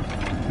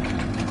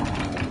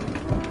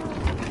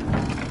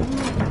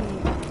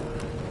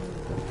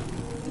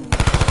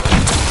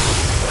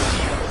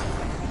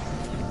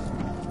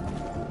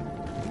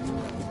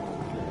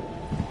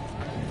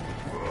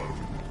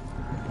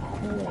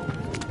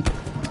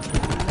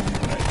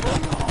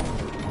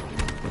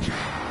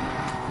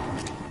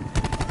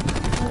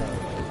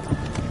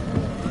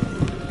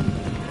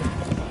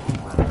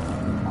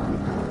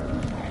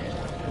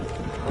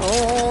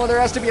 Oh, there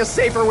has to be a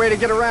safer way to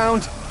get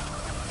around.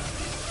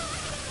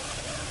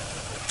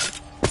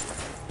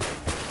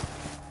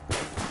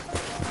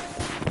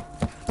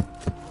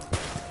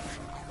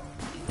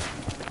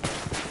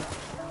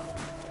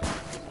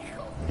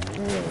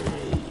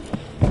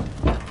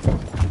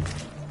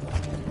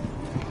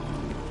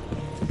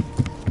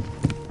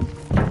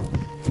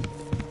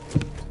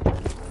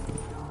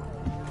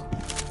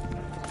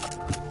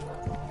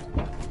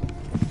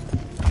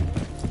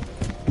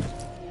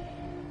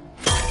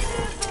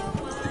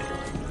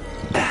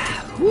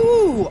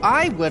 Ooh,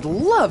 I would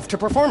love to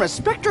perform a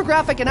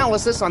spectrographic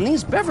analysis on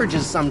these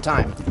beverages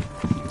sometime.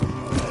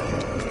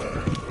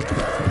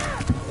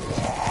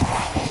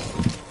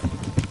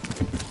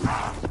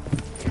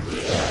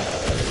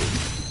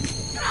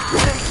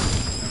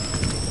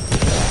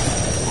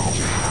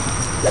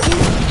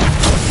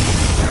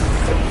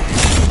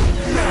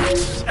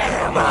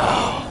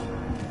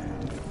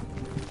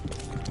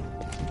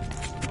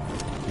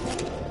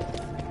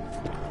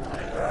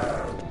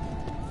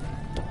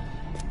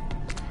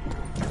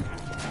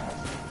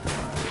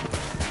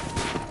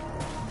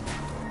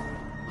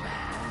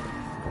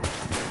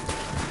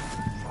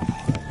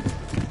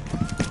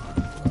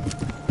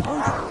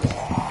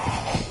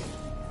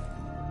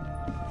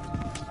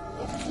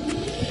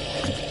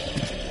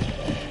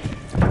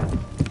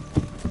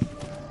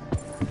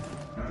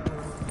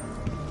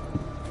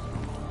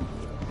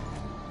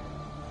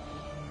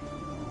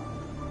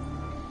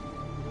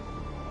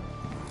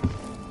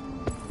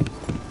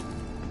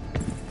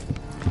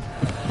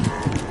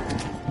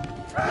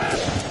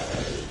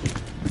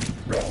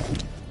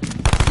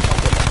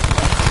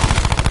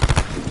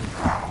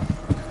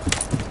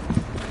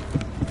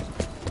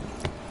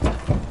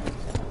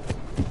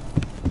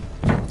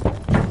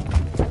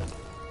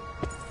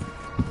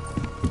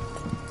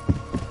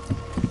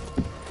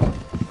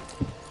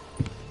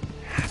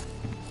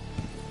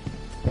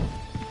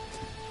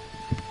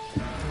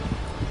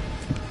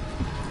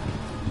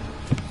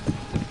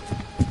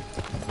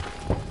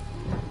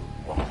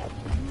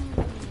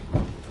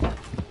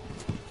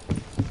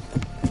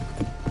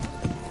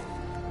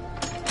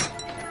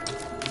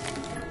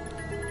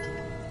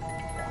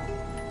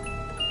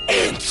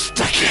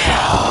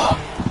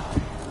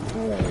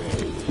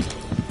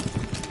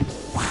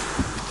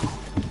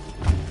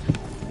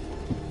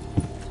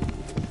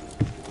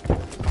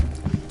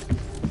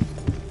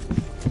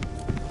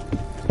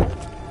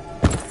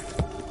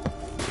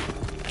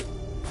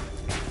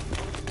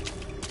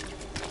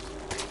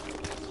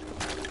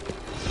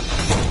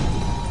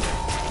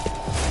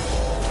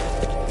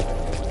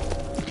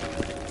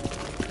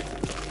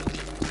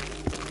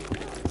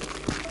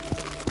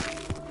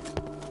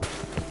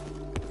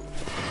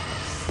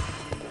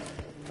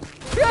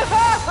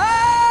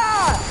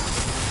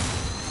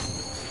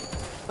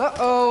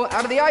 Uh-oh,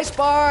 out of the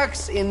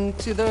icebox,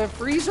 into the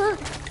freezer?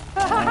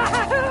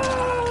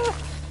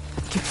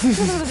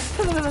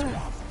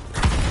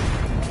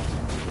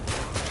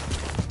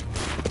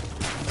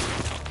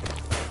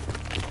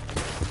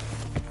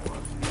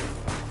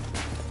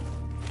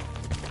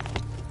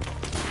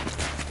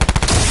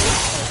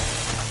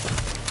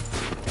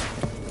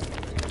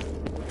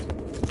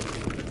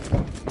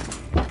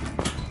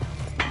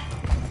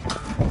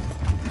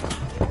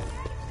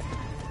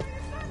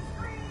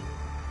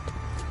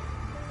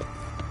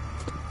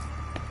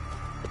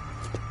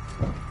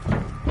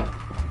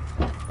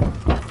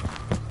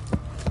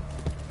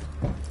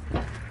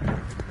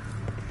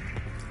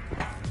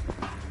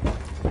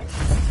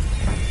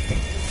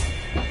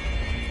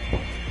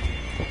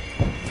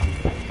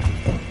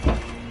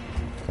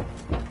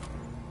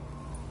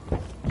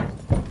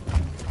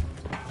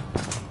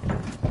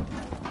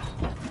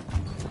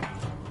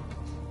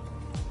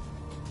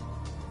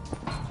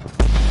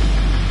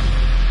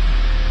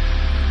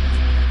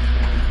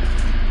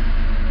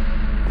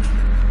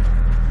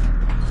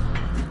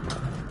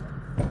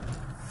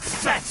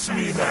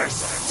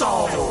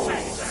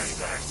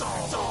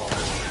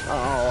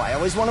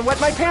 always want to wet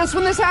my pants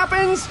when this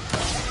happens!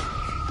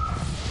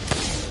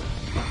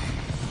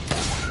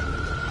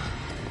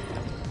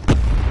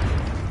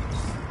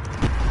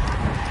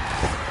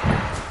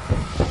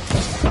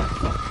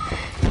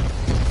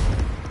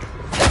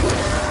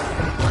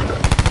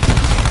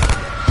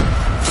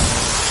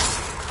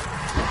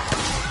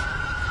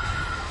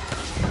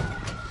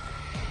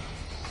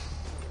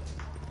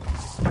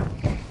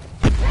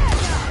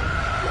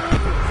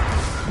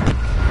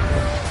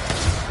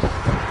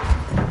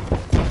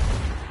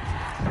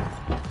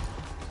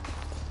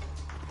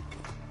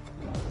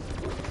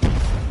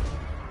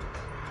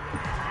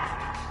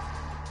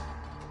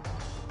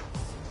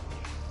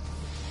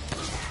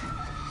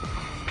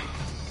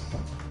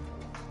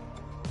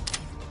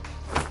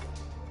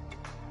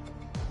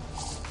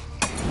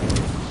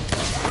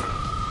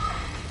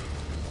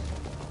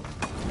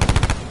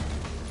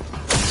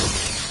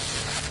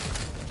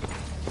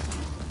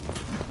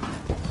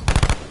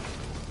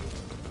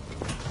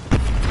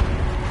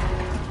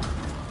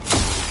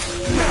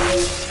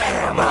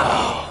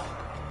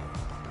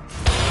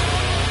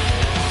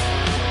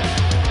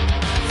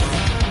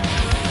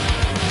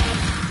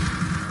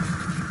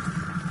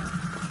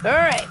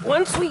 Alright,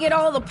 once we get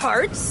all the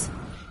parts,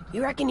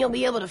 you reckon you'll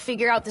be able to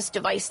figure out this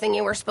device thing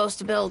you were supposed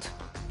to build?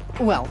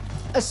 Well,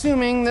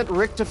 assuming that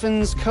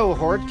Richtofan's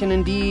cohort can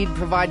indeed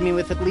provide me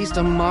with at least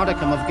a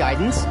modicum of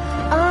guidance,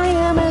 I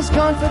am as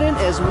confident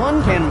as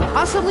one can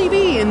possibly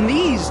be in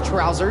these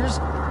trousers.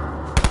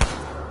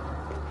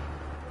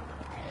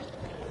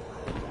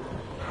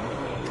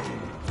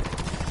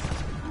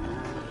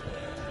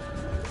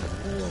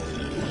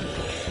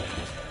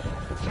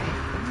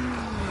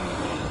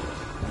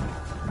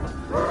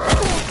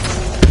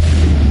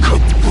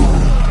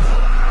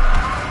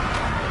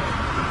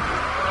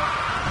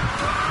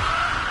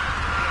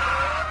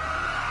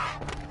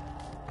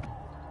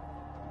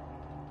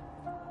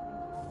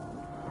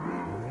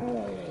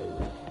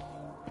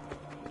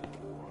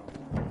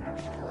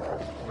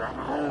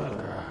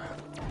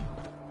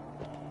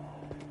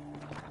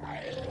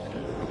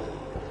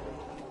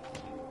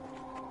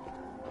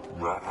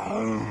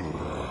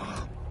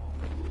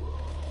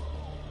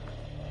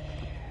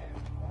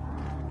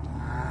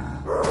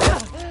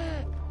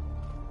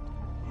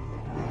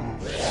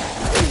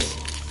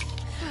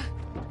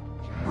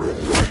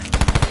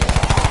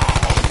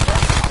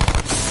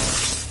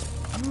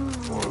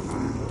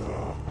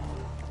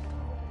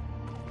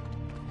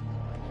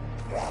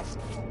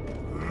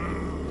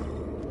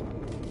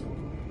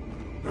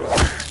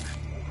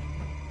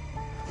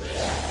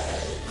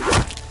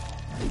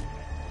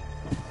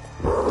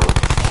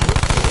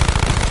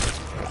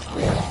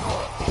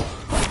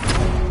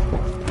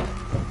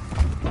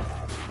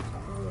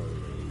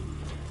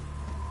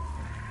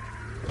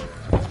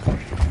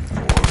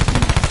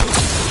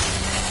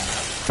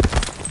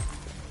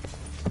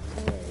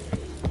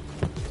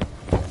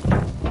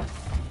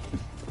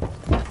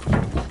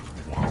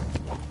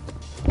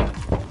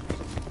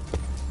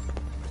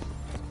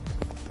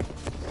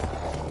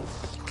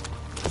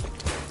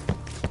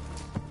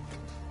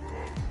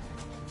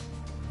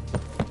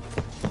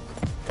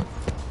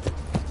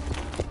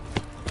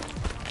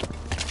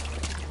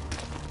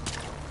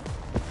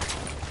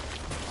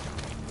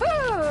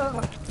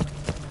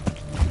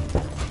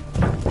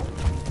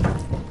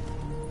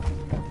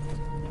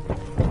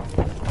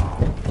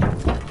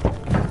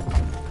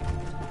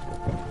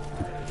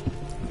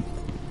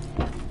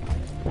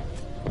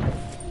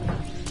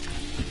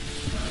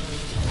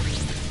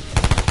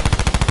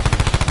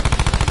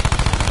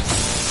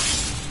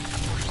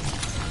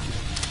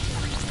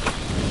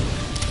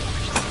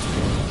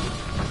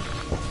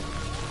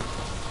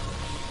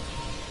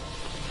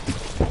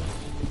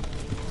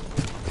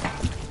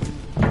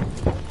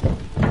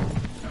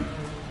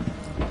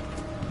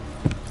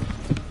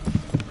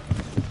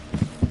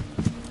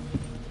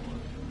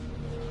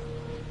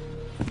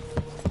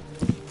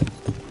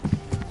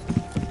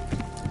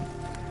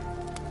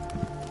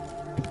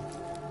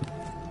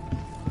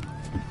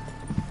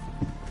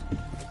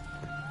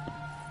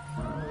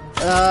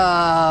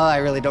 I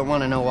really don't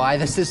want to know why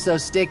this is so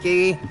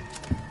sticky.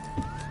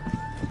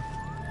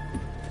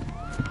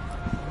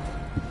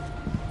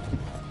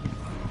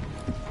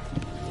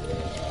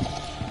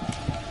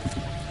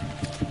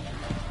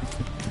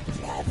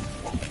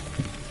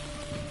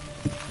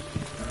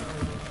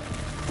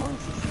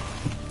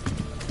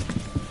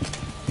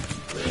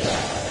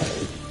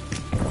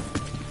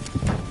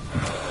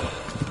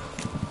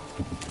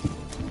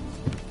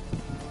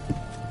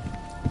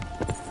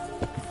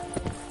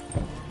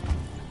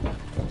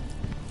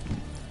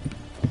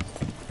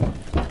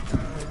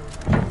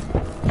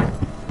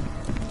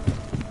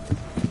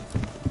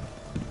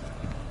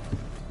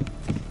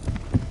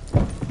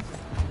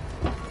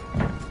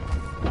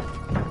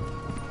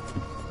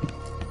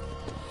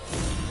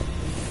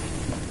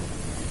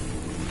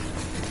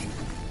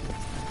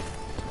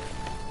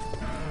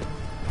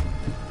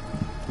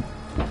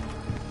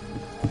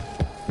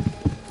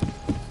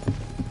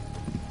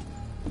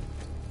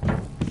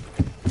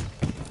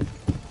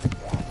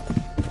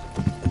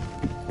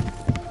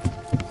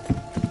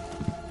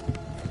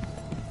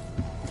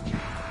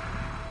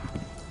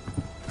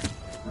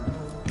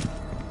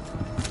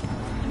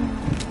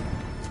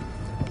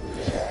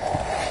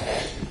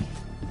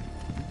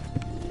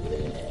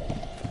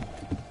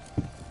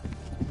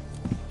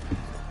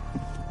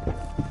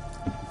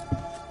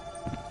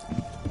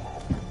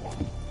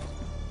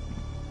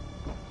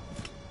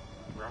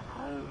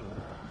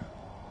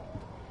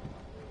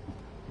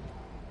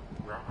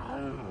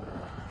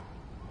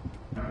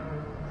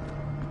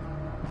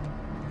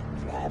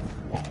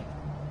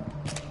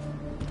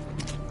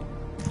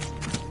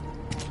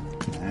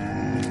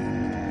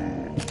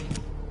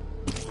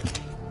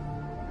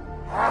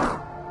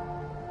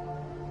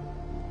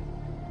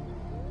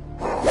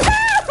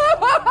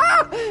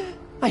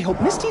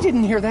 hope Misty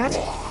didn't hear that.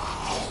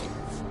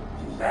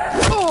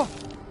 Oh!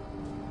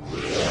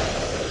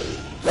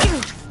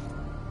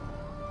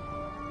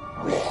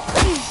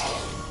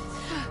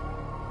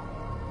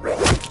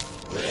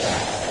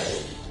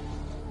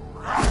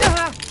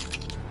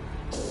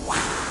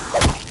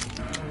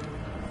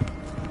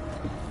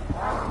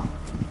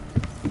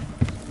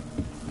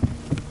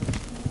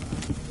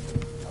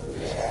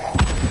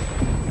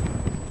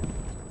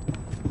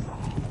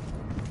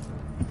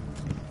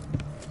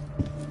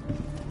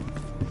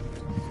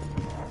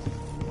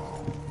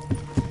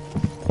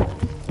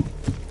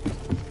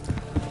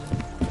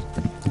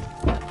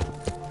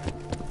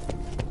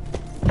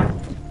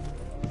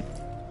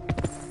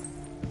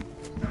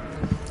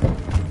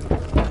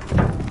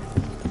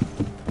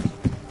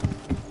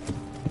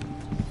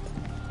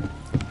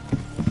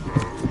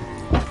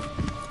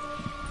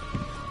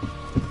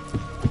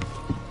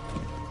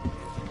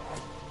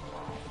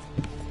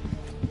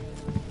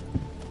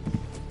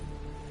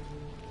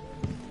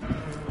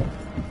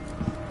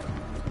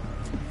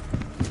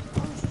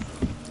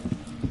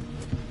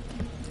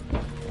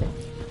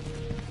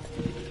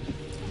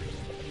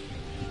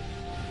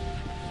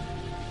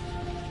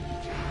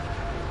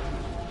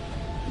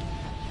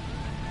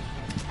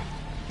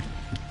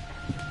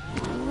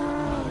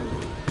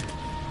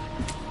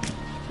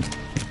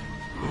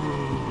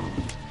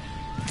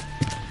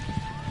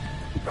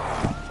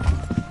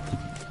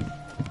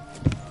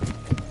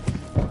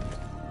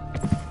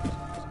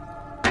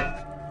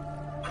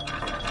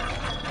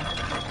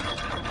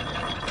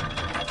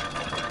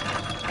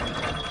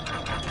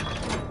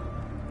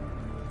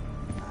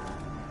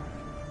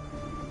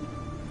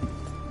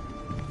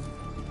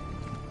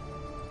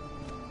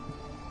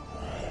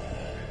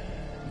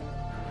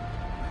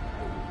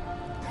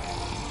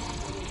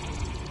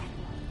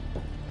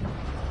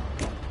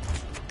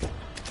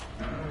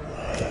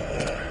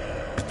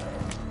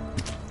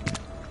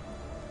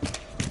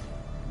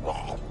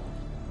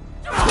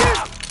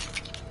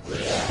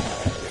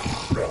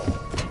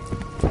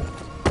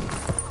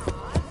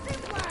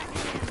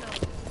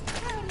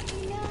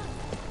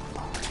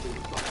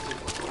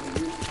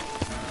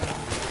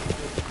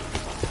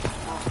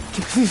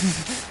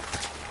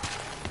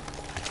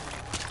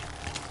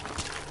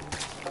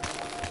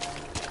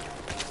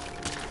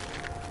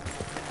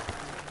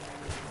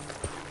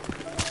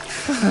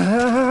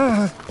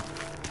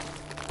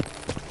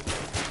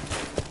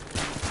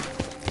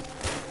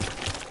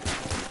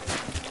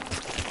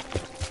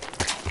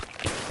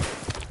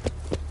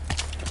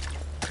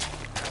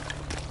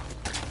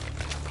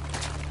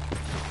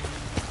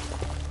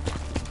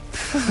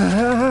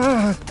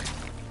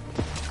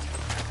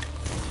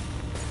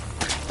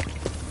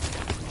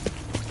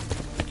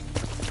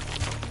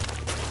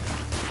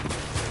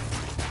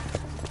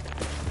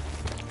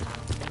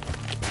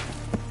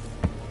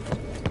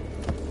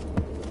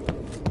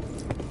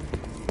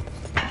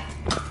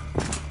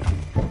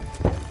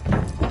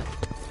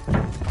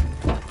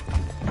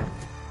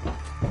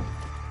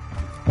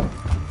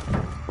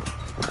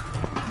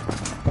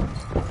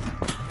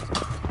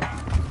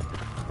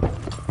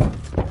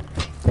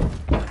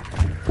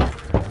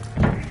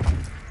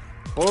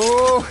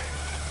 Oh,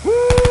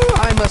 woo,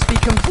 I must be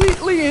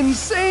completely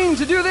insane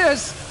to do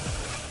this!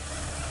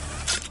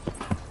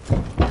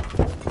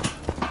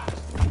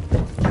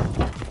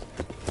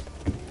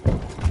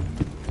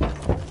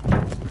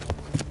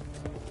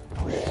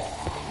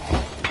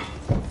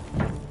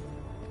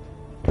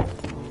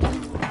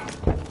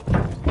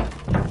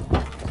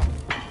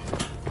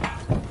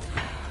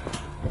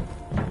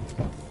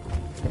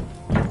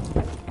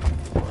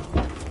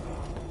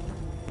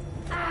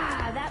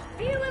 That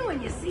feeling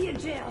when you see a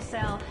jail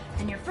cell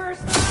and your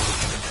first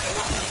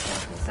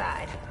thought is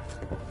inside.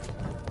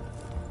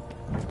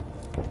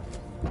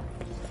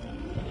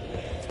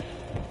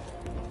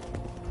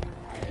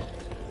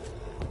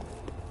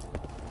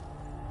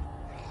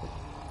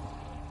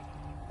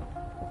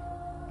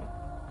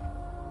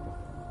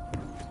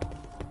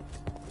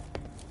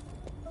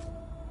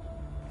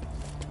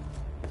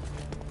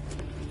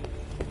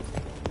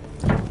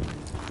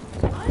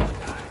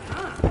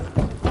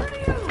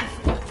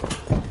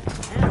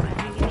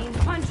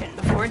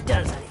 It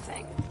does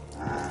anything.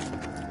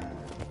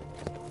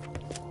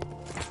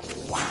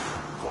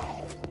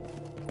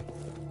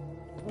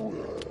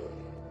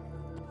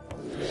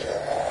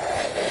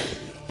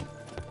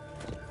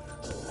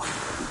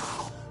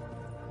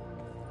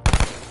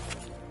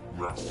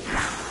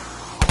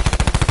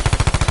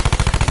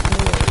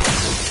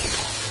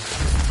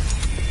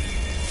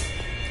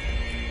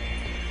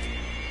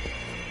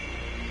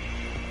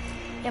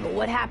 Yeah, but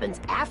what happens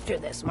after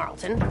this,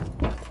 Marlton?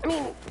 I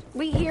mean,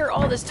 we hear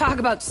all this talk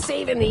about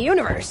saving the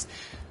universe.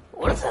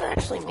 What does that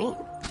actually mean?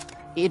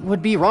 It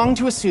would be wrong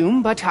to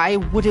assume, but I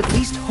would at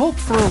least hope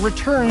for a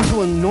return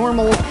to a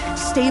normal,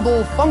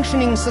 stable,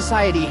 functioning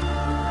society.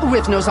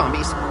 With no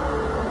zombies.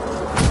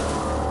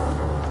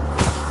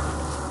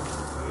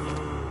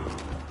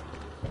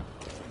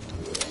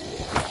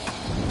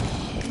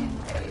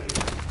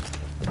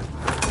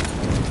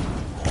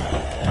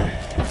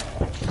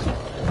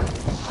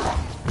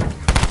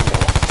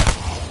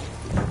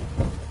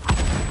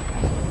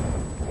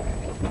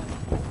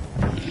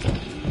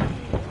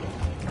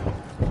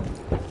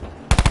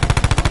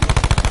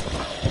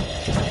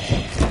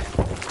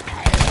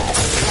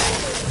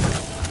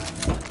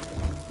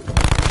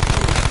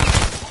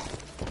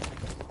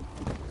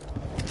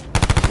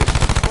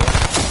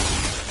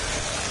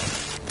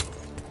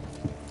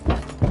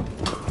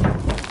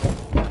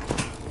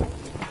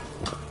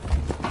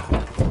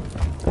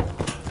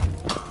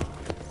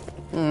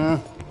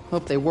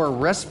 Hope they wore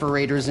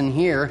respirators in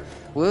here.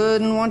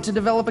 Wouldn't want to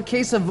develop a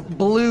case of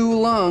blue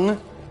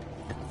lung.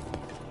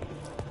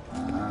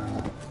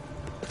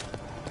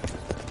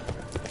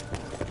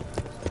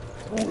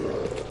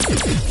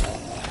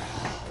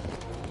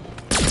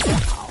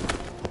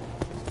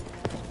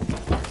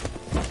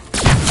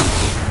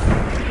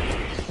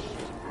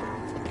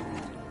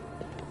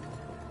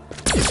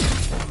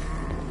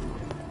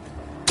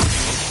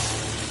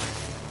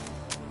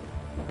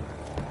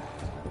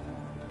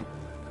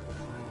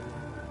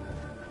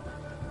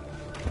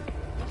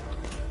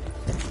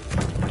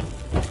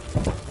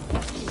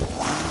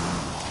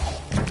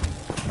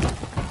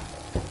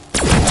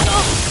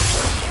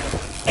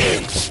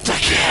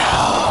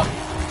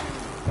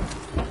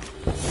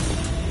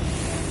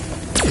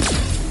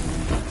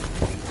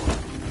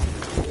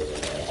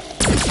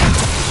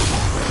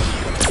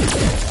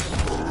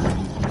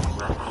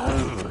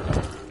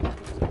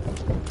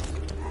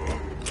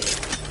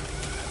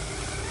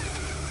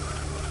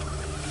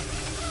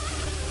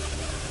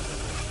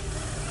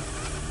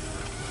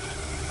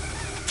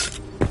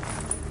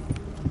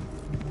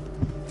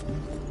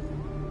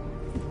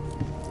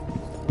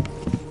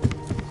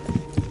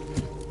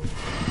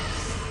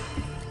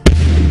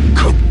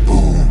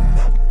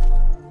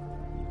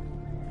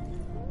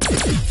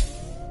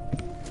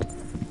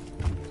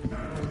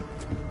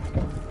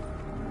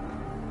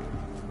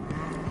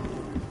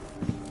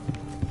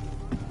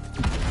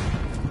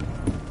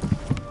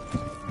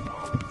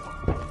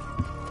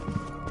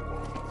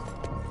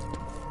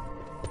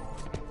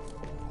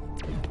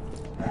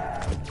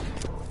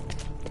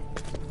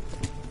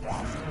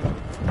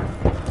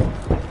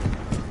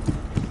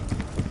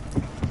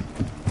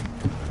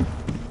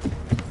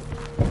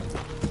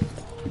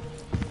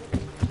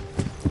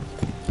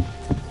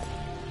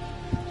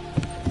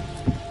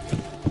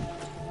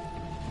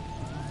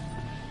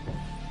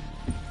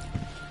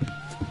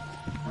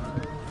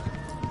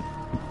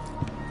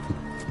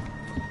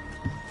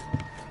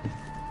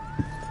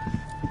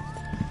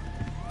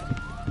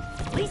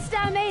 At least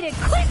I made it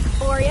quick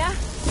for ya.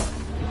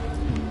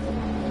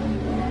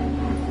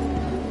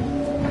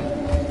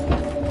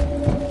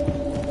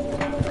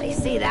 I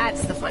see,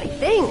 that's the funny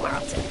thing,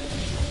 Marlton.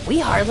 We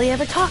hardly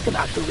ever talk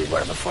about who we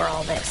were before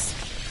all this.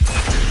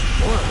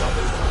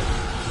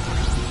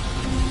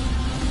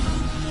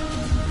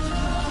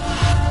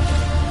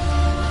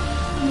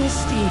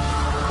 Misty,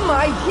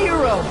 my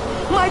hero,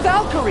 my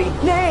Valkyrie,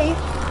 nay,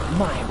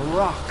 my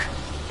rock.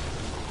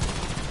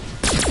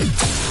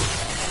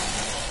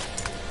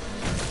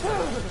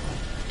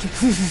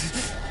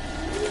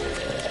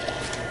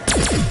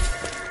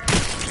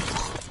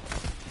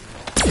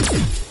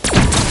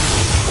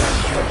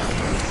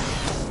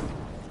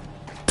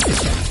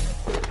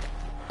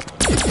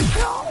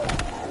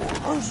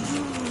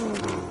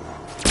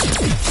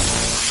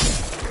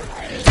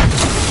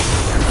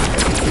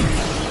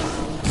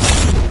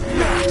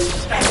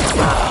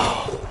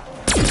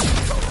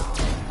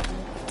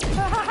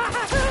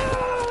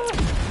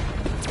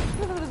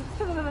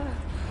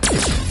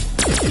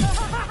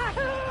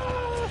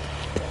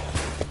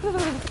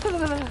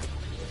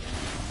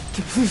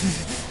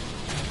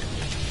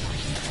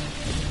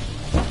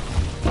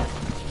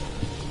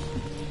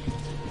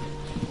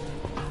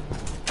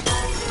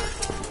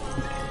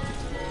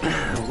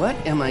 What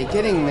am I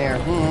getting there?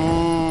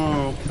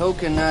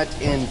 Coconut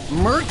and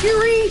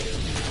mercury?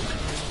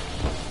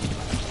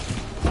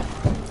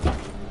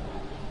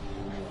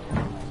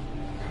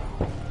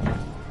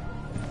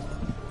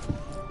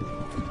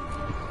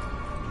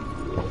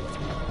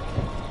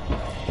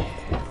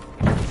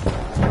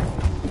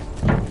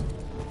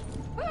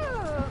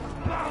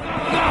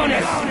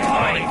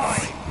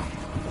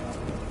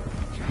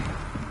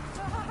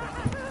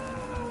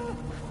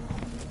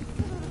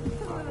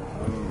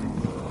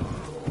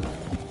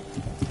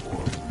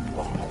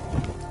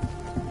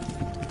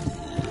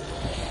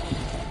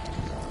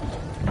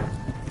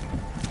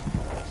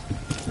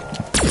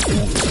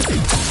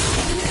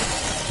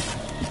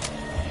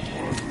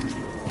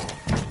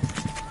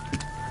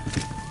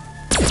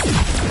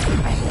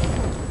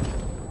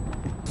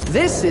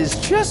 This is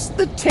just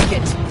the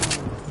ticket.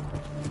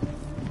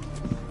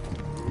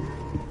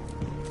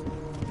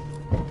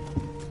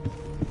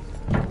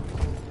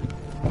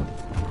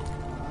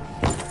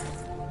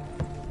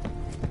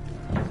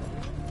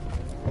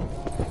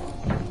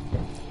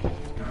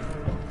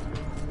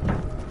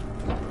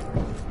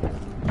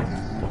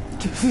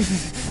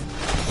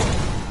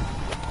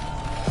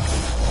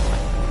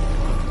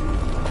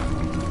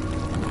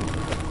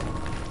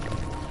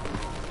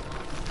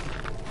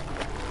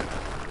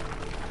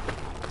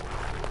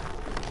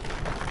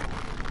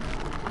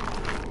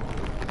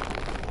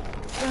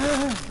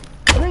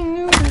 I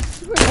knew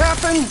this would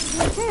happen!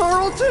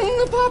 Marlton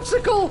the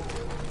Popsicle!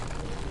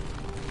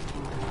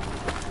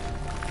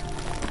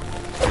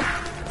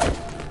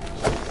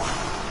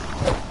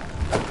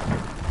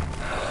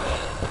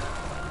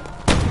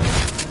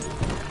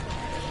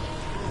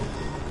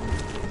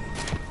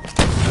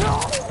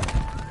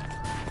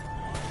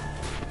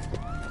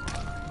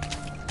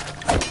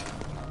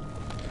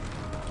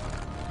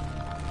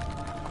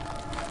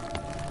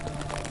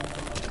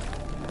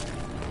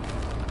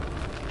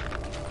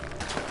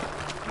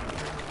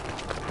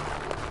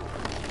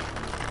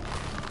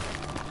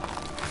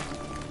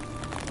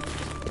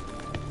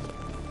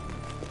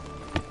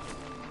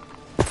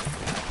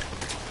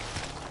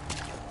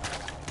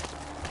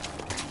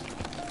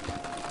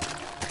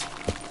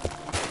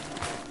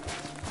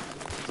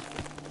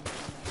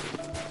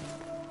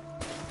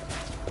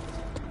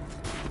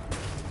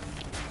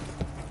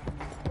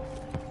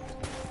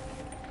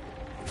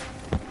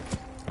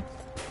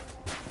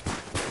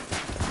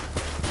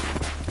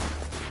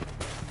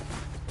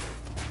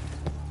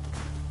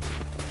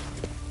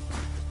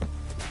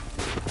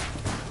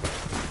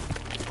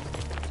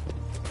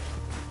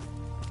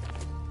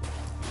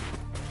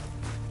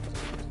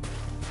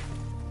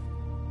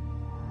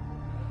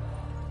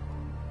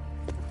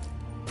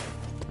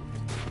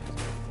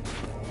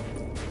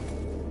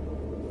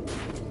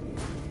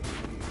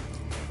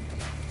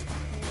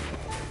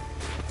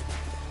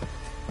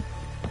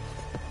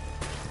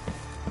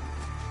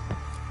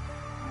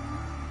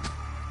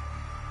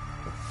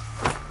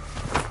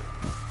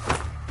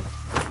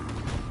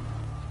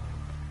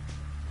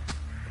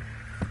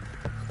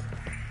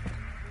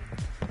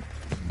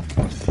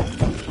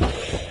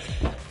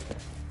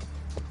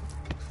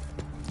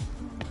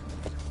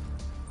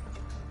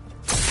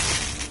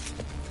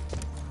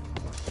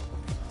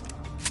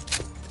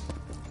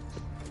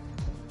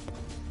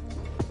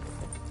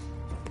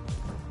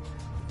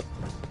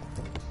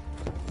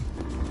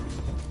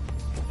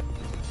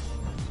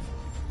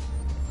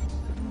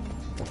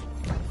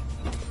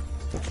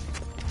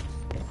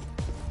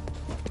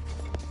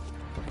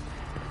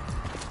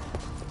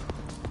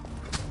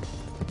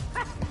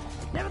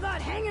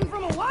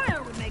 from a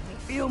wire would make me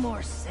feel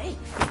more safe.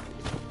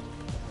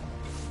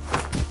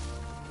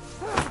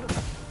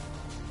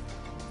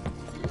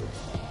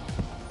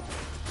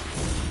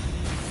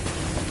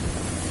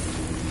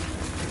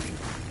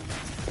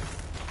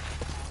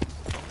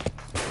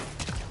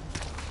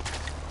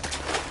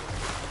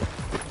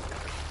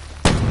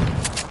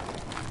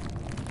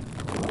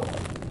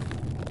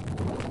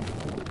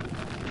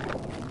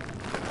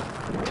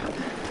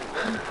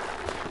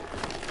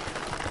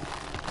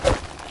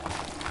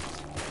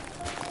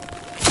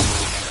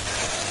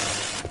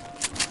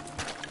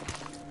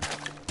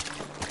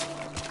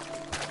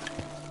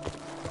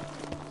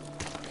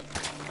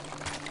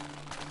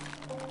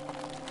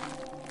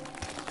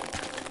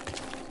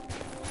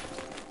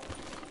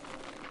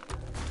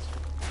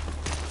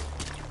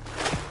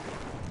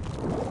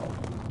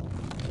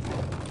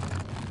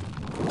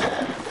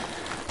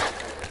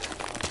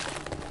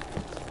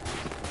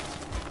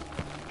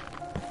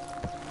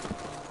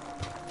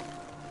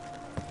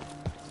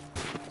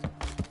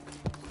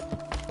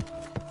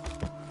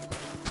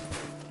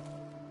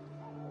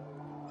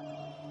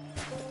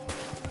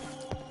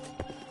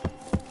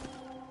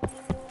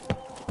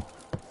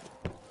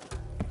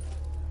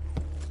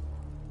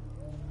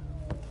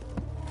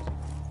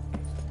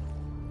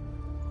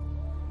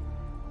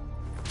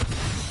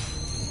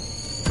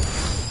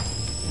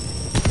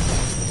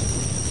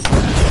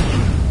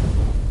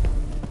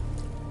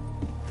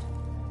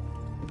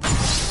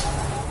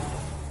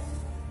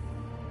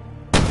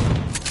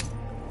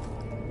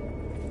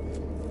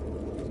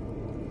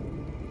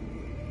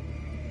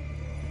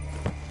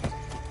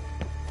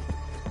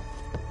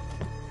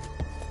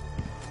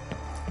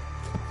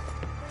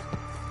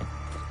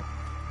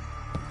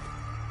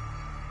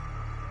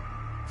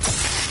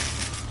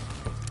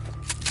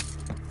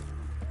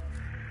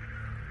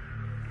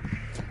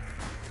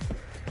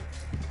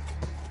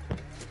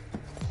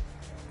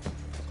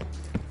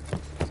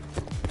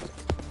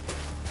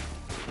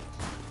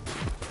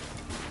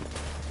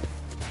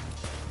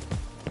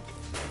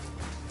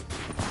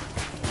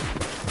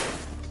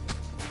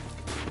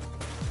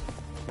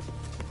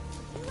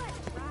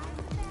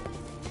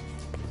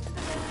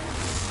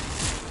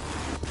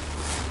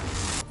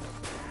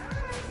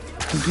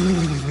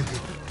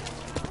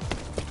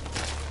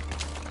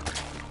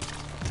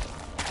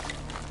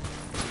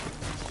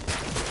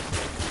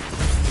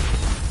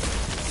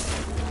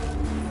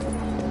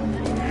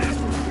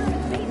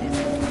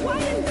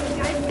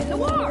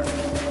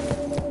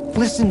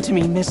 Listen to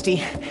me,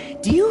 Misty.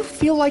 Do you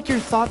feel like your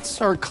thoughts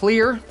are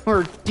clear?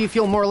 Or do you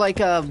feel more like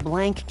a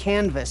blank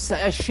canvas,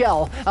 a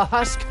shell, a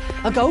husk,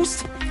 a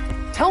ghost?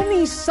 Tell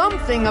me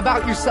something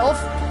about yourself.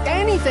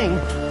 Anything.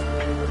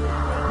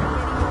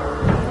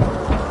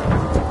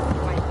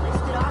 I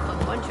listed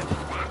off a bunch of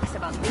facts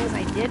about things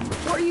I did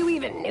before you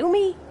even knew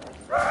me?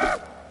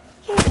 Can't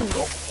even take me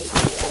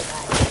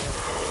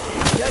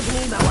anybody. Judge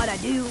me by what I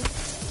do,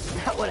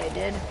 not what I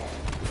did.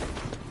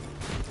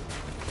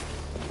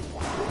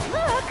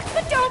 Look,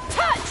 but don't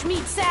touch,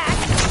 meat sack!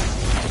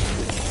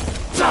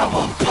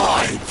 Double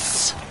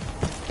points!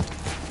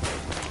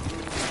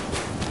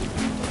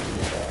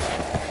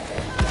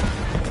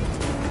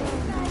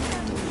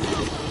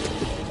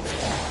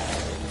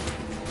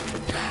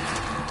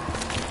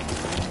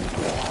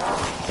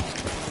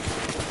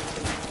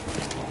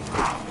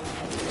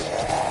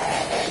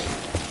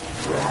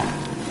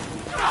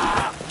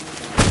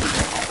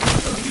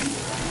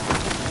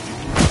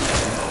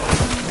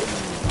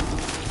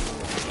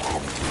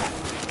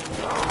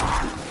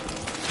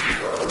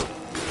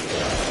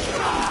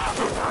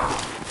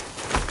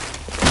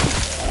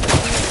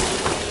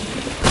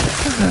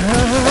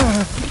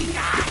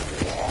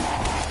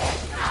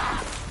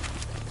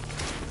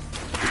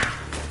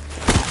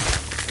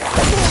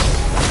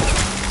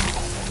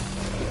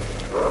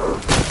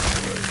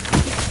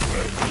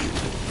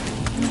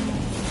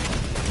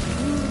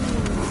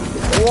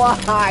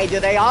 Why do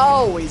they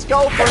always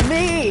go for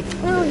me?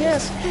 Oh,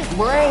 yes,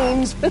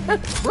 brains.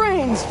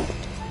 Brains.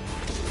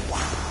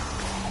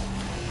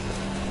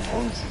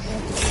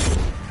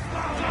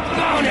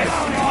 Bonus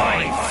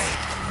points!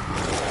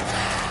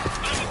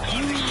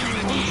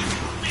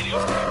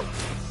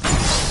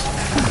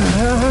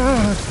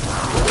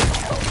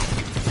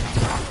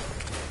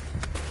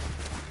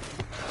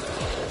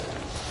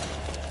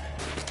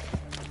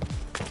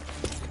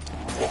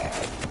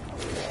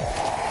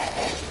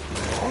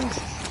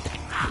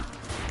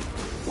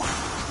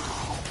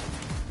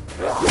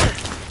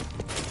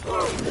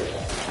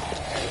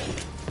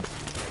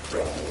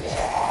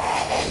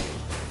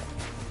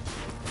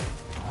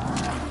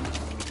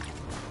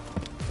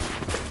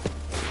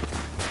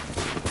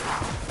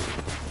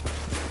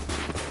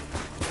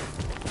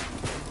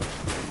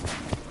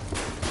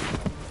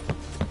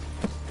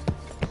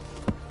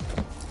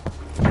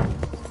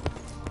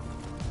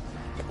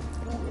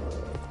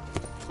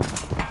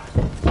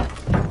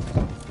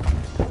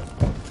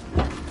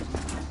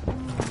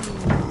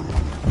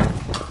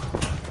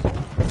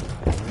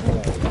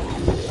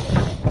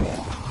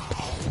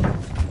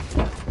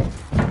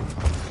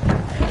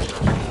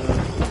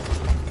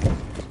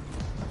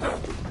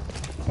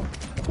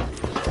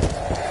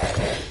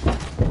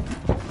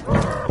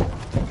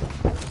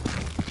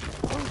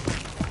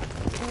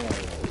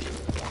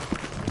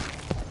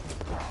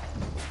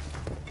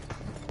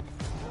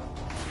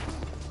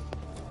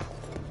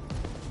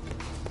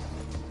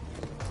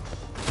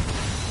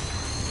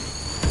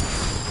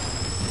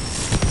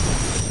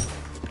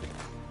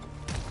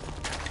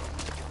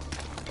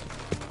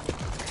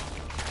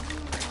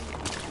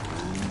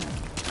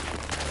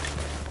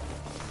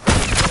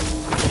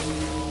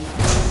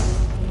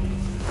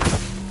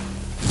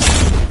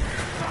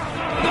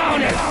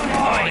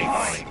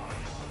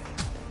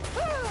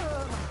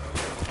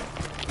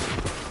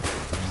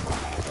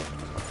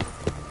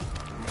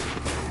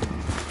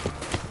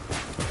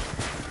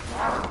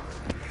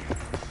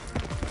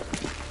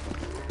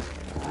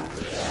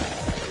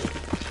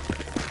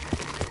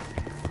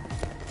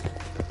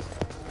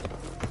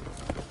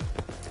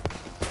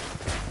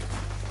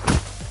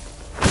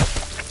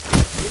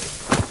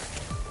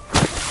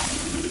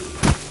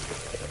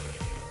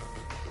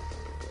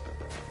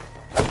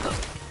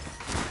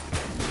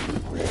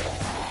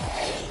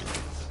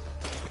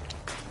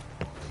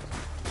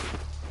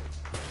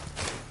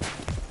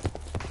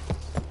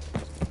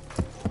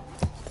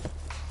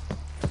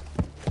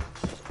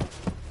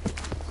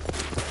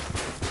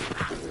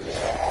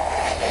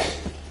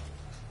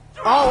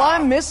 All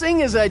I'm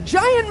missing is a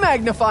giant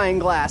magnifying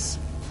glass.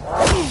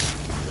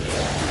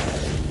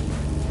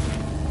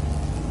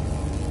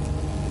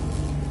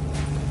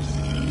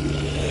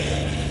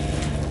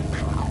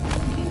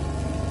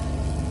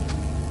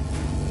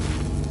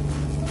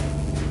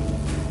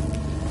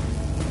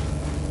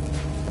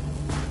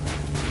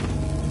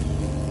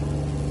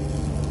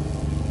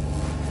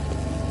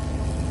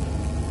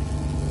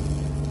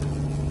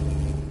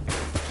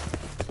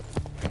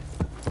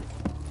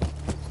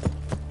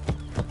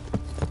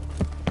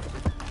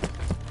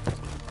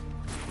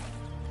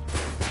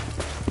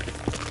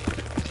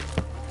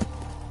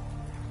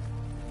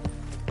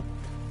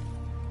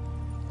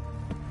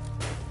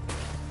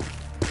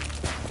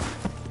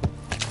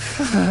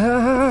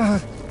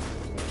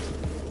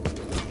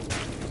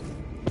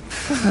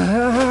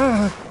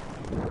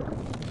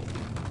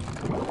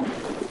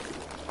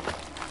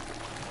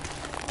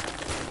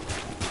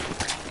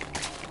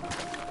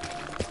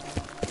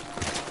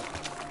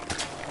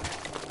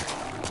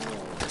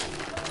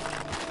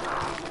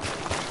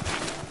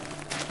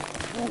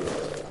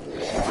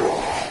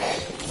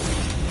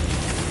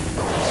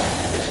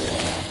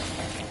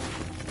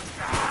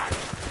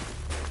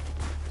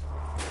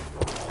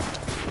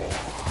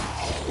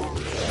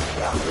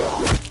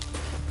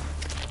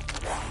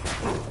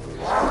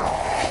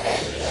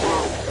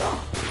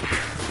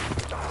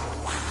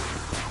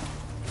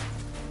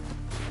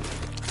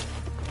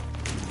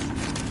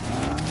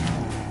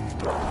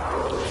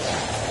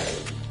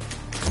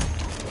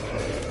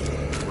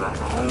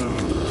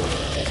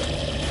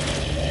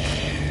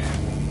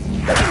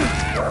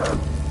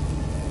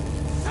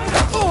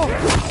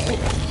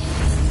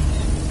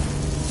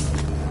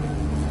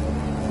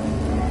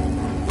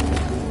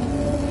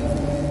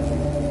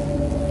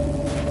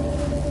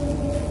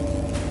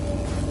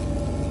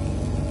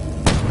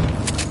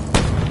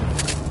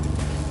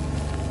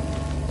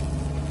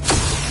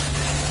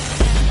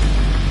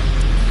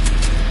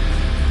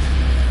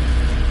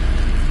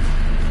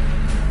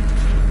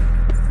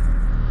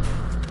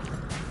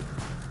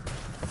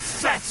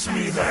 Fetch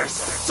me their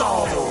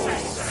souls!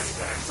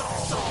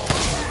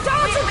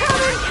 Dogs are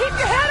coming! Keep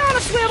your head on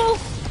a swivel!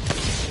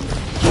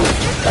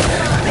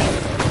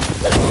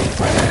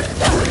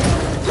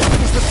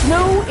 Is the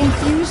snow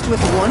infused with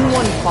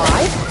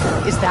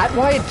 115? Is that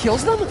why it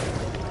kills them?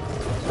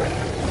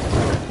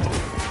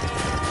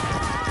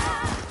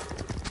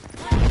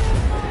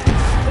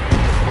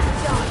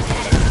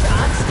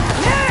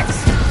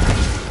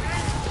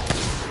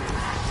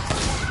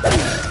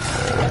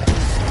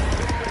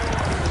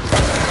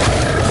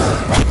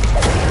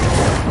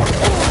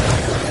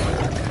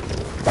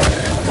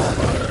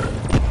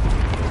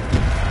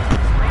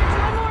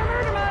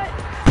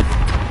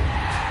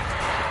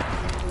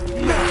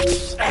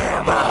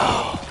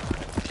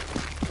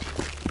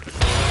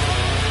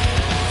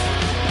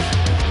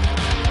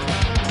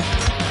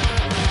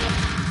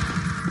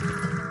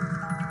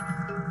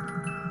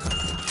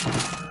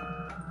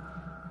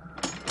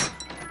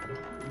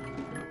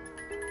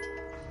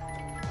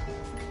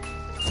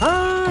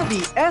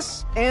 The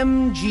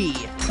SMG,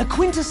 the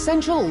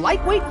quintessential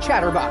lightweight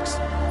chatterbox,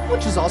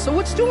 which is also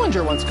what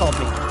Stuhlinger once called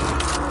me.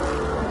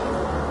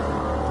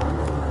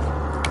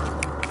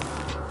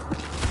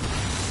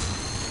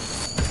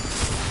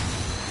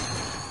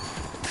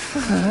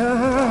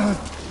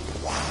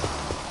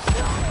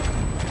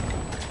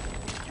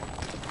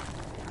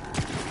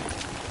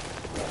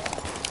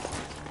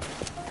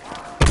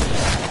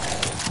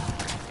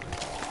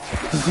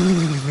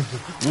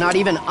 Not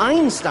even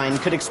Einstein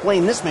could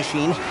explain this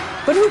machine,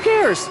 but who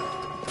cares?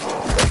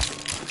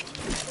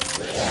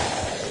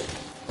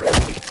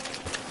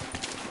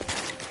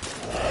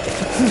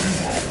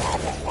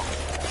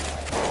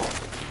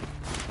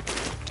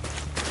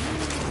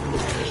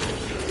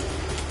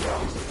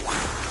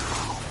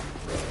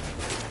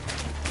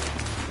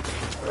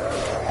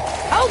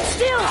 Hold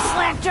still,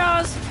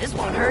 Slackjaws! This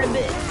won't hurt a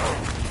bit.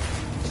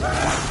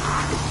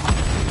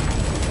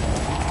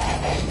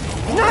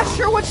 Not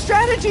sure what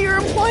strategy you're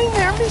employing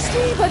there,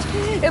 Misty, but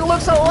it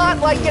looks a lot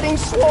like getting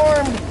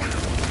swarmed.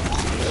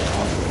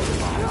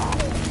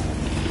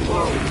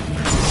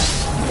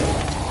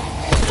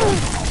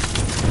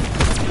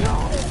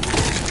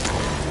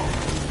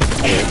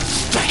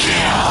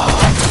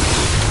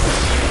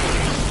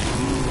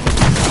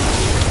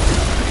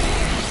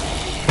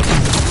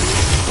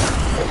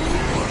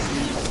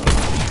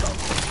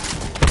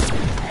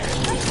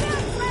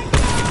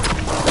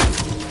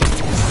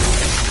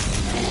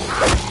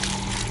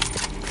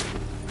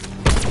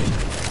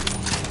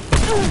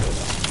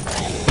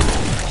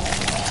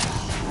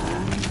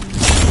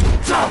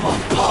 Double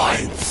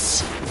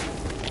points!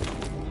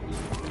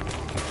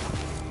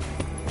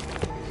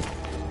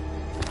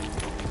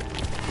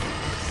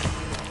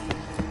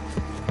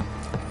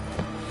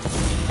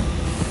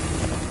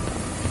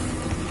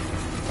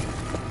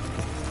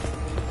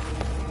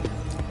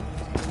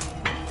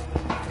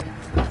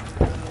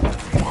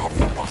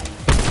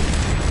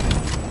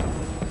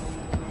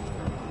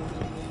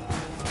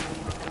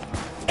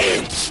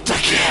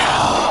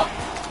 Insta-kill!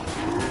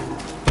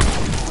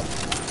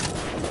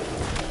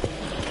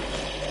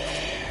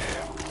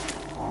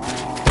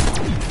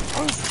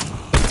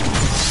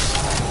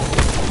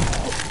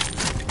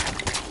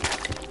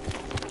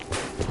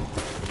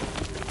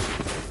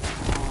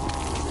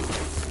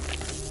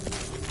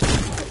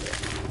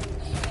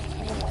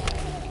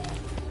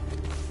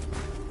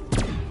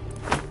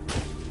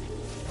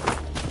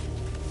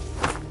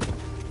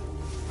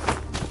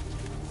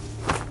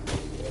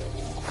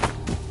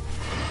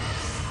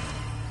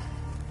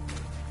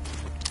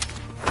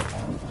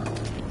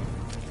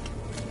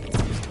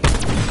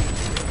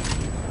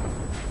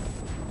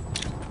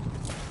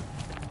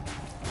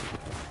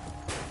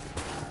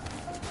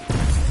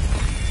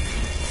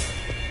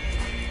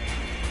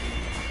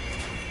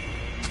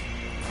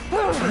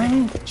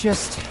 I'm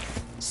just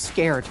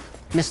scared,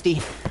 Misty.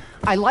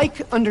 I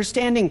like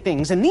understanding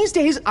things, and these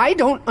days I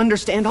don't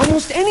understand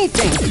almost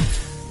anything.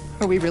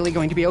 Are we really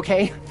going to be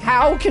okay?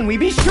 How can we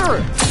be sure?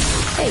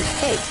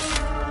 Hey,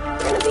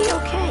 we're gonna be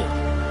okay.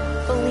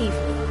 Believe me.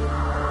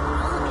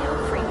 I'll look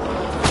out for you.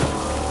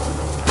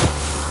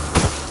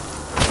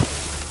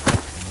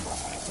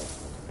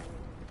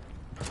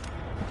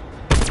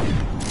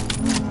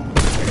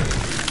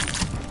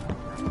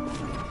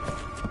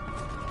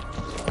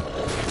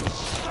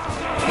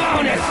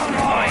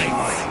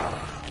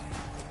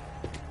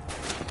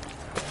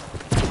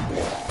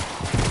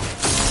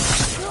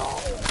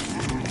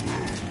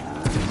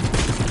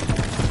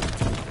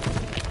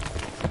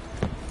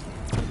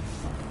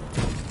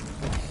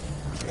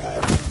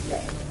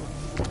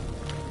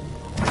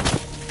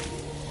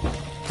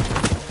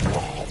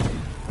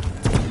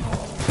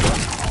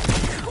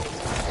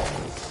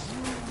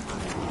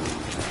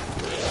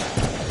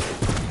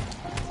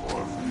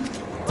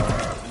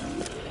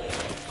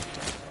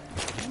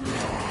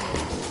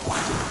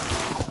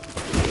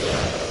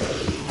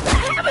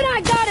 Haven't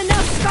I got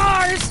enough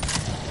scars?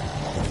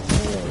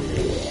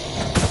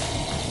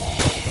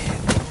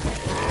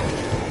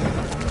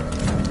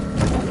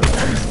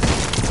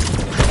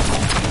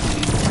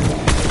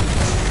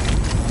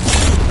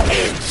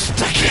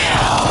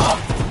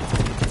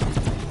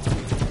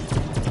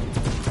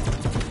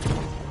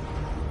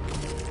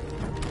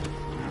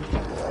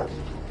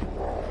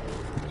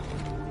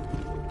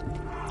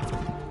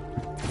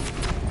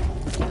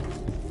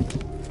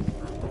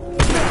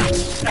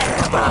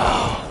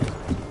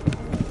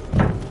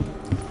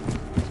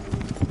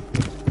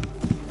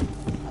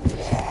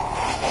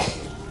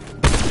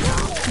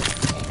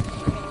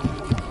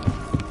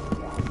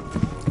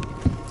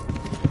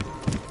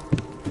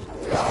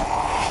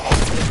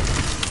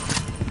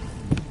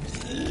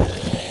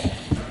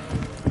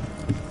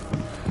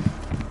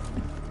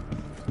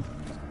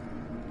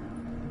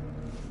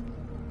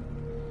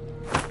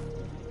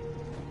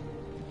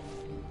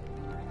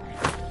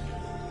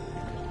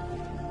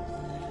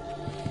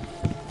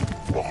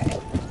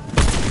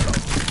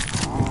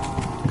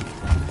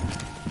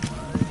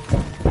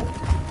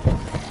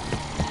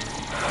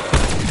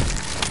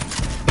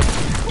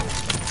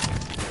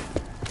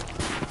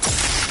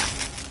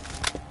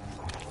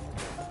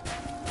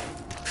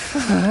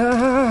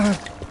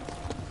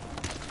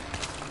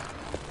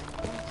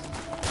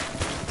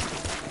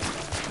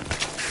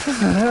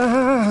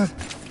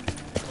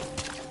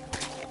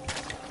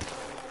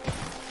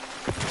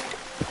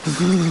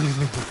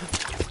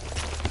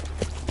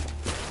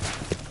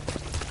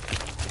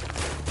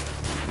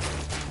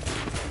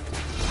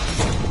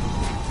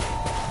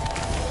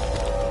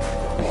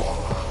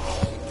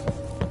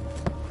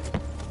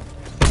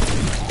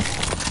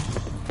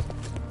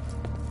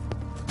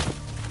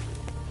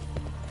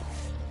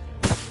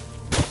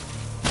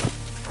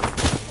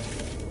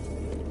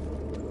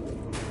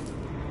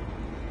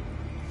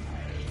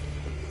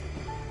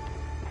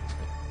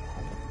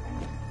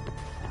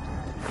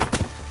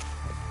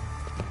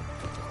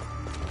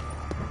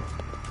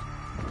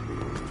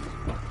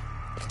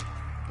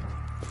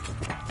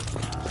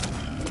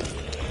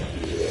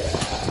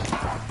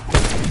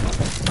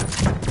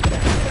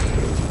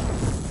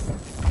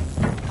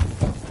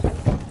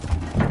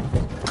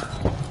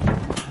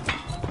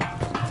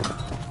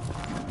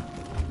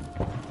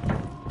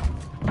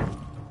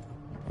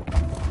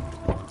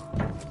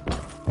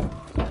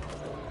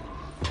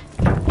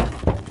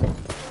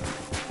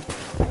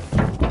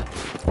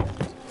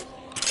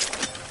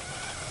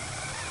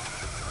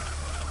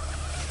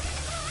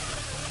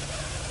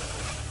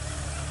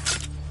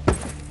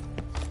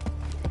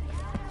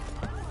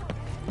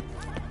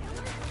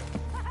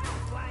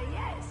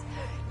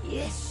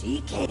 Yes,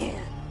 she can.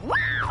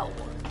 Wow!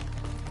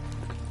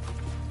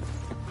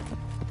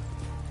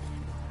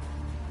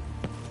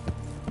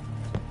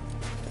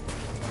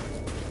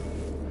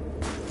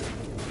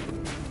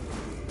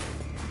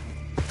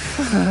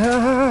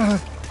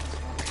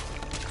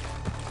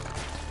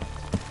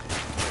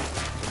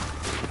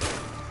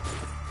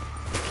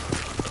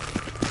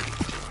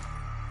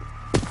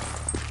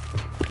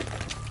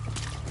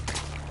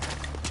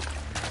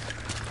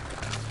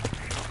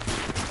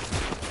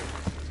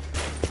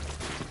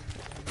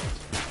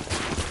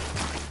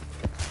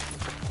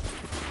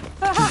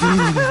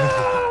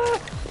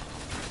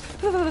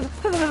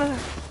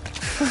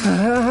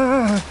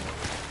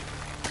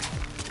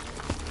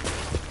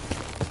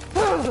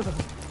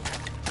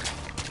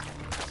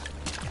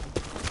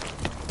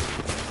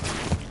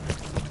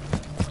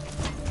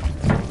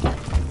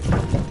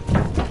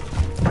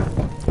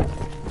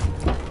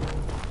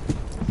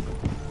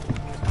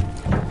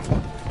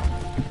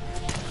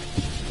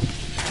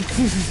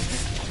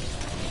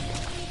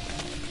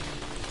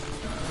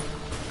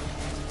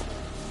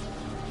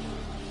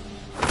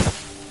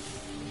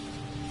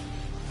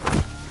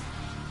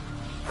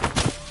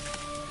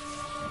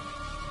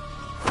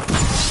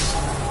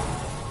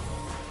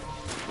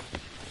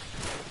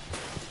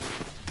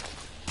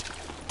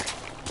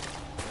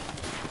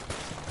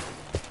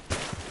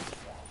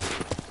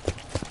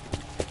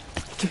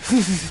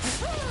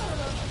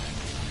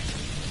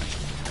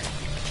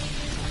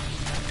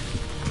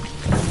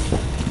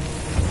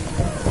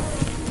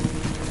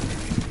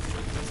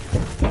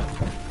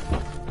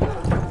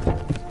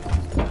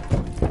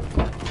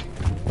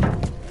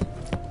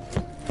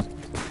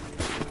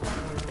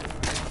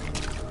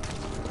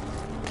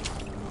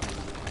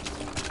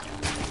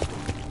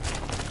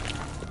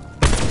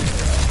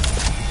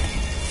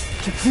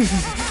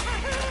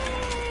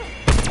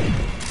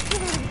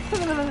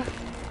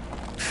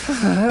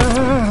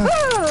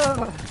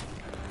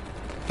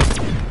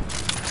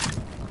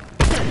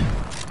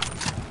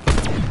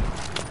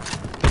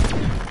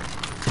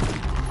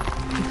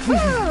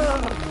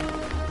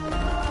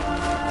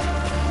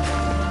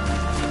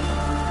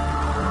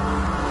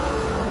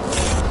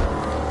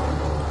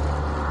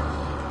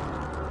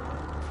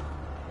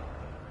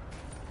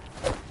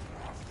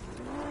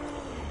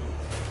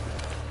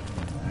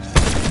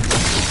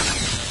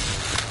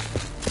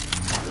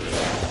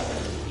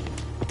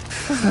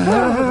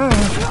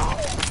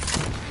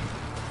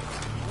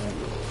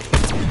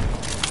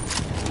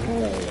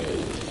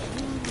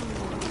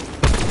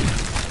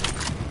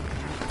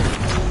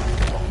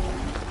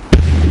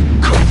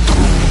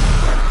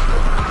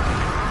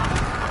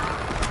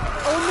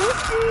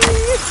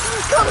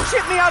 Come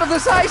ship me out of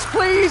this ice,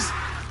 please!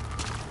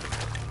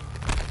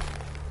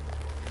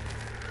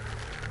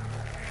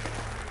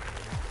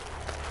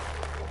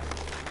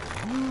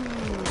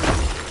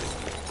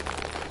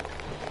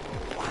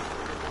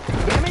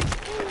 Damage?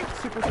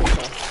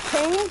 Superficial.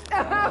 Pain?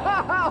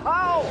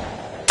 Ow!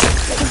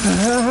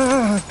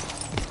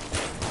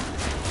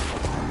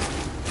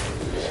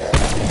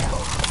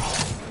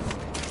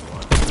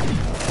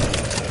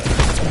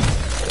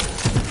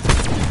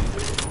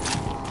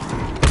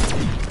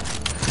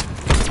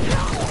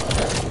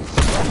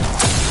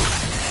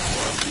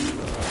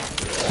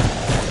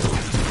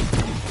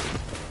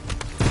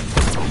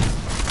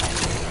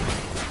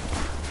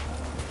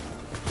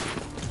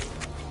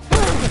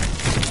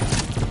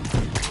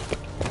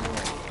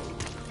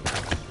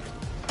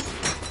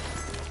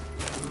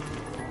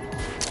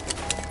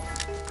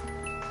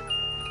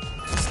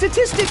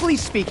 Statistically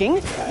speaking,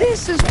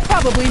 this is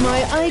probably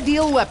my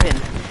ideal weapon.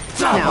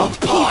 Now,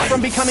 keep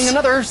from becoming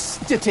another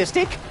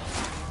statistic.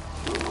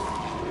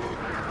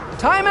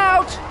 Time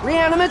out,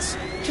 reanimates,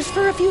 just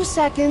for a few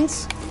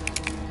seconds.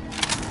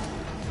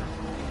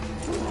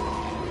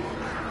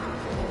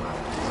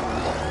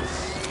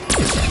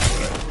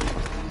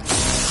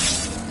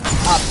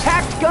 A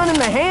packed gun in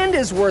the hand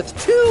is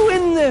worth 2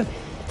 in the...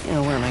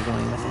 where am I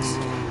going with this?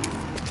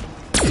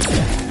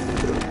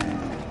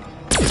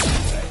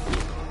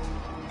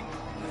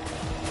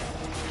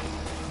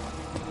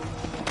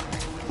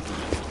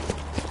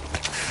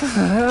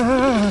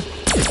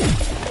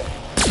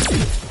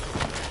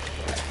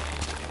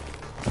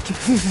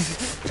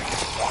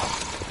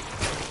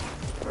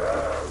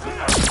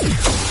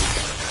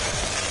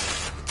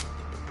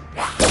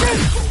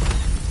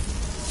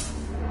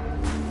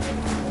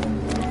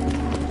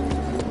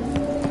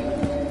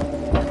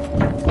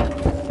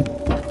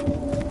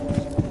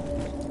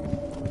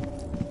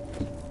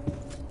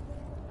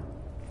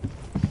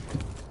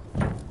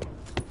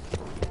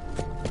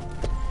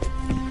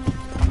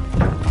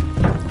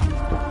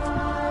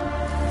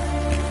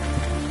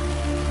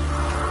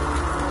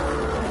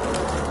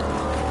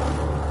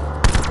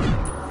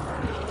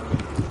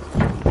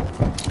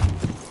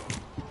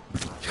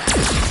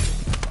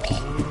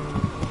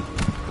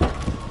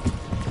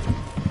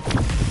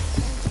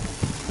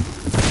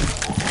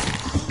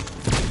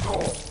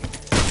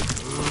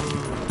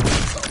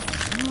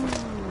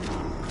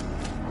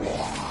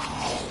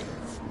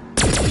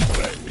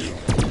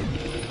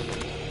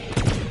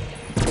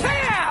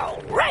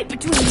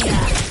 Between the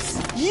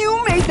eyes.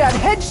 You made that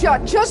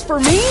headshot just for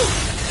me?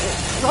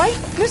 Right,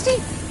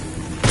 Misty?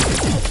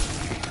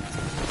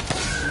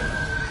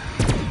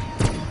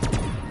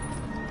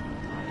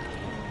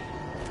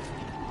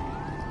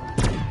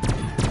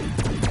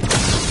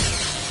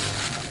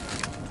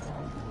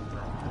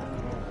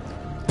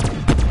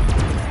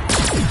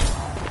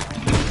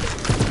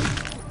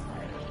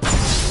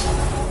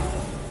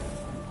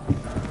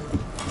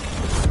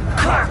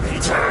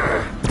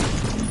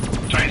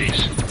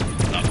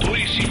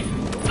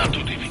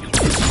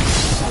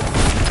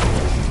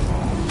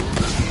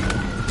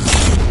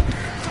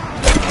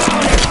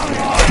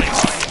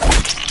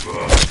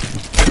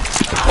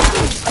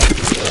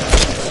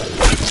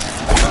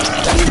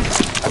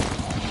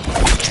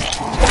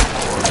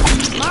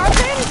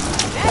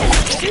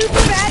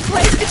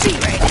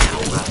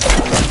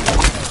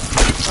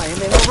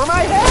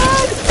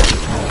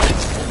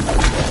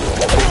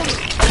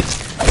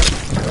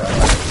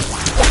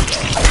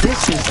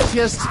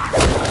 Just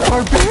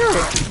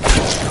barbaric.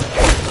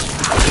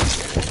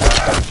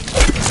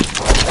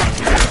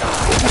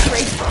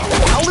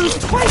 I'll lose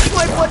twice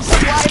my blood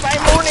supply by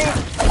morning.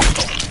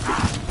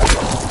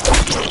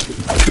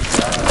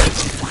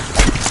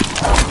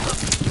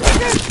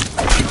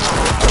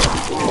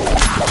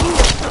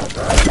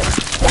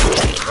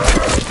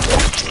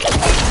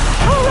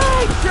 All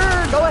right,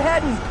 sure. Go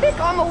ahead and pick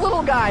on the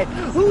little guy.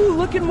 Ooh,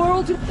 look at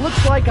Marlton.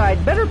 Looks like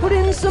I'd better put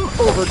in some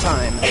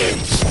overtime.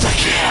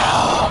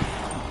 Insta-kill!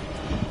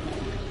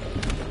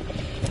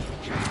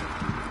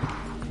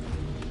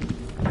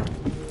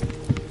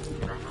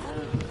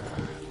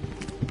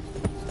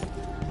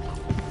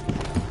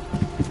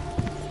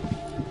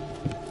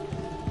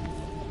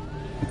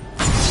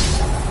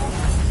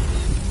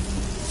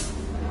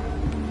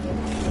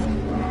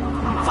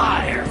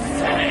 Fire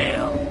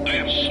sale! I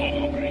am so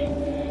hungry.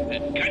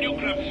 Can you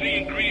grab 3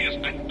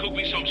 ingredients and cook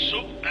me some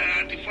soup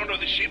at the front of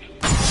the ship?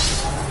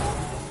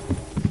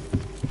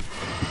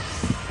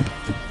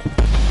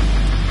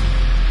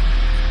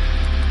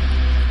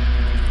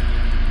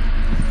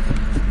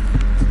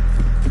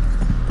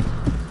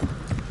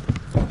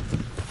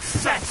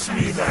 Fetch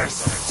me their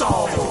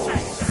souls!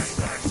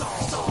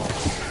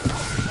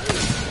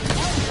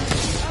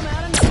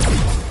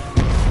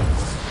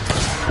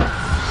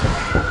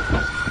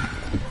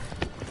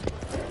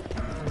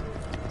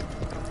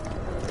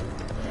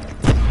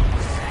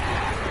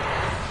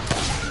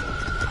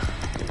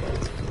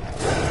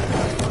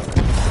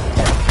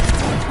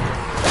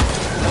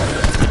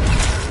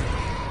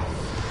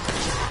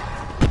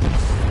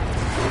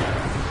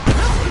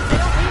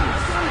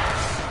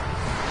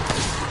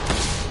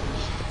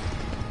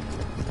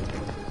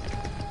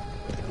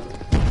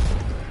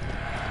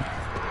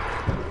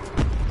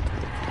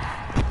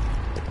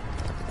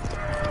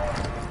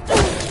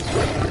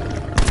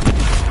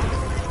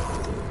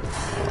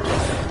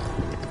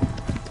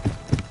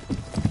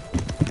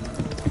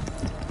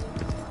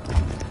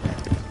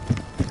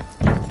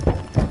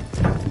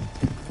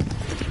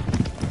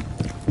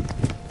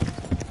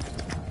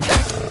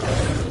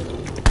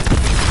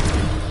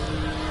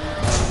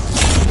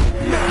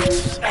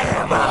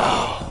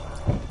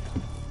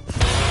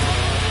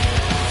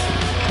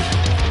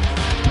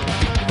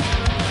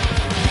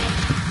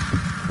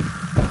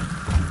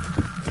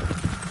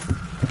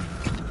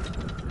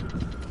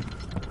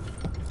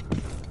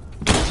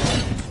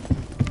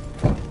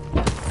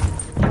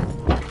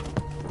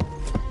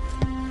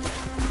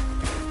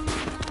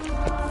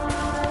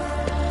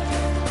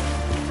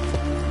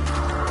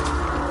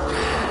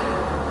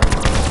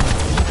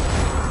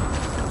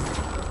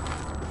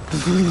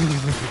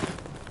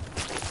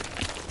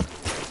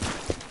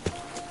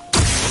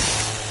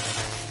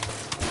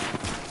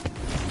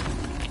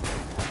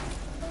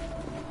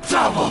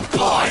 Double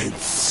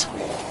points!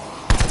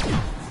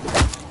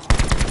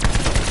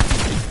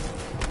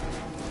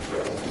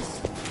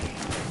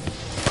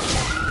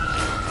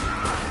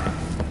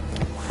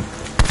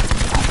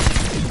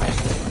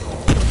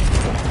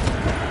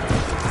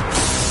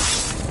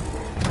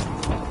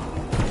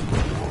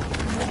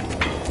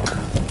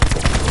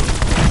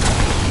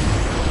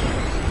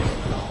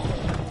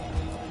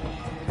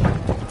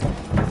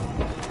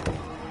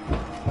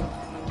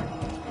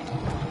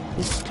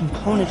 This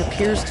component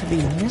appears to be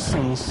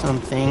missing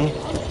something.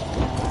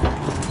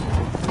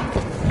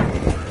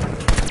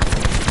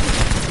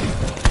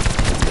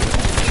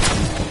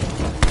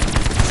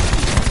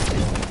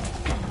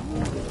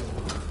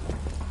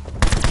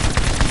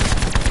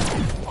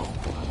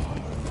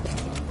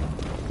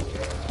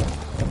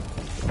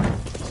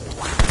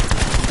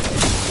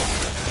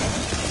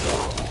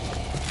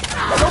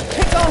 Don't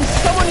pick on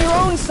someone your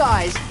own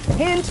size!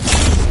 Hint,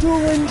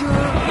 Stulanger.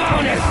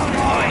 Bonus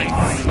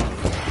points!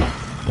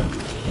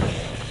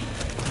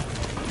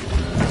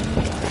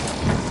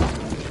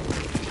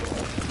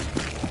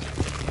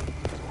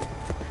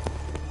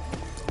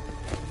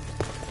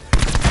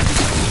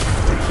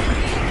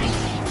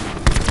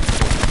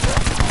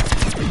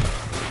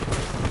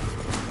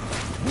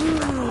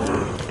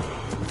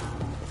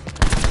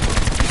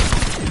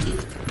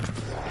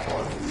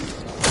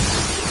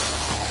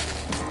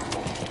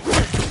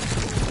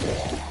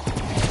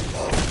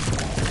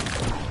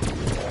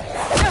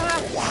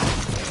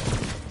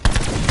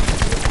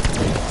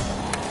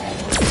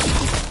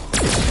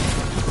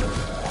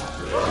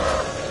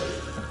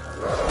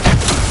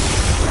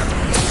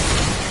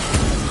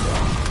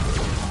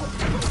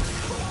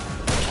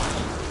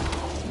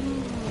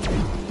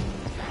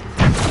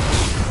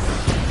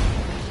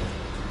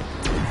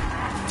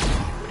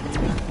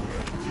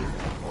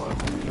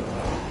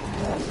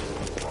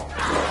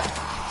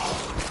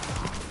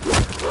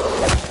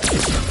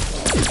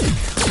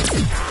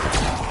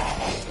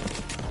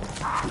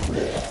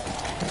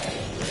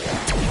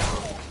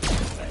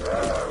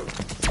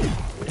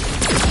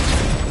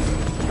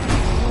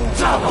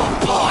 Double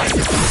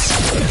points!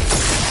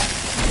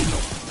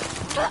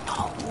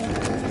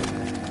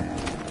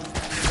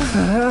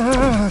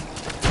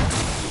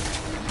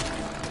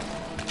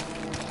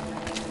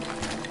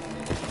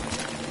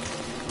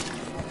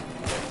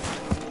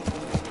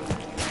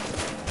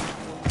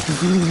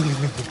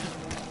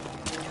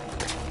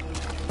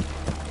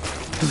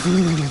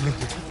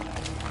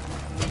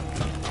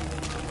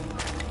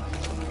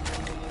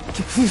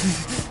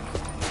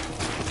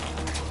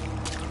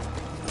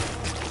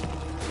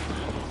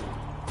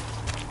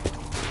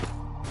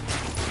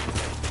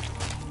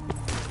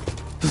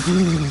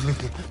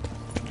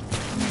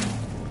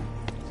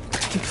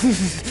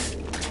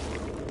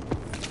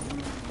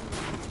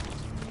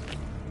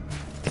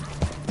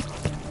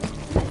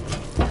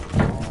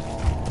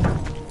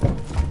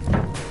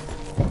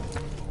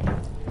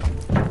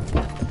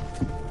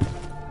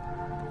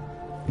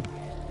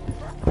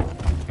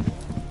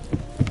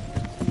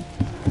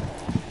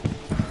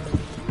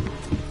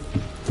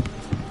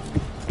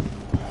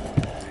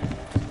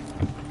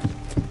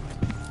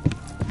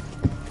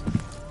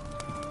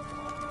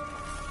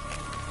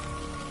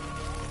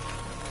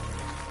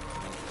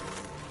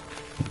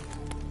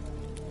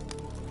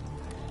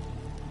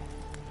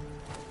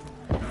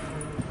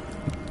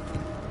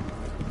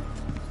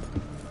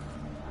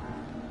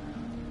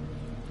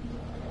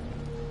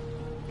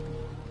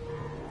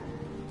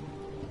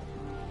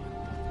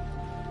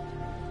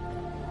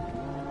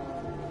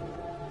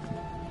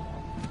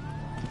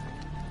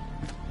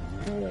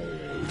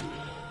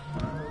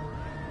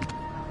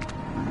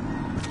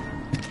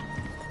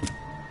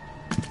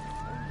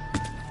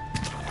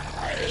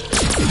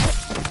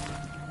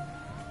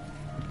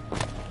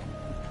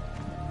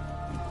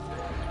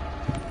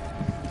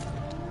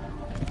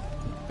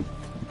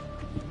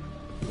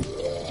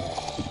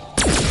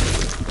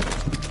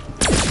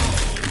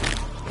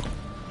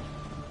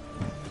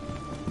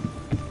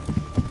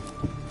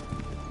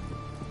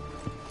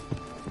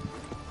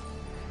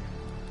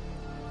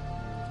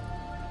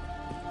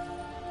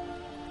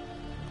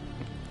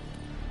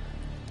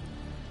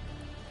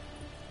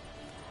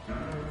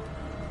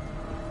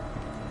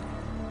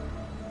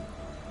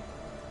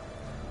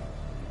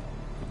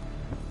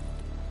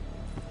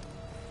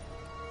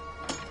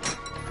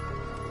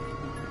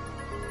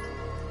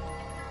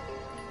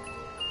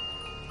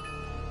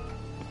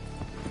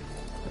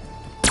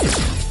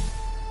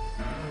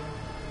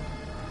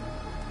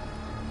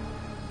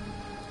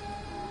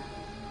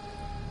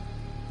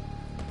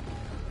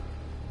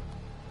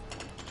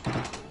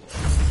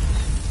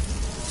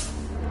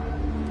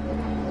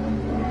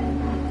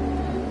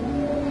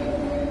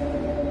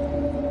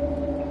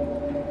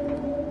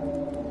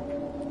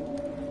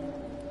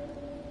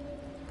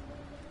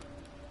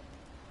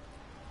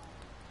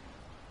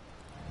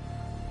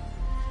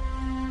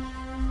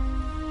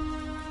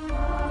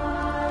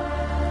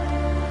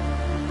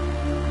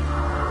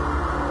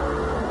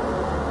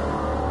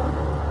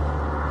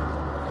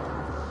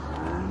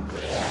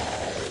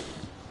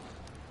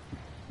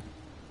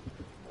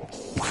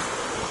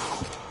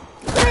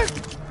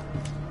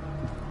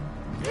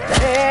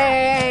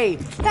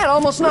 That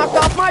almost knocked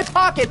off my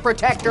pocket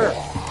protector!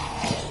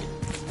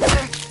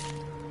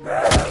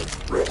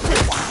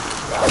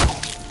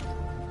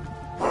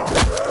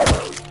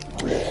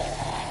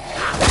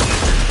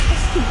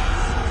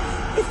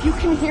 If you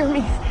can hear me,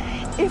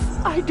 if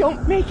I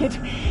don't make it,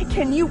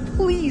 can you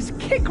please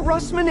kick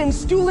Russman and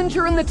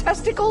Stuhlinger in the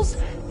testicles?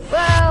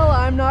 Well,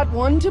 I'm not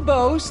one to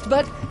boast,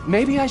 but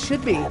maybe I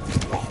should be.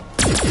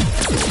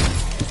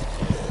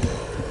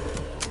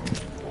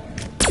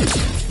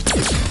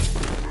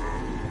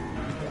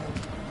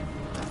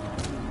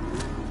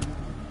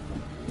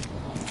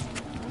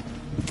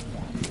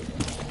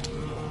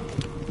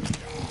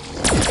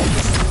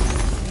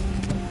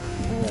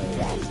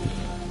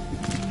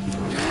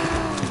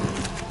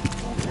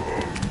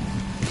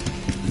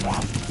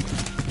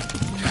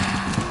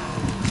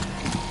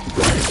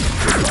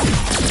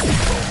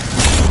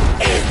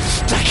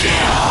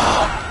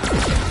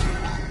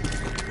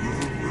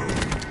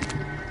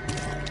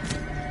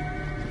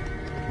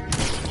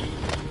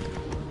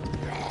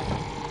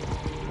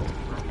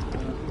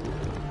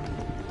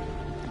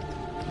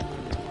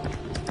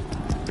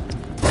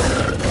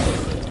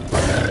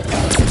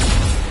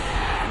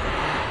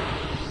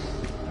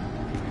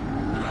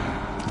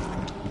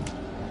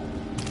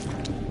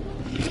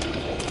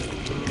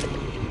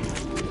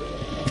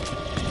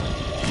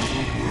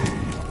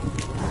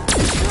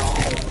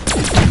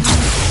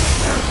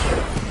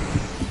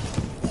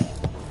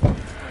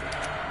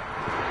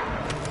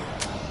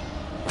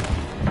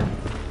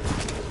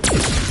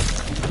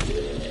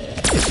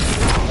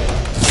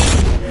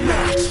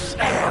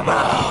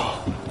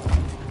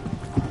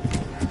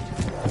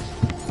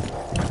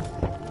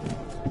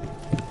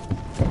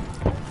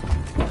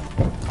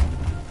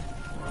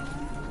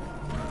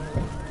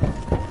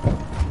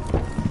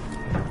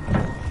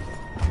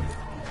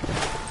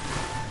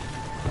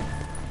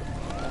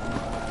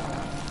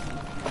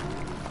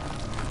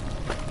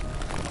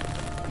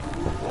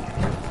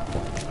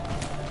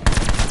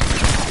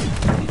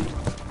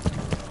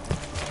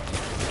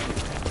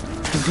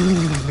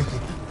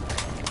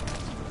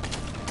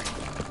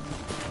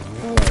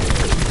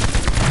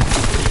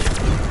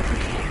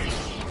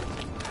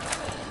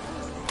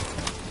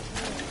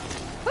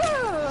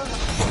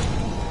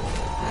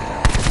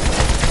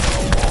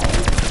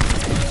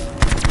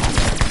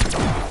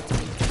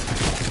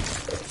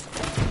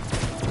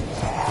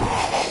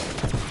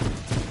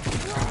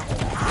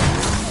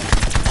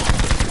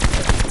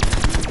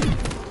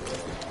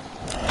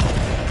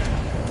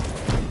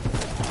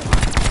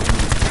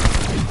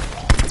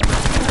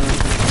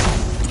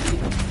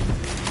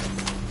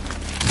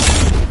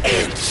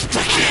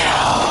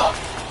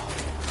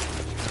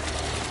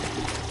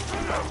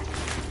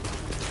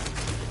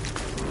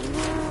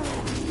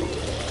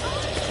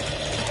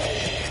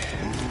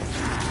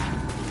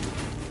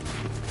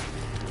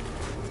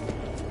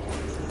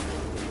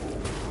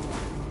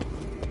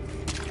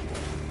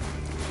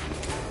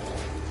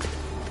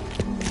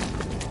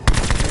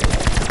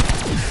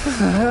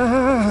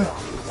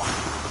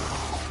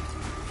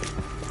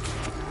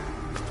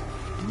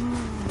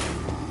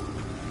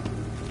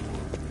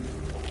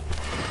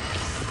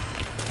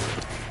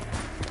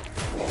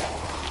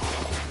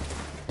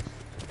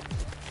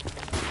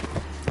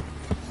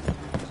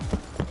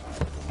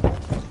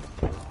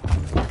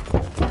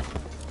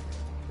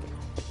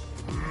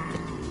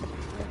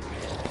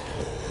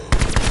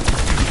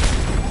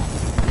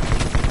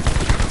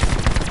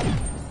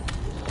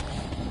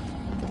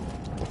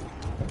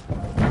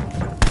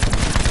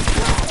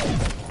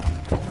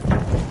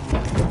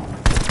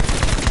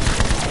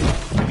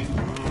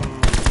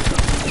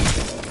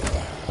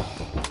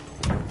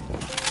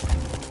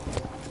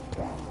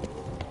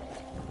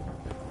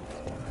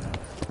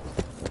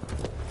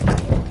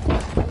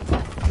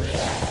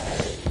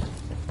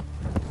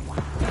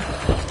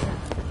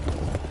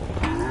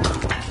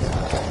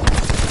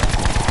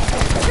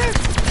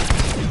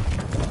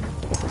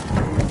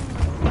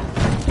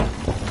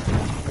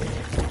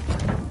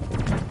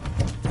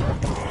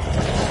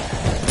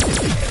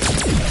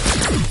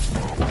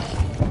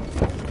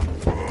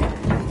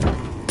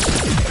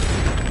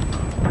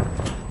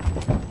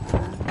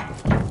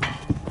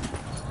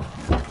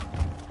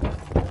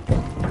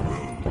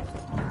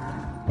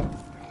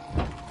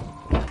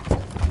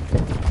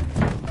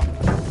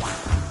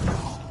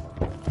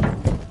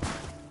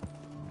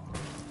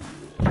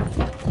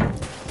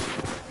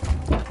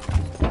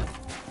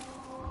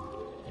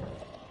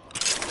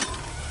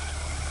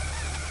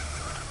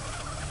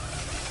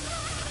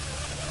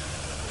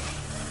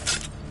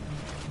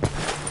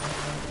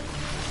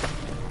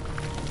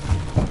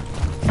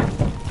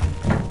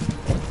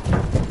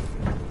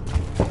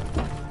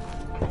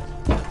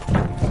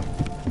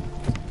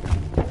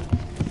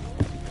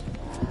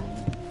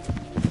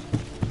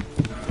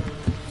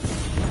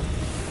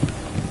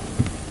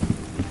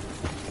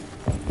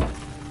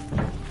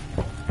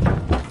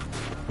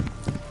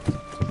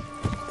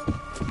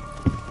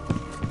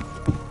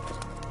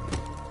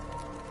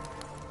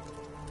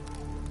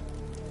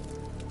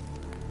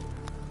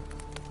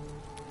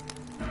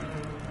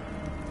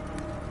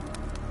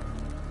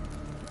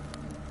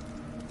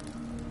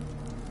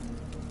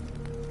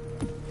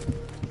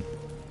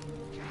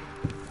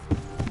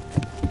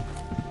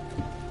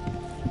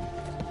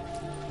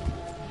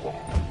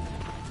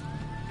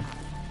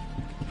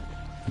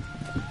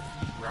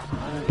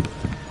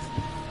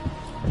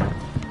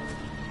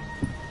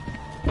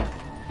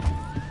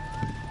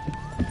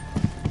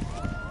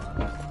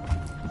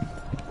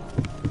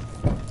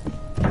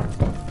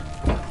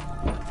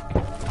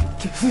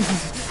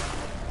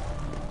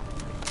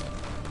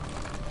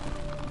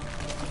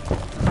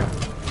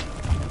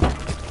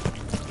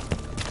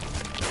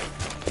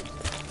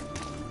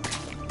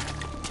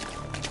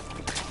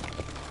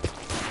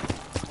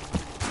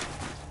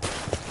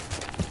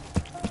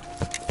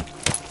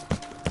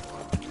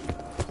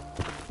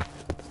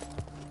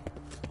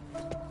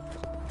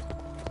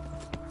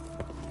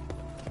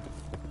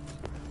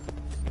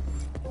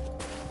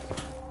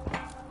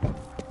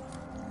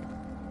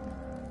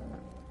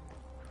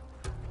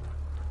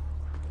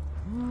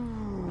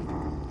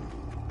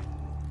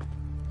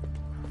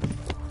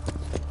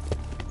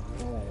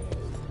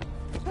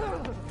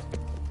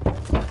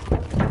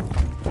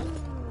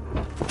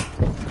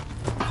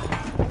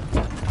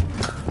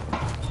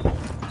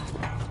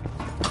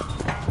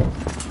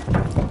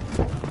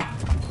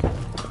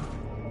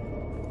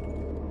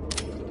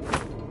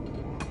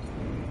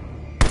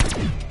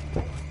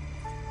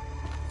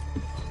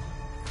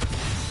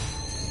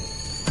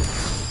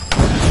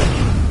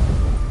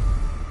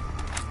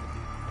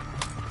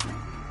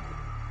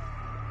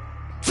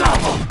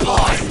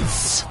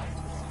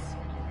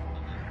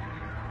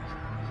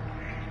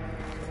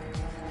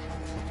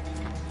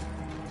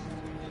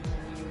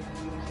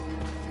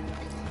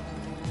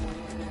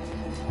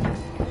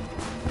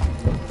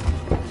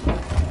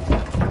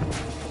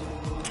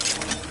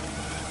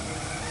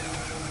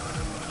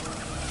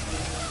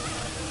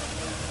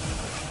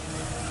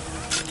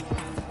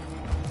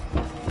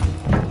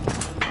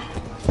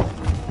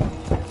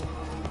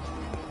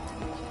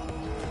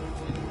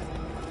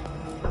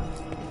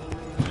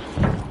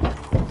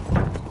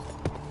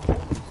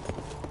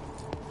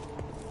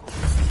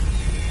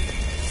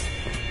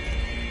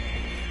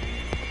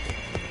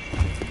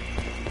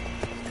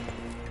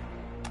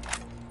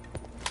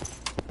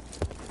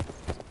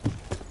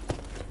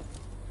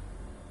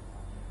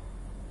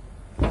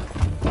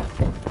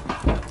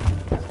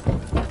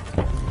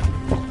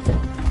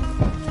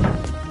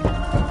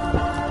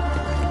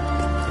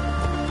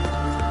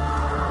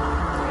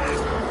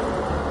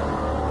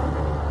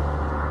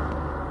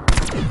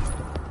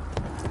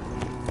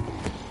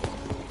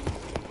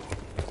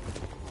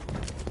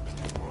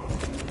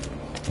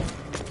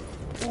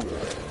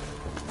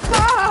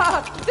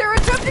 They're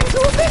attempting to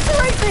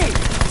eviscerate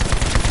me!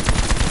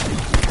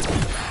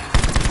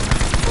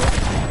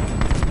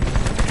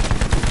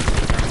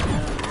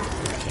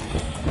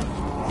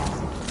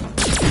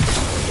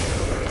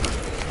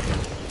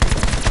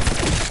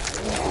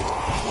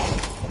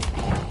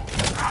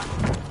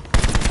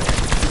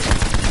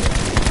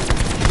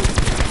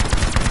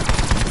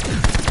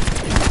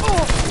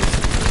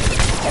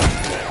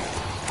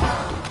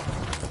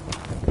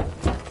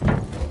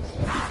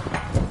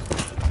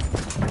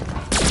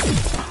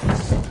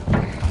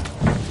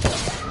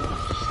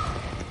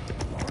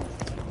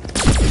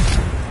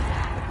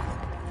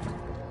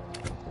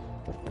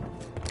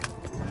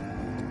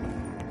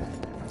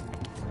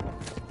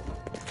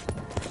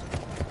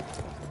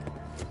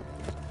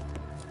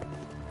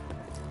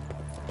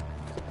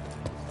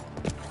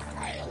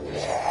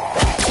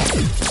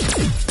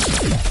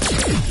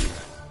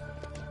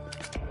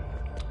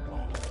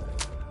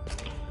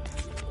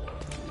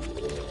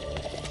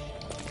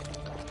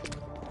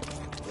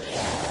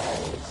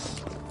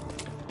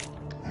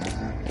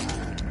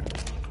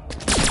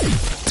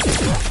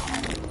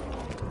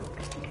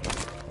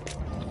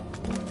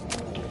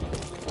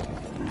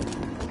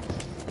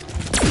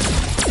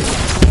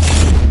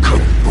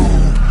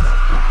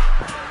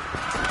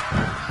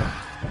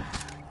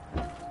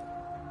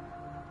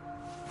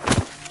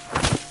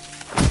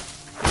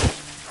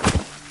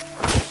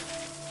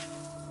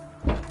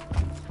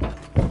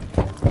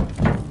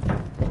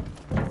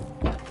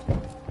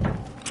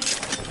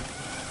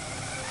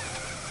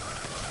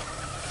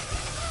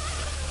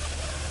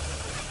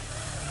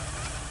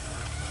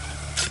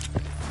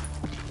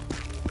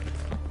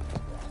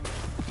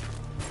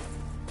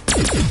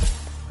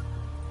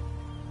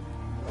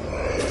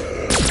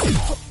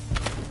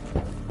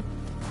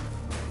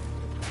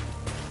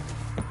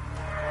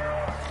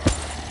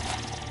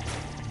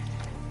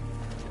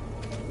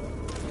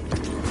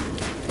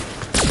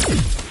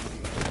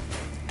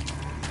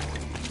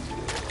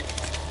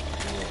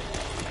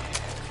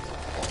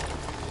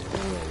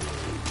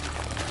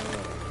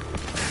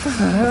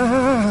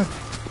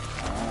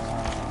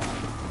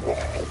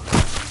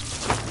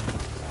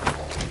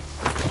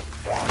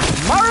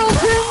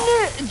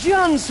 Marlton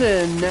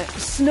Johnson,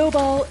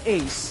 Snowball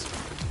Ace.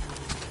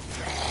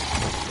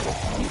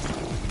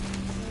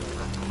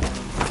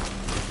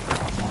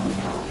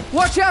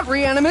 Watch out,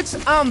 reanimates!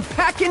 I'm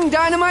packing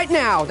dynamite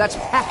now! That's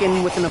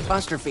packing with an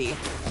apostrophe.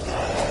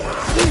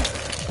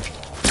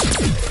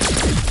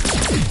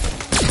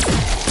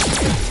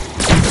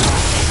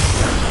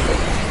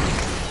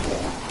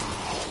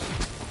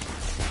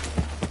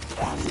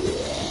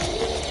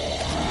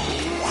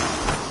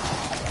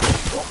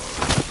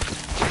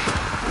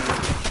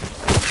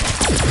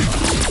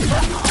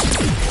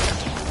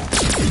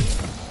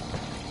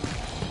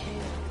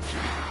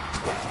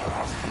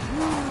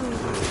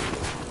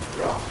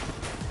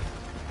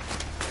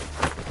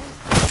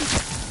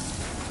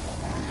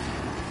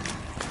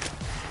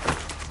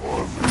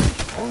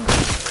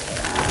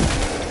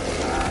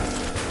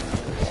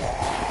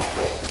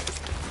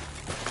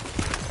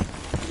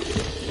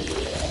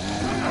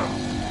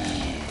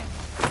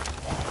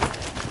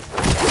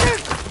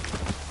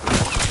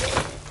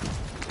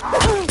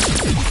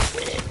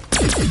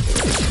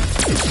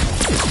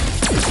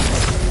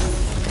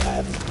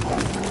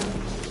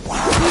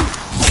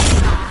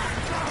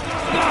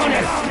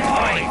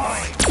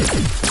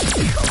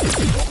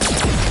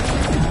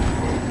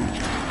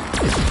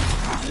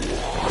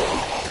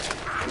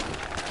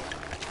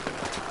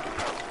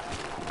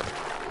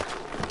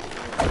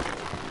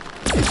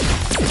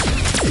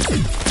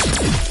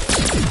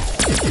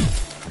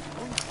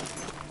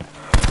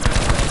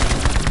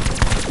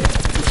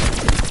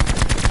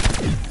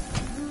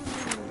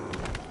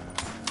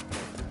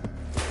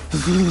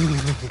 What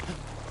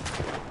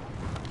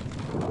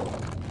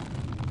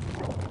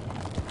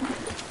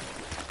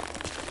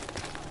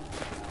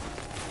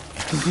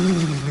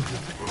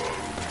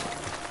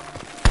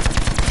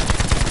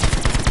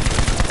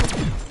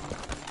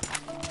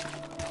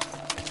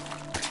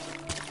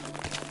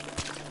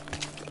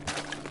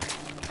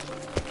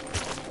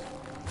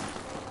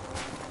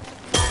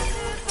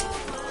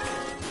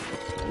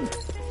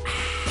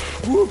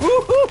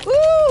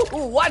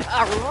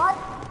a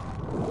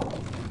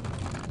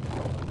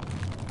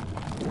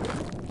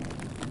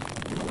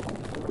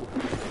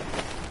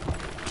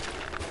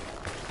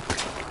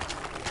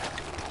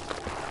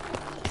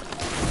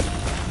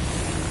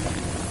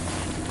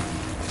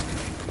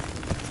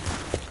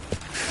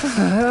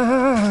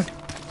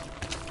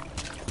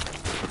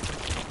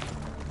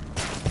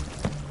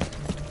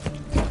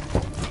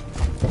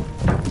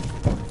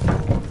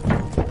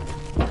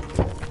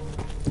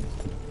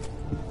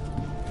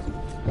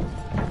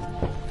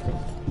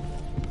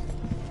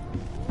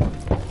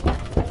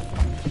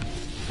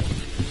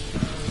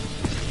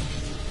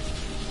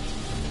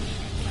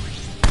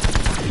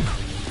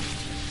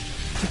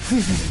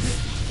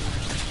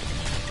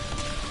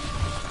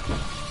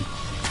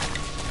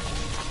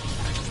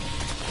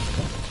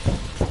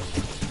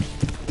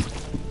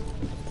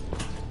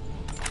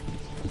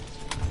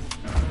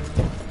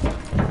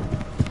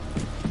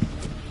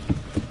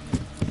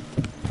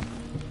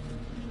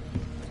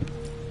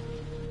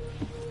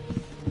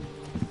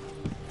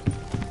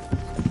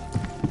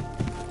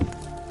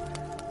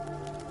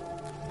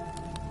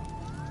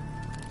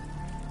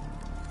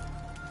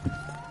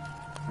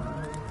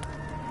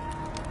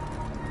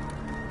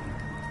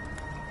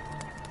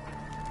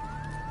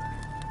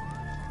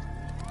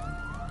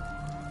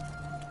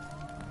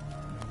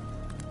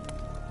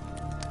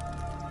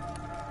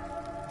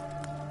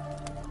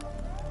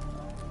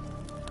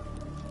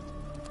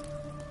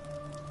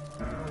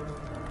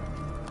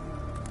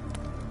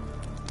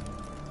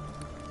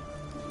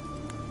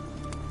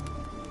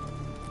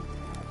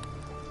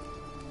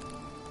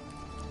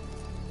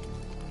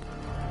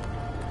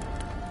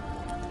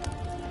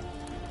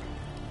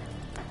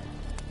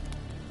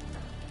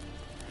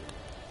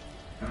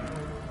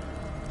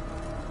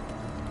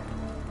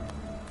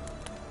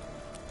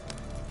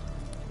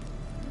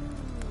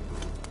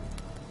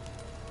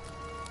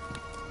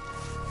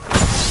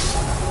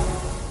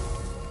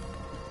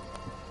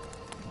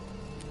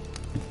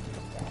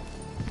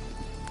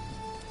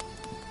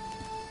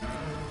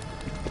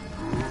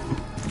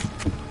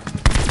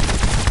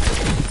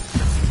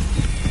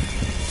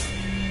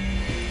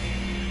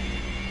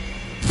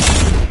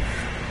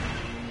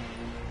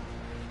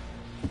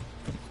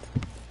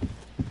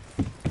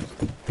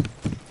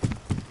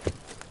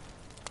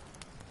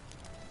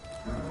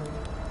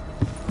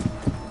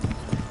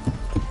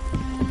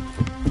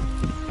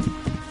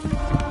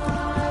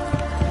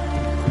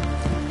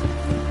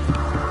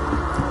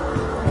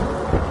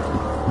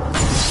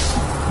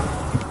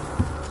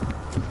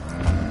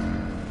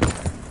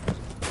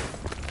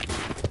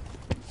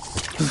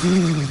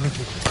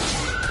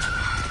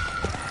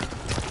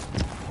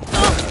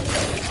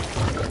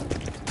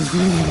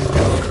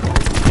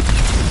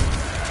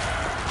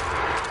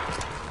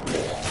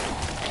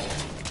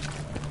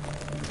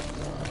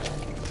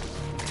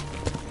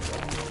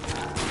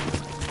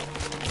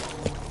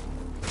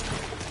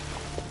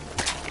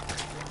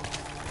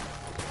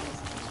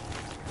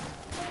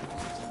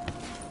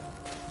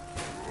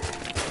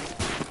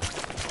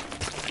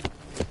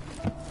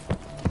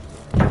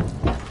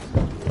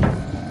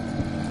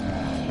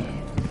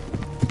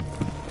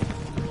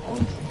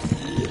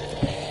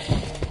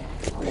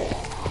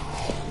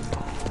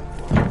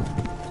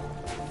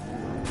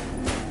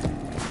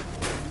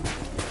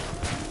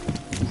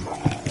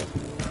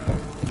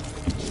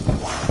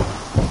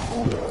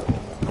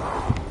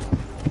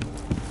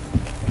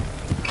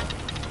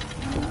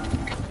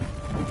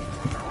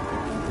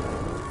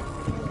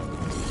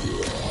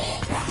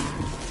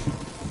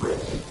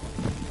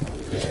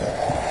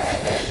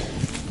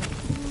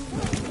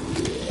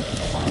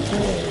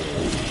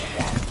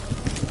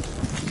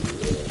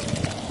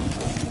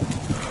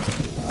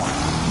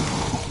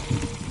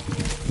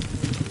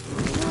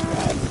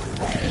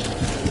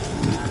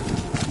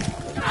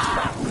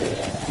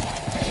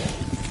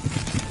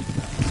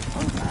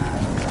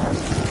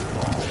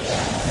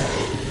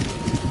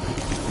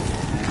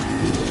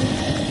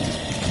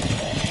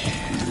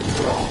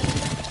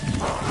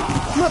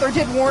Mother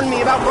did warn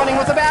me about running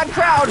with a bad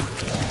crowd.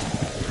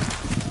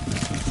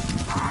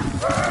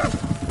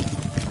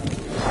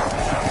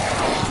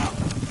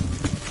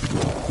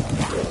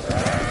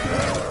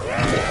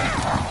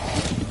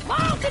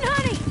 Malton,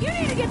 honey, you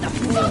need to get the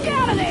fuck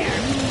out of there!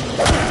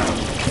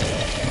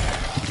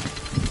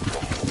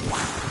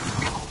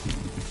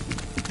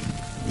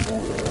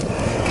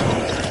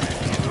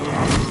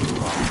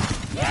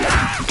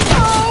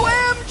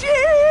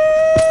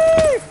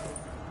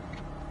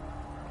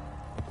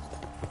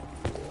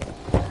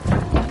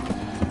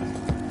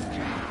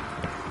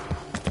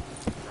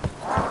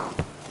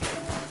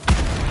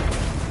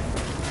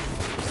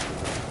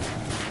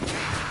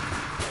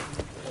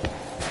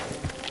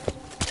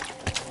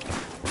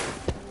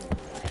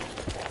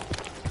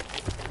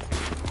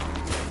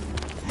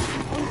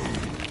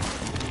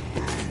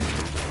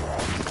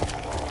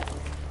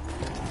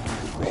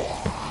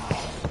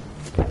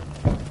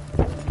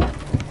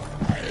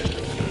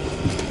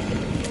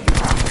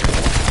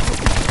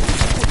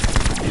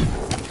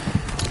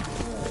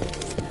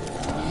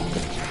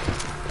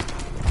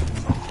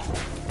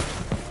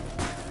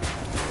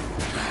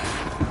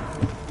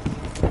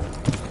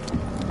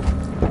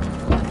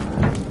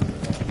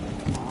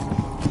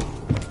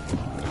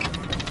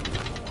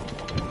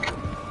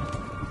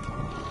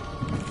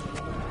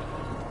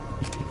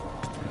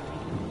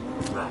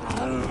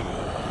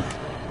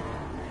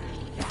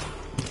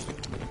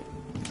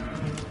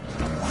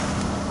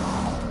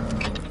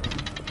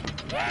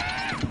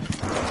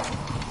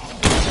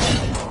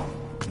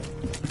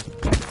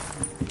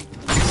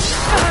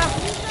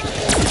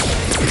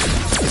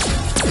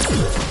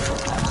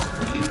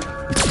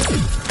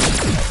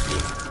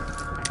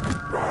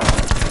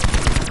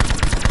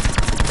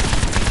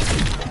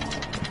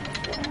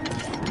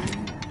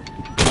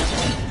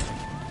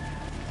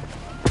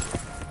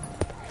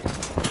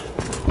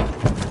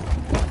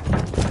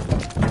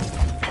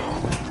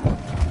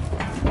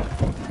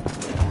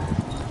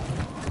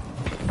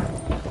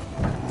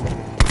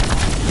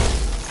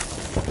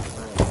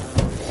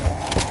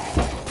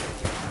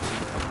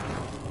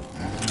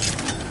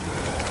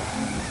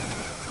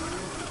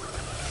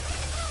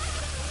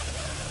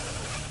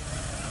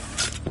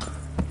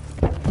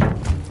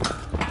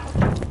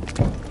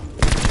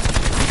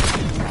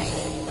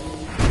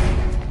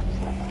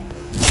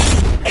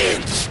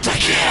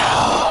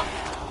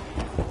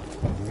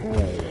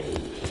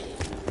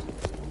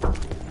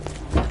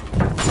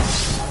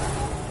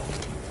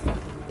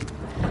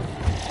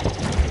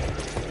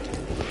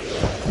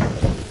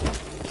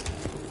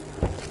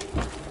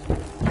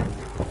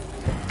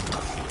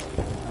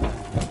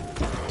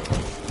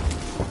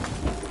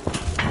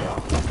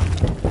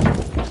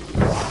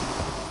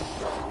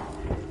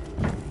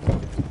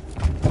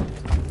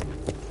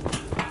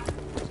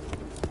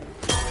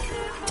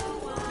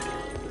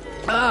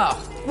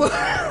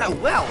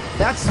 Well,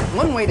 that's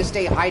one way to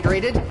stay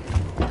hydrated.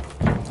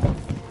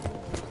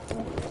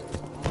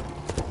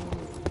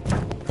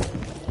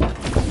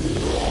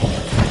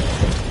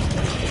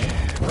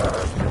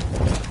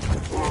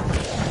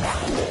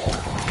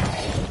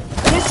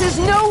 This is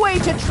no way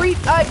to treat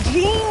a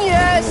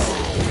genius!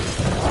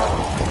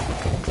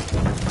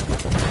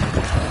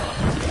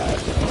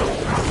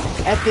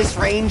 At this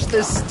range,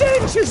 the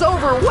stench is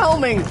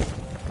overwhelming!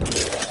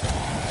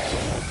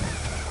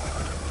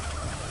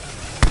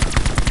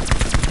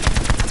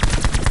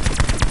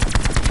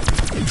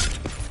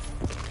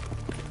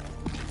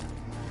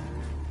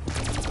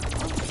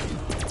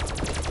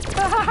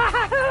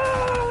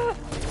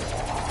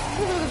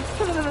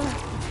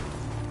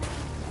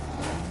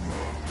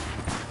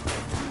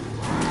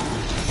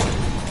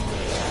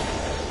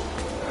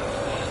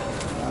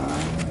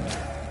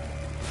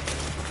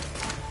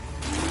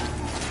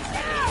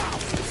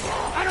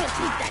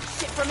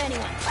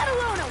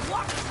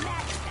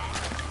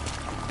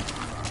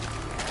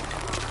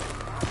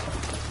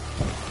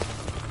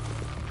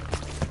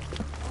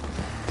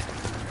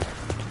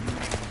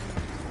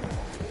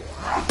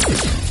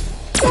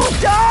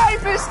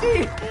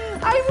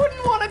 I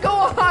wouldn't want to go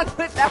on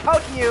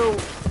without you!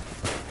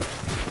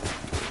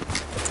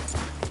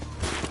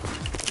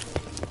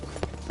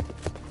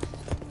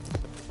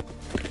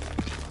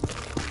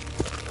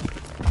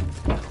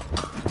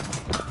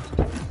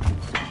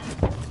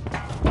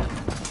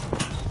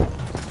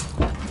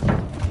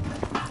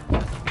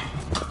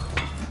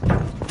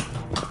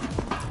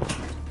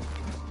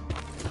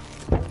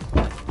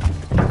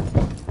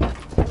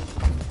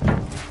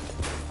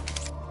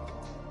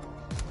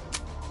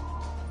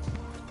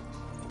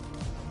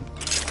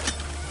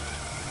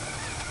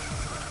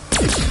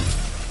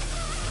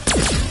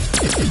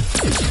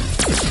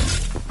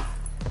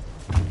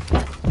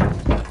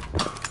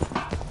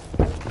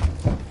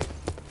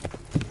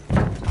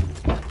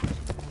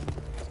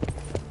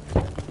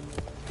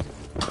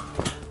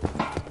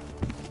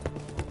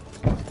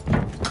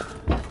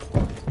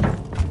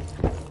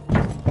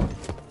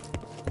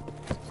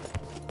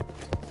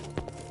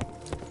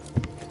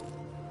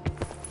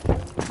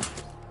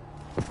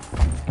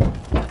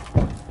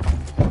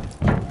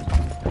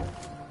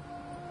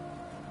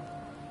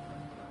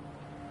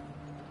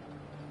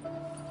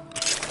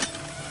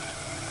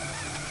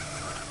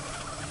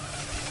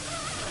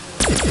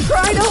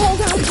 Try to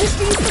hold out,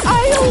 Misty.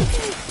 I'll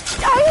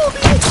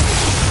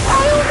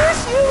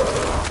miss you.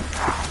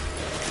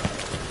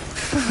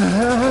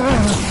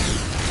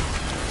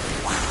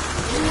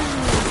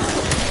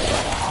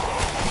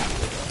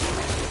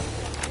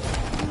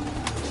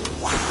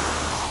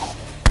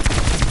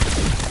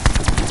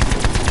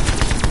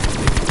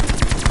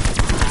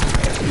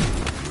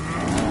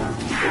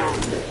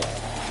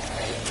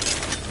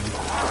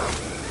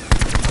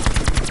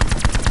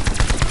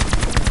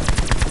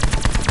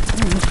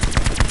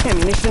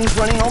 Ammunition's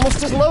running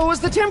almost as low as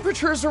the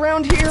temperatures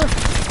around here.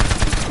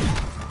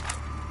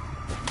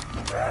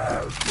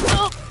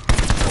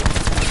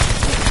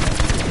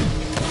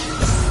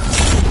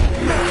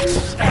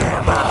 Max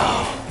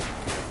ammo.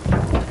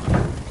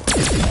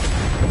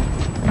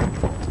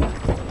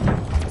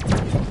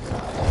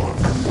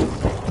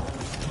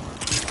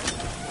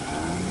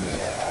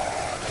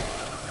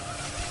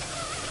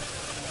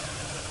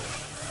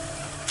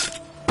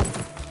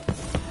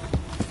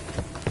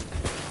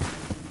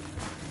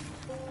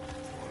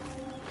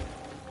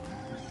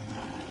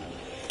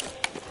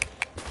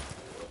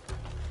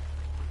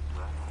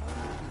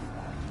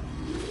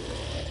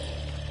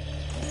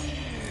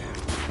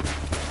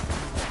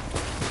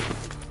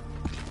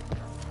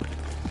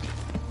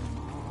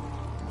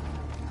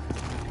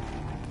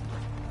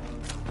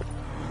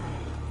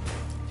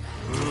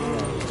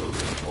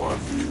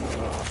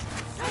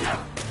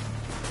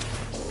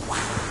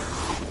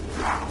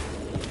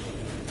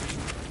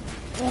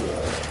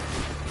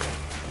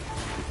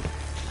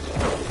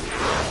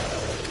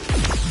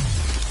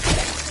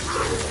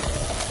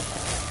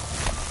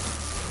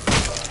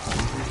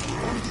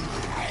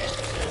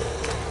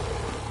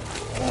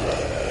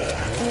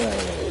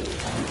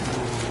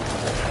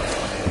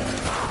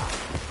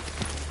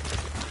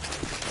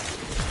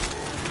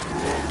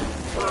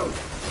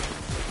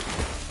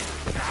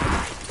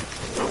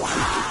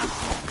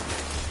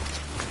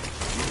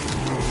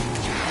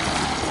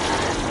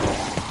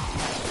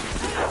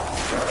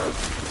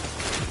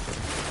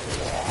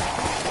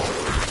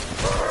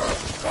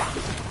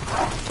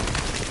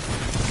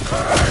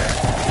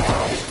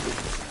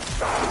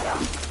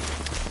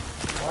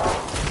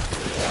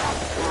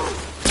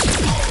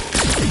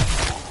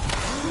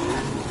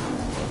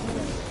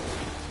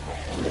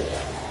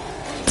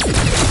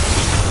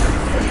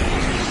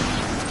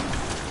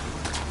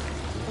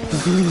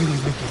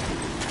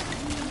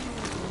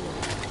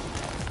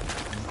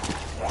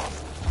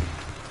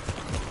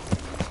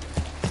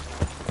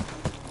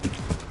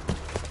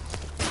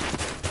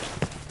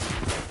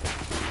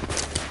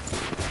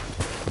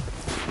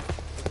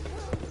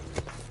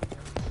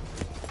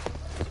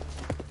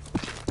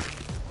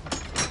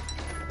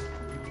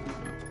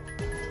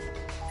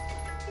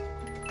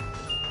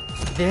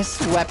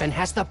 This weapon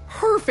has the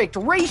perfect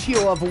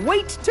ratio of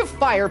weight to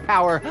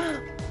firepower.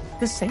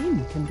 The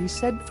same can be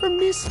said for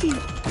Misty.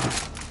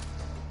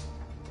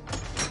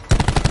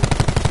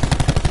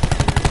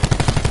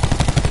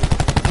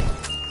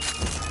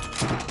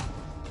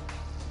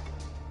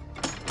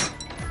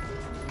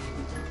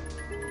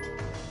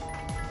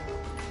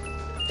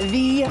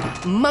 The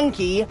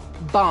monkey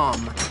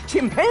bomb.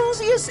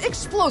 Chimpanzeus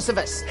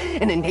explosivus,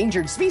 an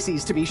endangered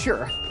species to be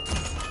sure.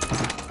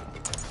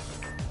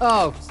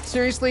 Oh,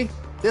 seriously?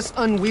 This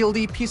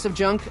unwieldy piece of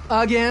junk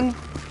again?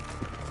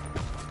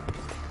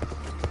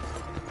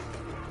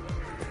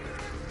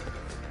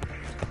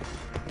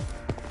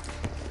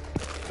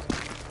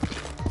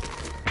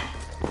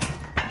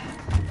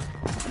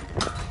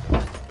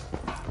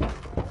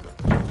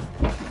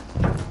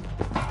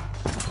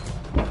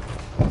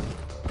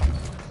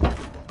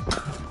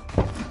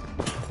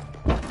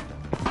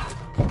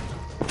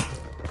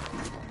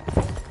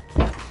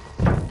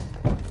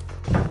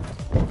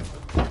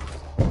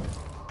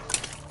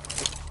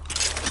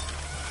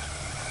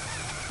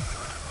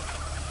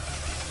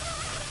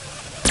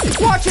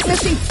 Watch it,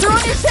 Missy! You're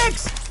on your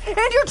 6! And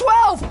your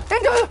 12!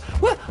 And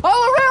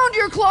all around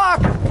your clock!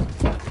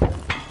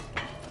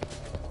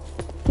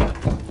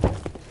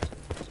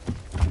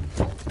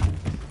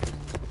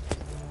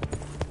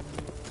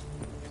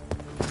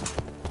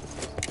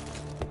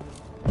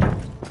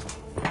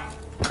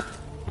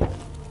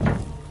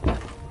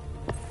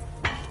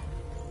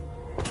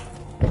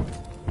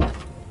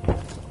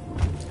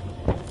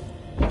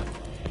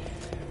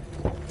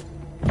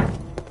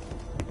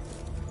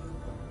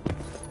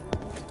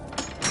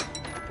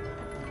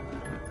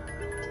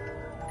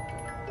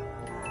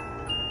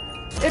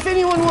 If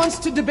anyone wants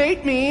to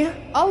debate me,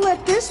 I'll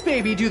let this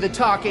baby do the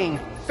talking.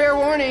 Fair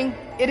warning,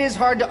 it is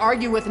hard to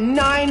argue with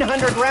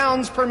 900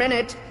 rounds per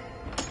minute.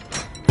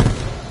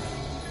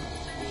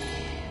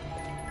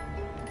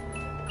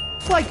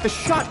 Like the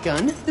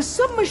shotgun, the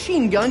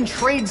submachine gun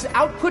trades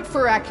output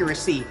for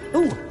accuracy.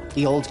 Ooh,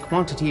 the old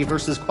quantity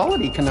versus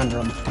quality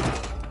conundrum.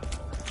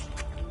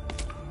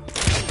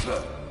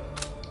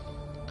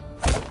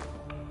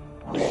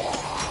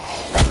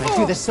 I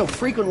do this so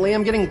frequently,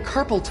 I'm getting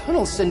carpal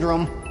tunnel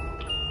syndrome.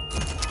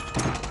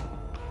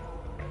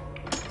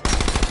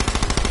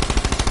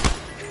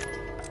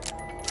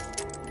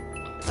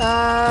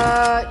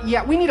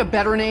 Yeah, we need a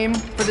better name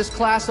for this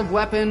class of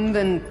weapon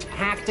than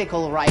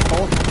tactical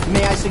rifle.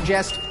 May I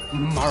suggest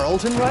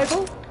Marlton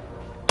rifle?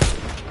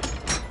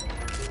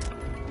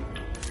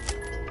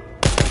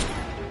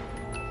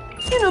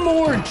 In a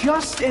more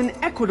just and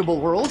equitable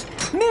world,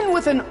 men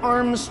with an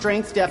arm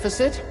strength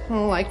deficit,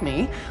 like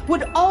me,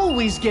 would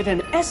always get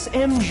an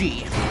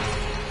SMG.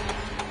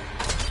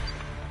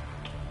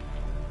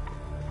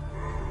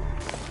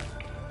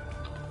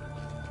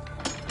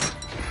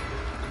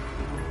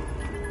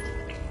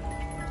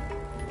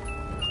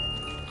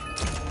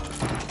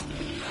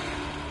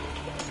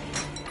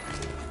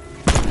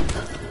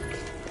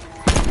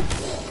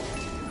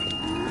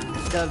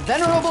 The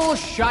venerable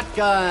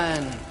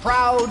shotgun,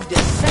 proud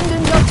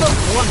descendant of the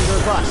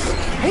blunderbuss.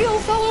 Hail,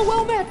 fellow,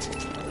 well met.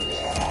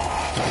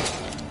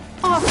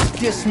 Oft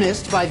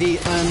dismissed by the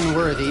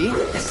unworthy,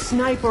 the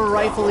sniper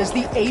rifle is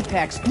the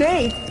apex,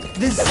 nay,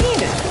 the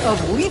zenith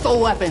of lethal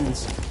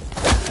weapons.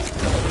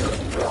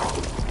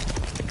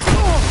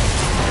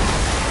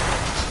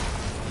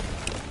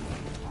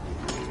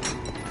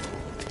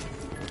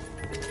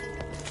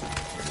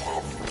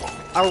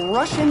 A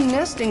Russian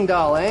nesting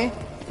doll, eh?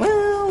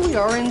 Well, we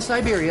are in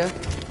Siberia.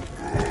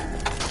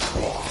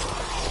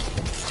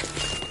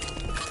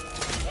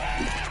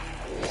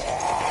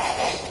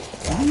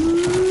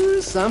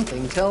 Ooh,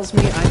 something tells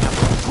me I have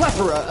a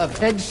plethora of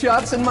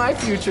headshots in my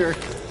future.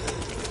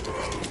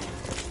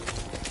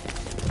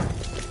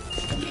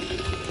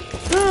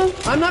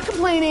 I'm not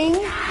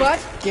complaining, but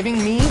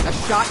giving me a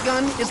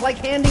shotgun is like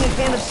handing a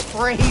can of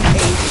spray paint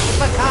to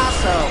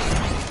Picasso.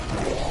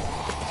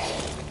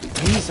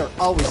 These are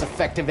always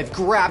effective at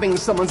grabbing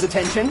someone's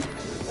attention.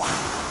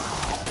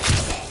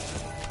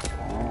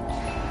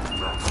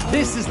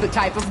 This is the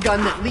type of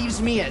gun that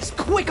leaves me as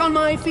quick on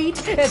my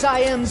feet as I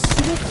am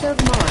swift of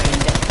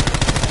mind.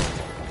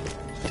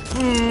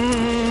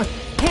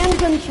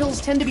 Handgun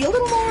kills tend to be a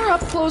little more up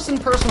close and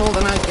personal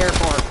than I care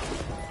for.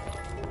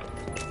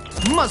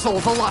 Muzzle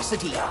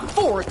velocity,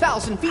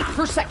 4,000 feet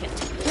per second.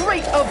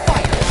 Rate of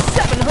fire,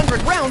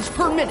 700 rounds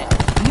per minute.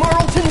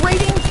 Marlton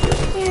rating?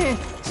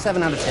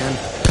 7 out of 10.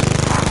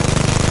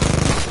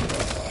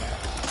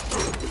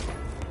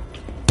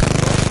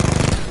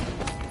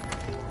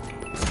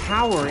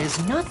 Power is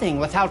nothing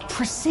without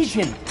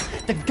precision.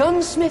 The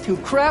gunsmith who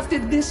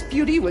crafted this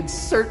beauty would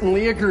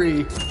certainly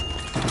agree.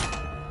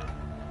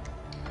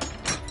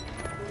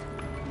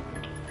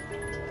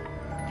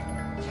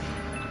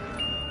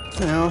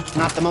 No,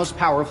 not the most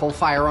powerful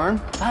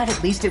firearm, but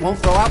at least it won't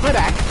throw out my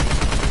back.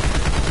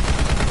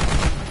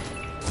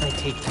 I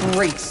take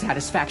great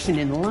satisfaction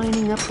in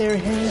lining up their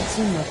heads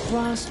in the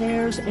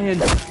crosshairs and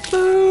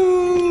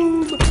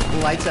boom!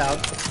 Lights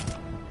out.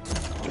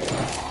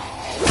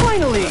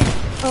 Finally,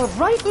 a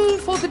rifle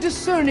for the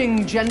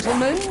discerning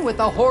gentleman with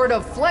a horde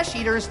of flesh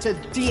eaters to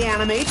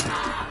deanimate.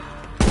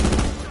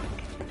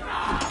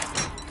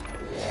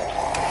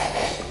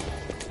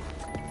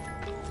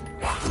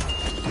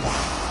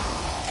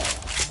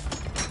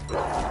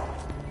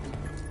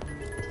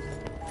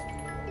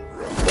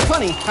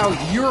 Funny how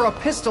you're a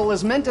pistol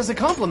is meant as a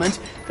compliment,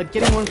 but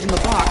getting one from the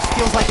box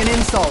feels like an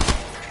insult.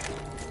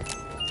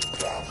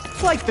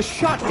 Like the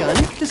shotgun,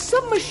 the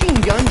submachine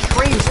gun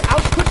trades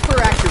output for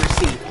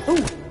accuracy.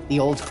 Ooh, the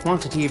old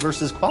quantity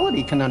versus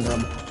quality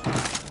conundrum.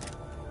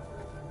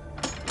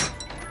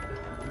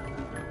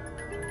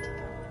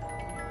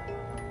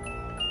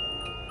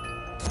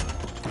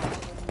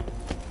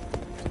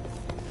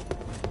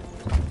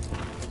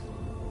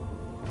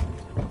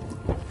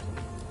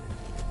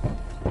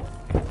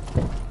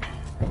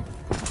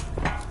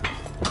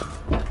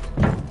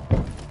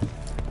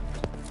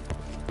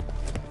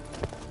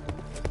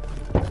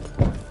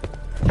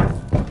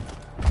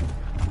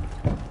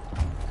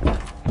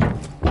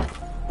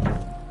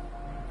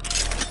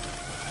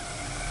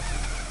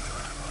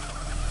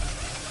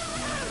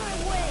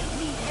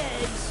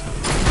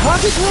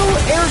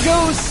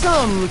 Ergo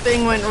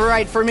something went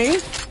right for me.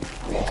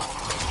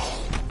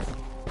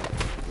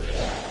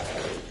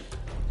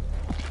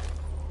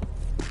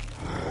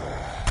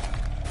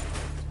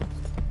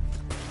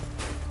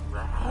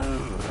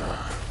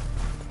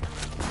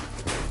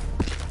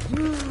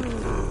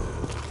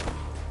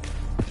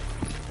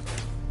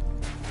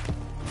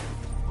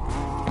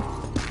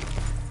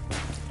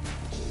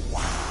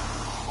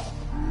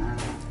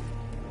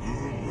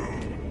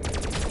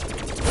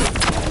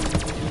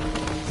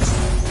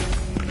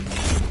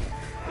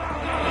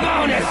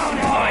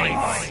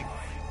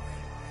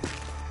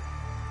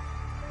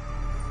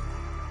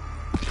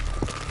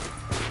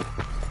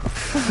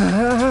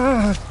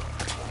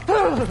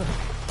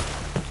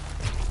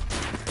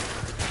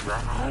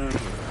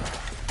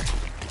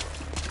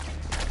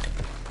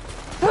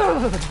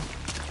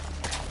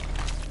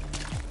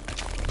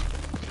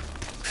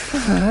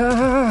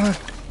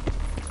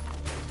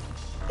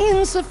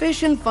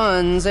 Insufficient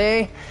funds,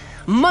 eh?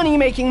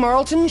 Money-making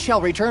Marlton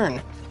shall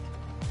return.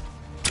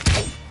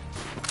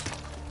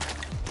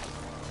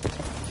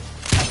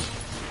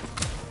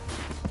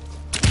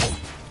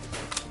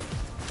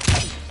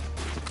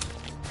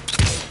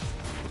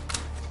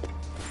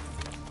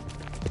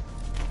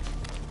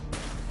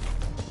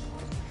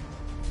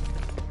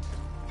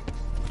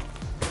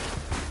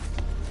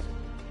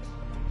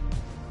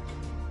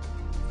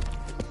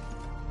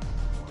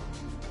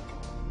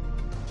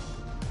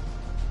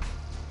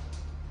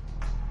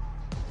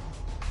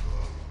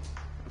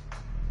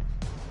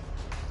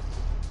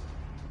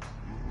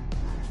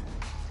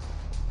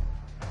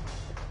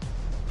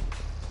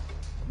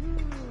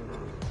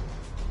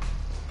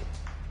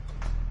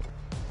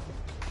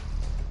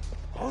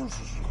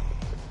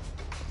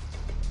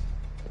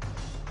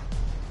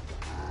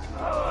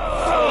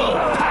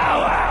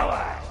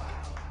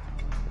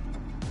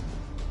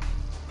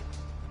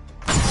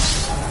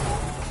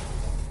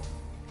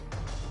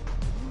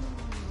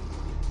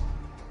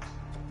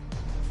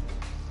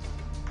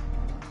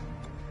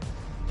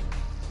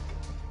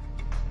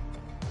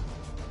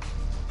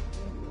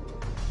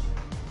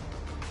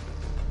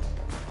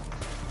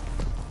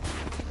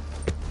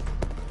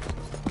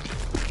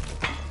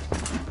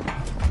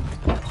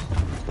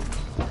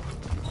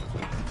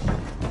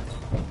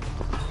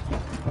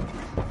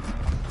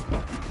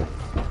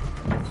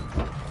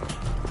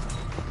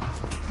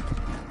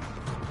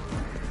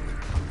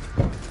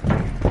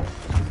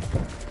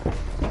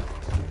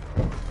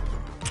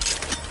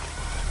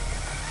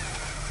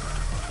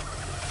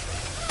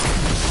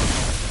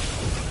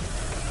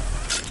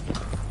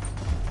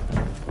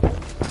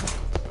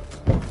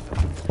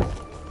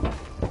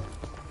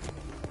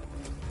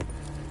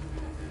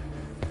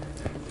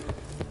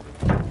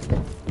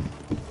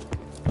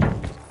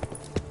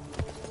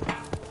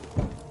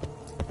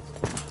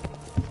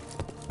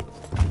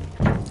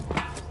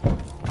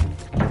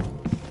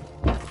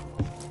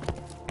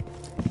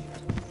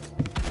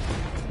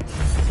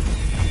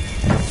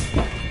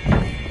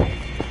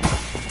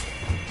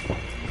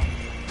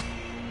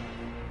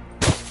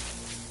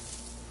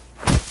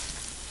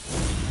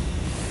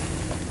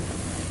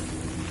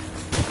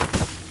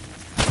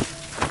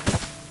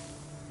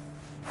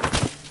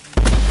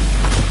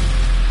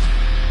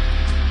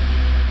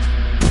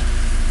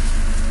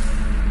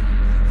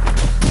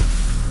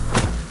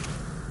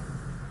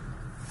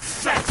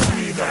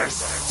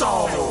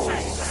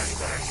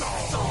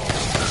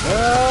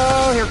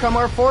 Oh, here come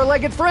our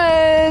four-legged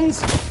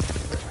friends!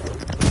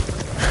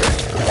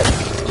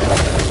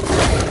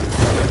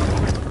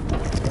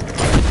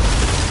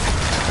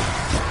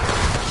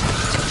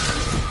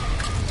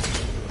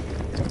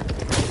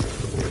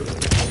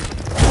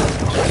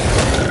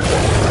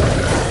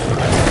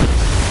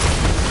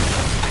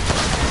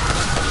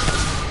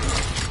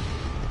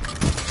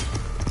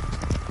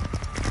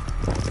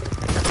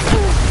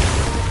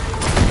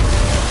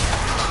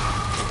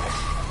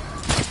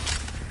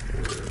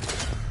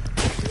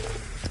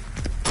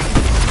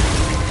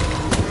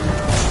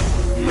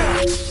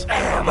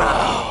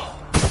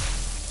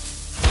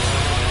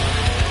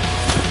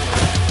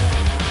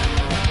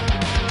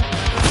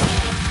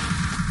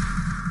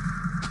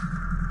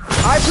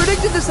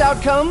 predicted this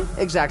outcome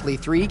exactly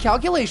 3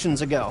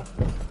 calculations ago.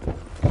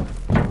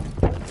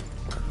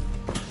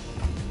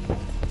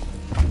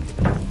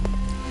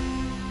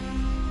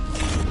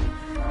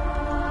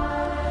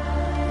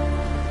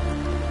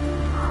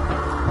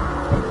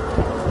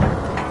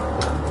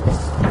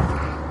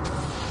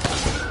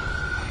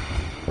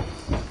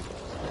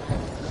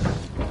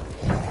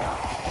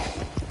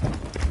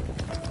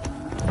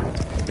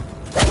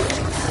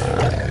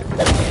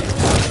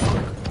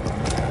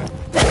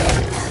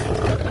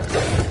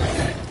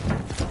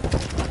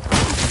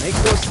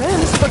 Makes no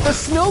sense, but the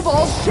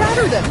snowballs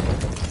shatter them.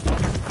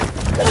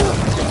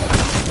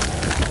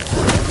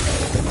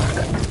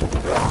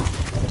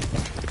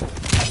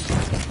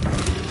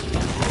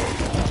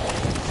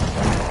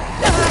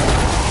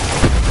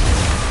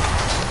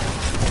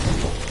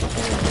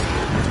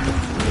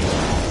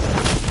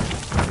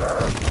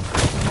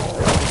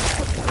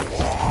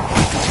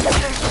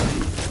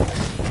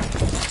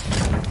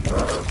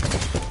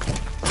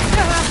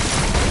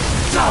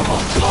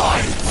 Double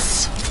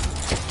points!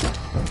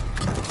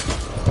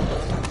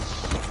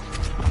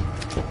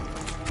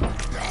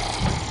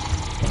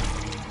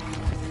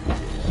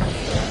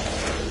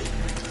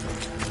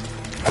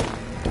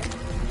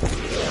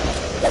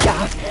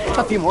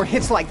 A few more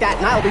hits like that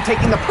and I'll be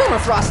taking the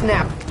permafrost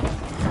nap.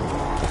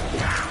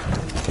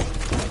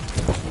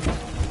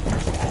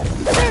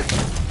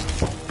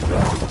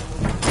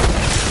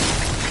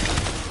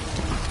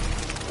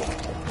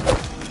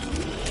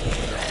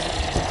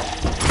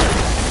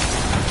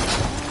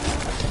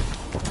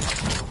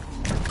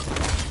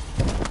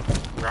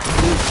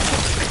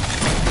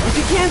 If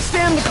you can't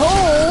stand the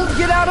cold,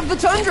 get out of the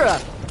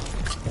tundra.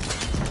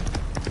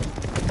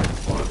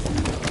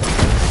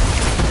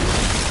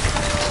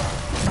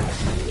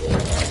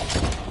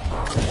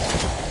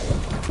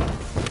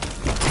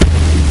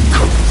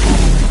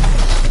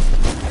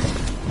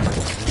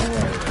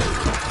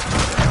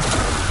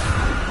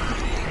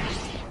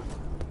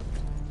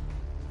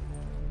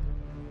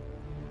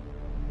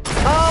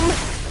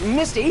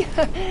 Misty,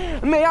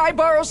 may I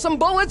borrow some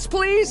bullets,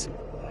 please?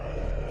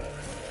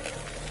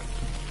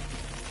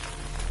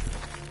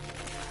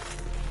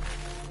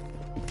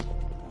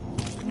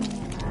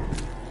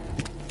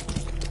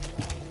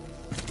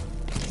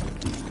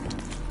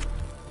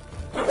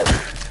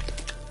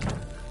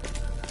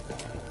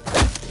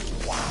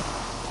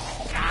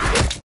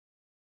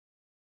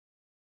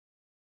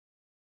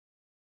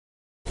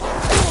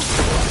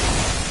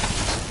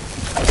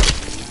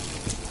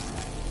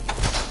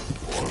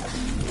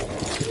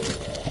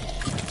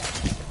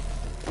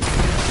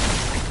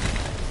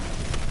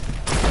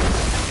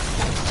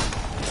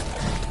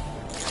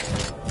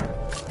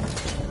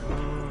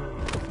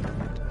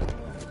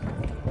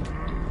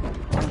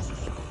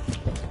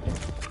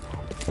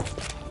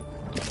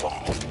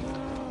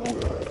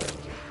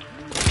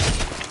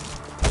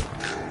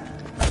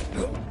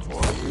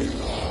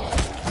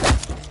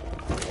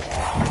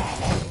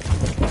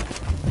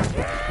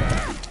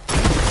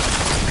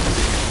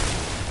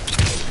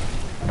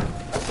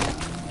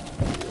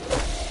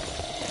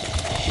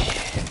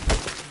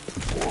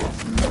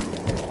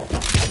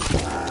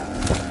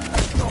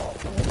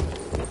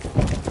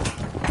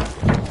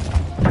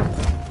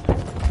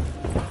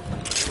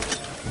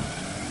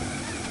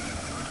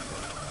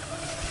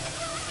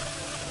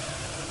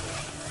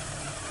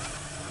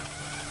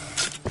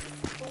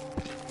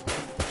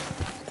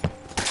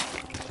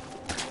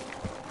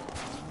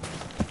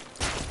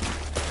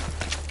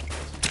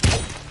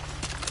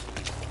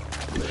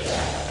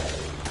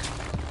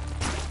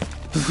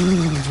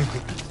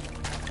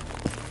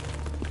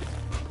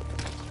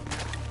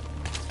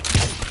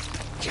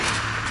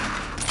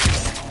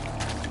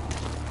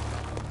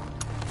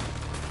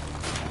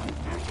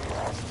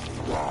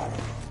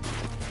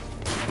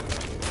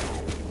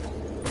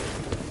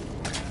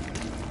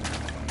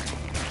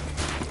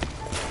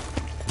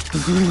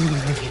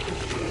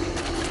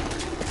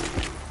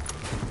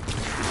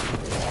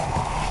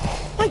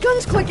 My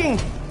gun's clicking!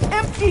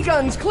 Empty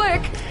guns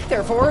click!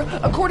 Therefore,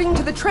 according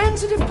to the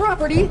transitive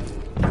property...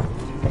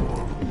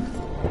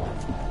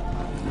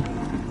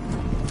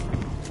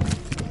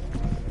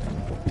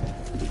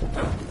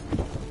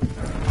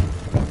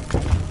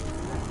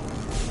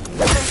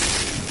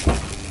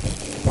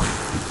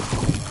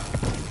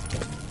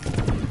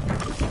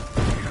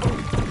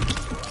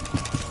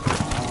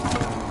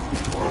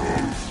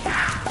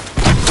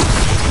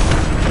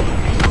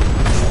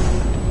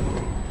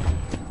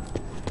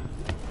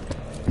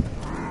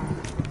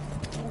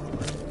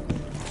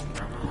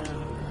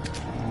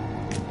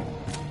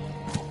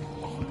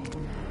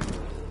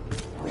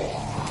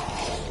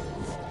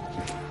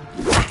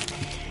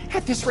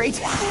 At this rate,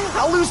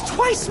 I'll lose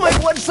twice my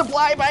blood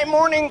supply by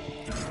morning.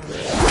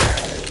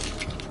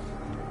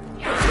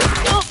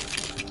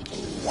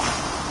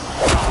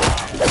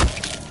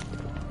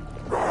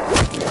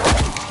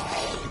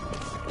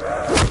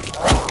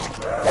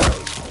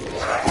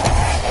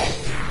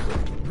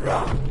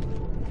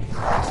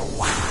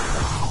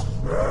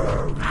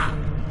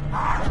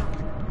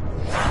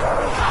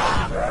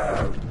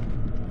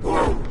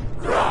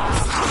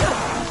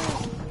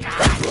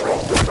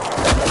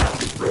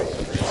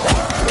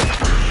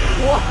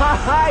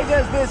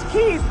 things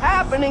keep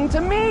happening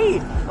to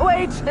me?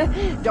 Wait,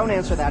 don't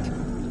answer that.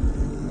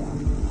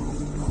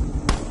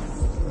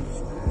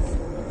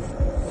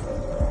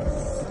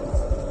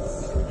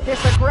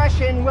 This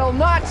aggression will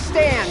not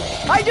stand.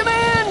 I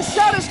demand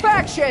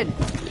satisfaction!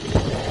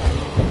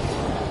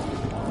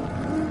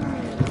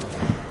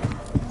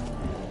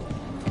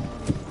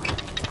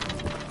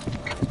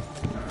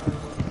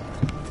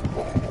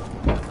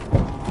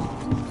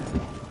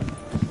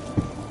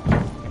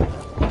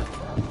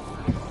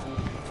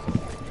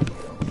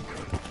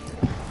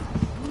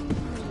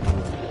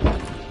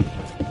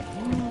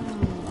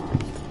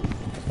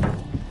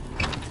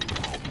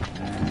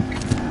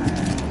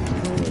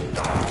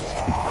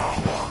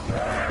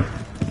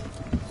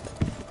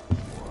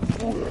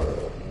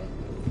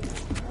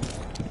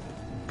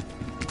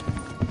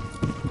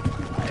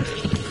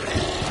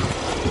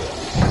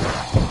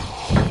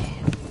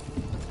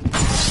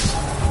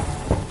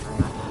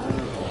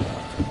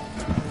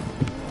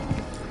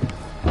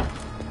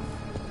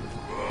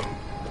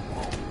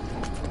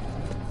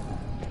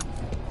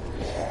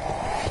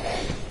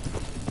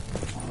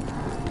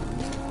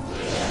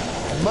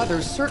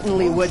 Mother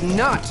certainly would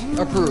not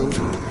approve.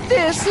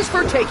 This is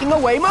for taking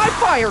away my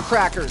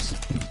firecrackers.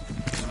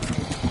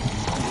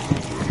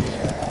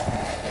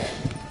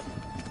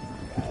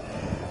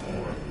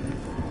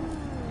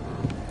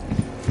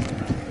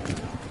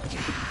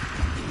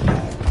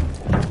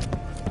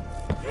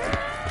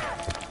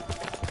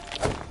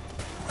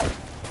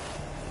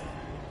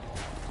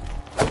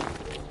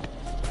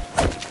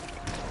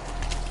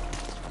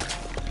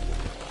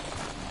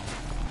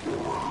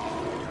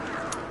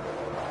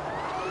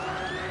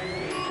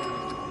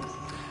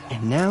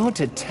 Now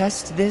to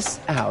test this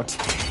out.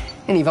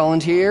 Any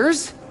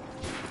volunteers?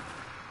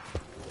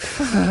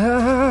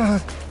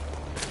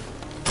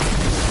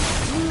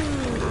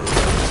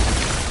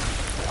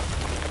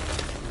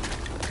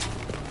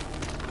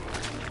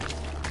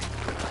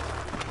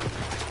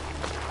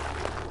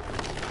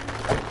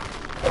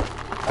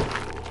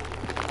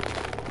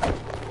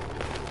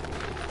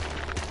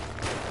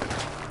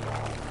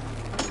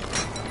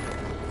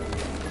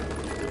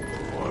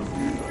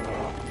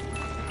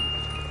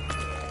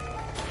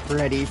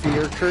 Ready for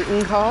your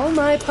curtain call,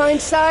 my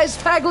pint-sized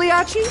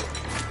Pagliacci?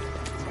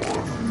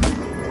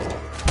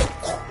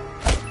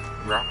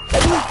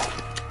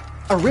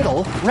 A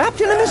riddle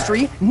wrapped in a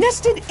mystery,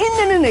 nested in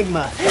an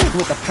enigma,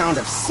 with a pound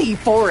of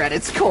C4 at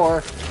its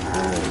core.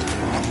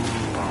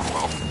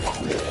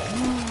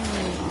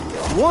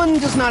 One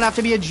does not have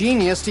to be a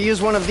genius to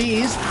use one of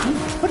these,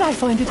 but I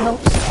find it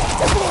helps.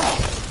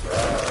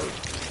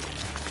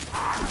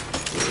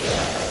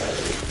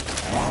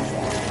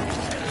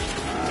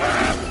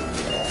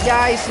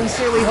 I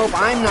sincerely hope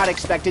I'm not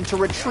expected to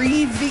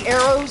retrieve the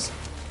arrows.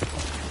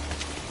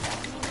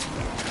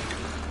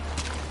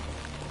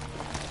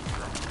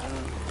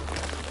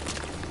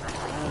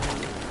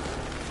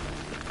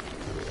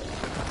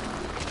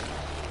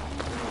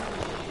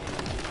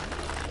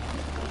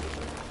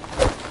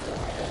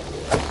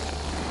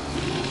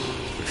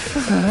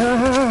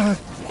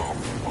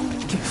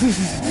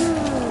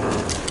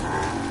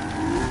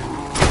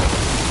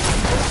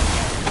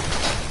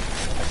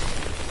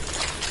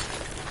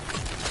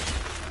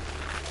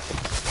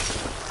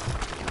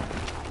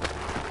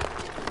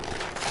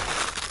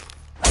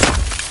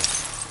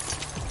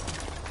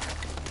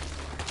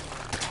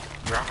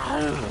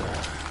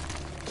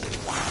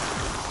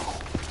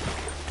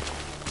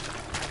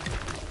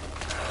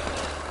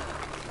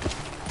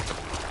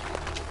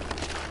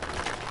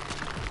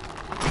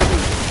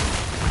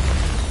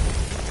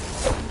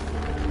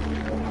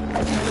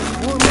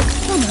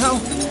 Somehow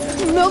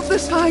melt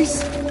this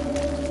ice.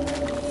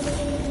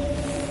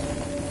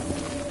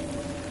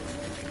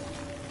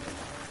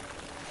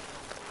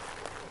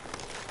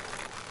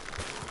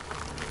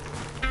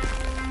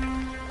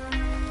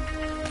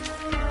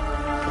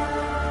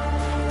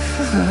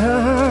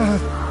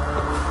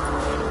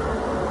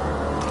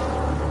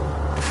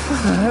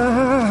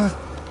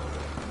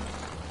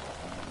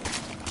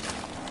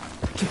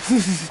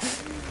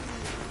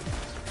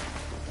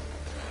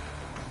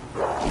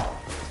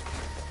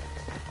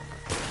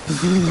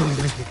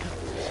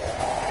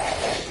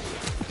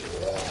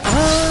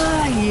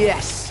 Ah,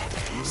 yes.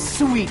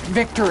 Sweet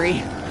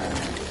victory.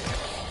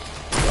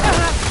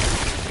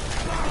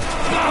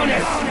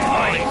 Bonus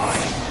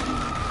points!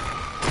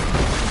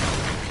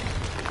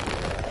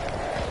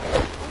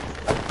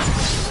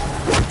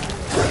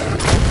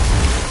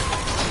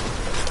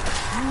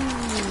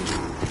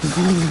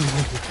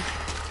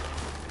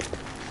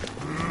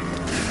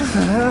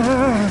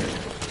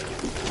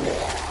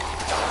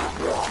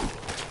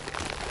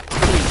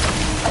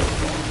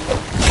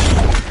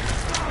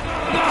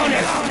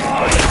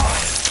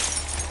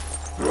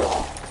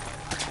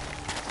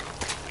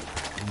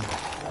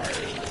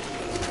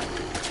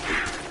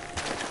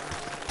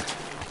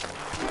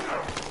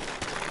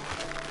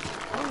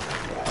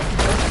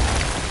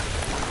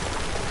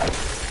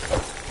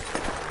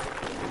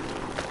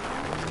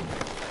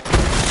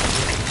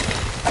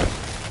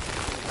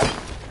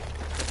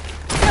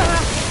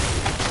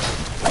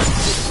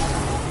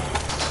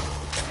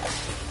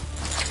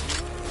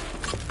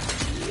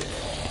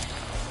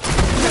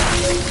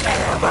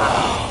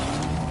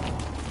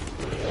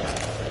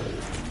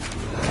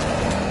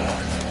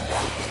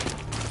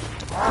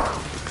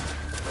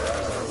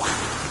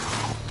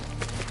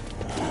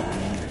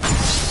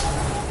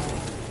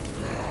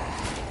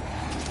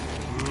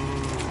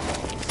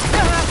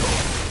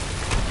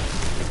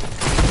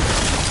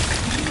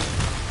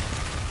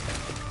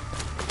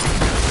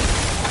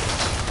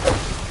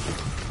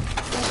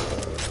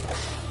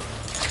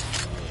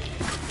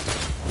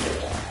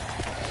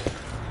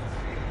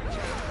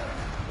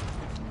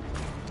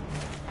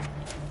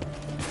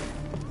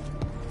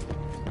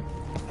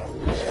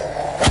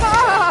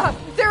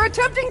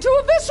 attempting to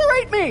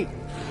eviscerate me!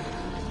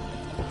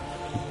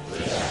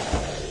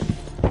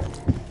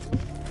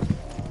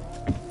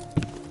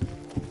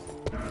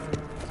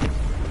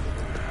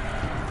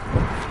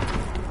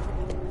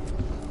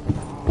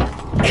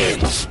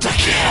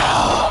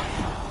 Insta-kill!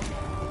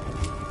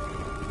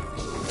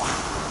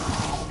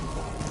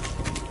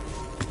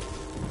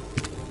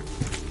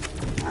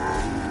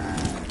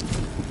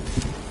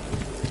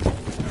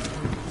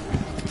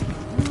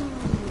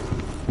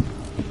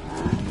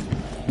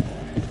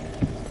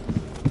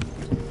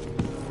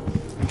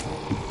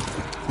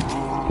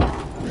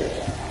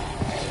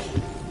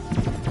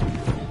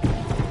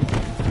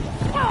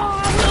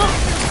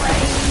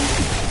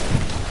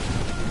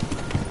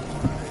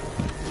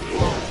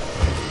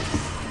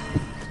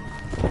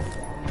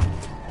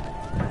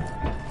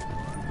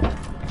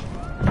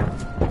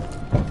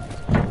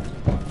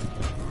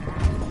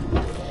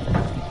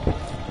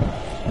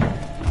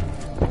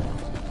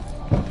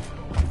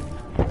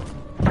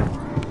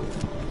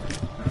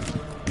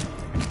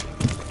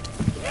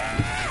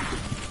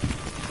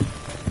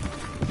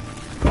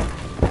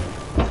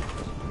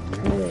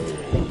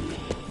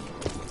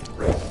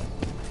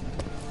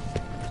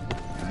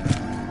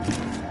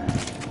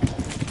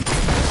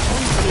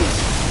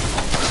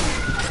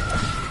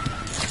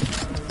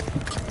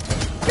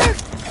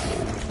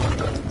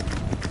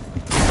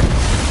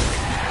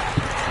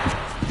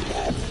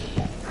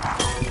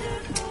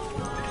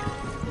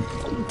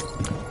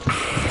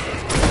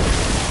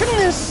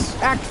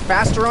 Act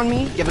faster on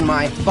me, given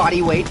my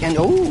body weight, and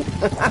oh,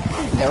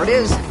 there it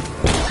is.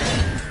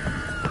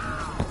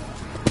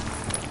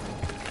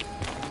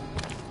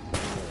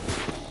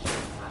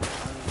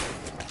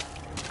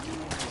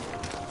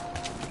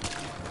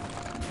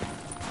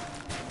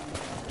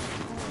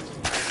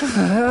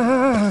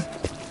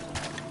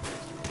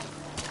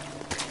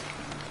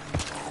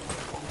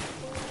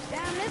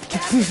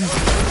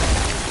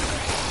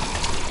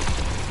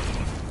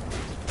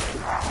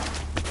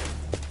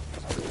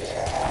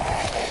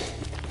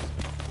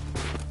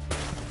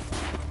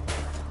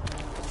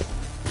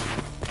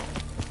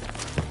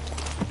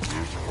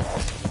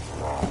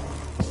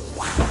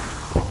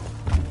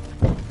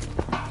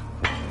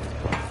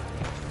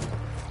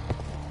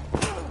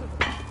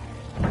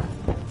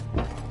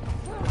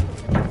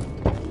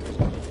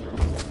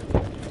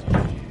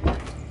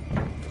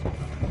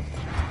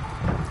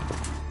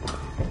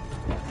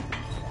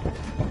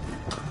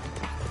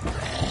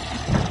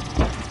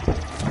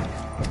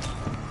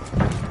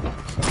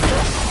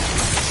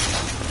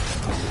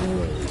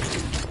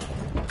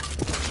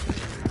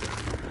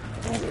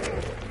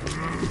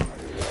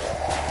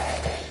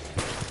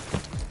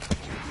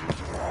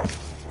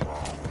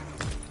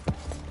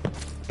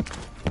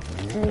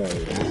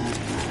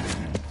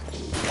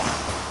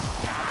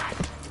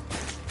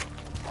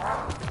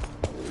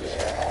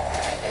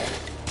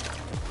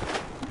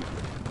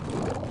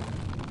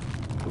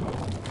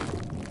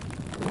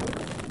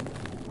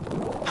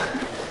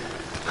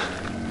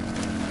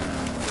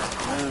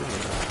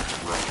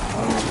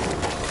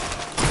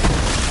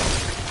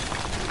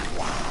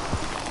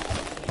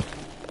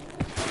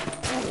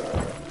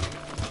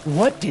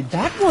 What did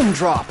that one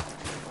drop?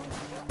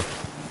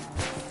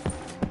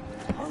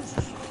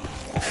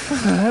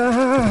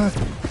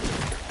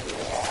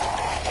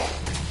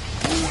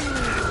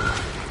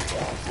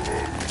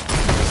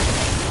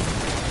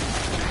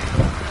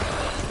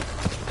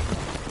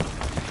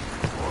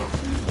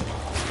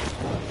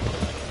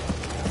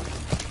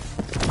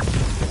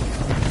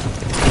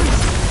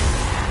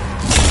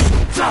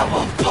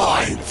 Double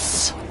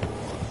points!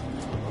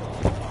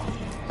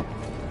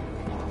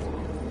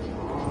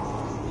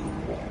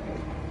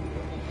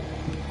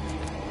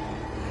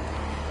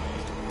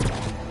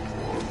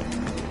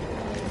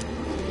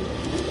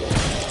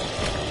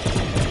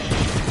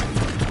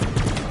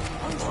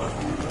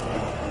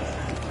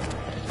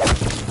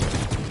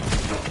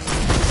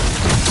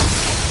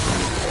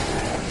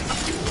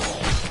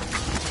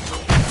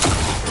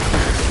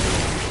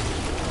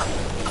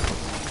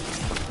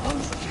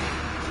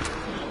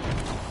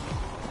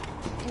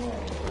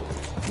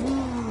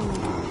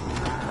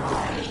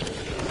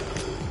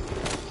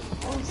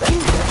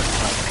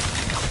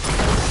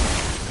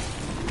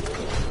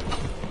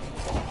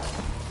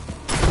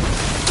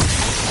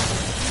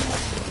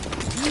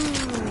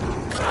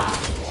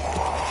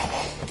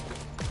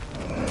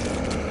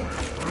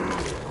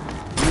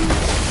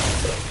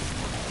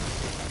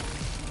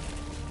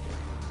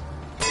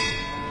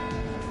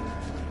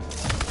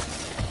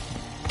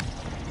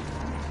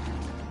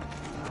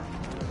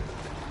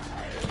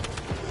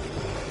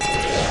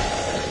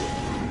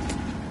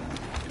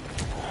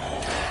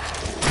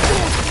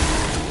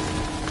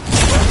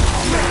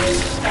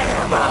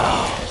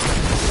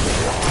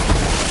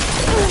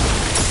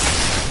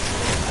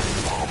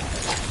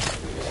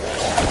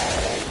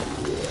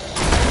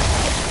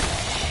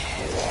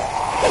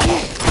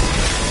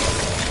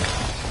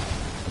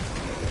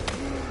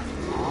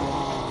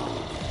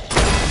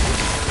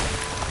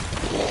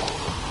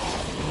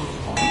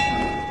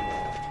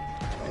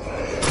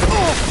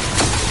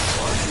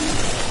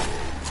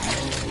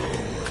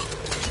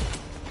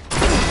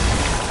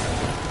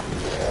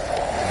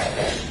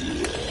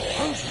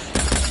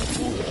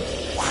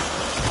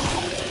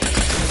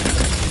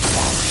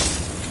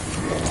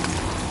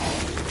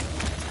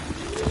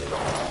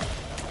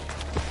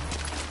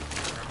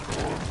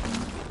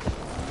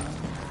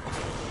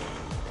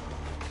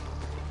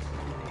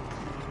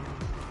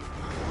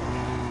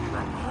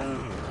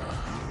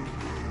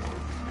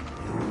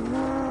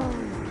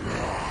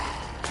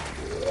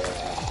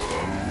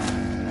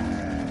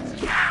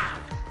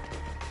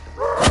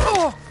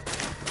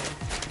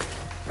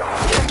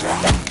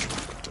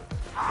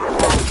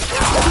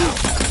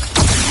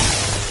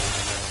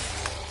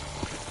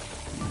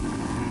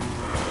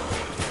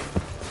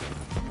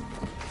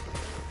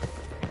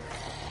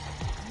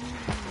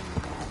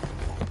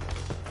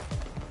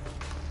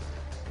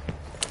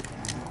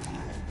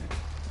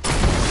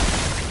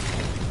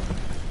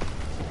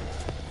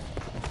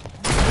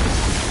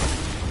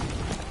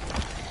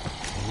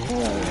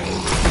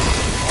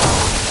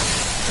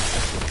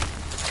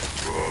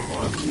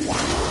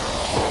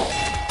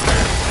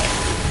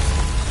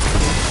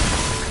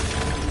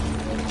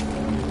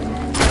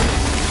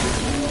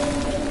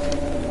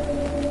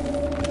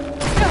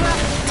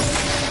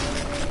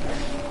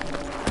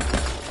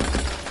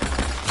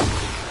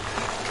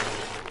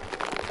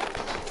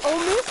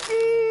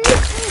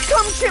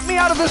 Ship me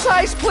out of this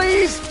ice,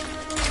 please!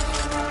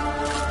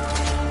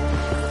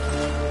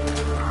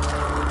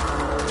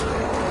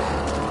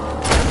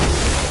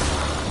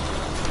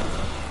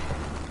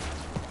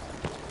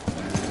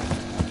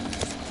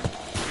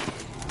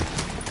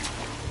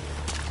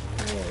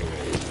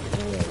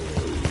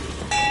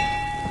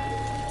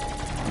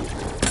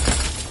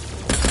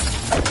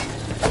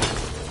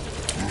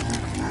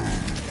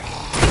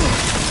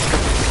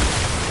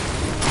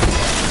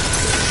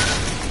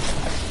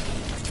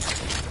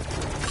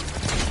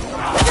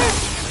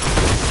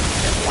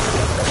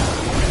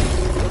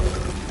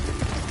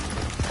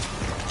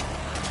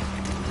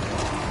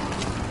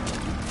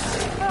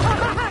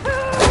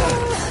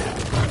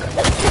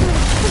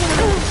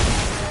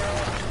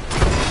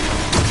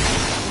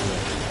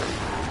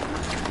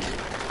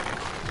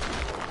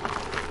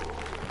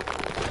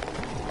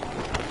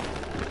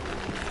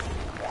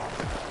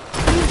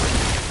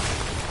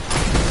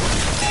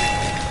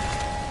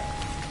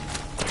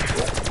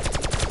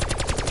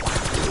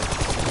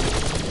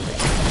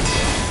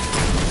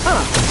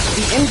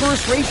 The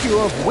inverse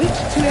ratio of weight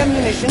to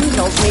ammunition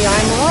tells me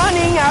I'm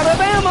running out of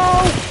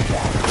ammo!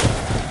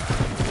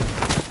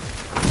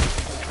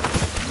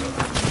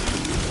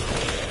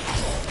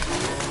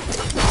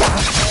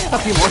 A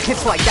few more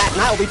hits like that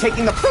and I'll be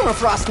taking the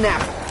permafrost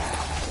nap!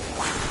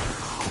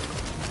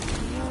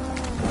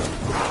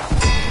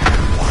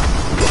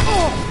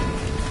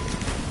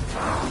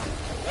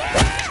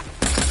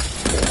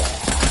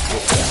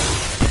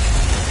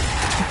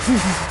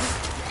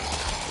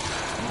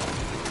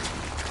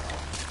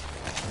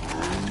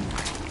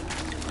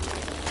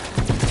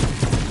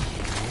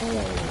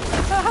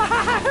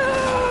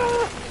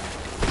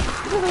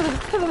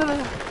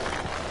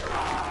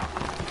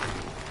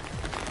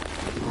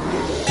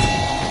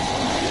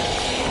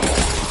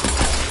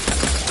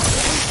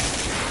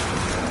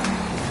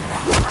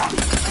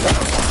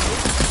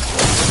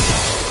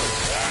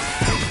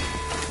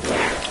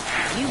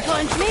 You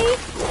punch me,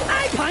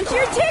 I punch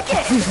your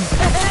ticket!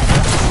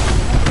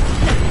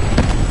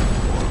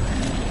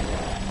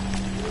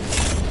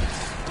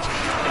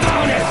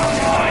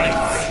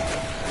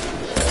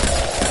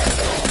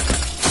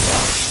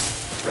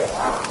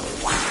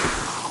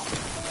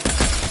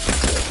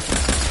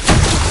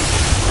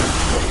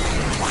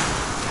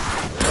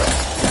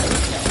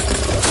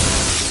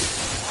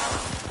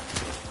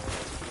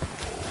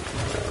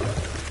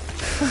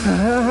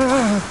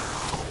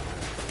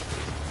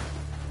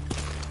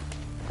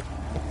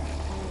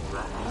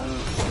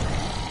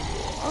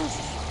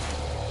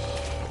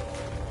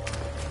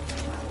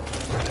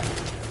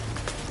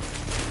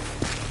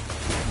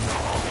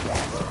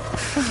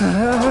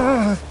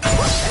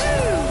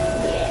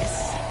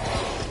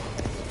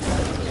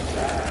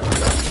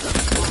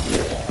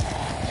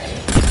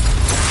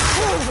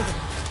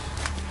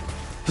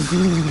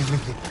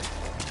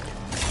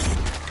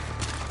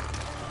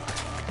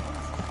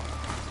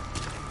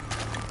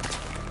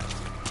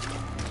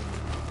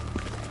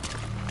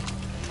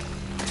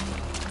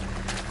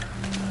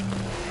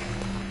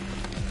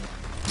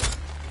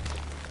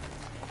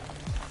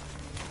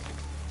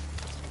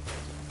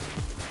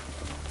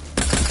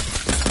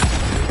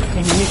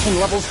 Ammunition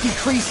levels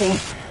decreasing,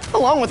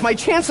 along with my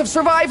chance of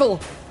survival.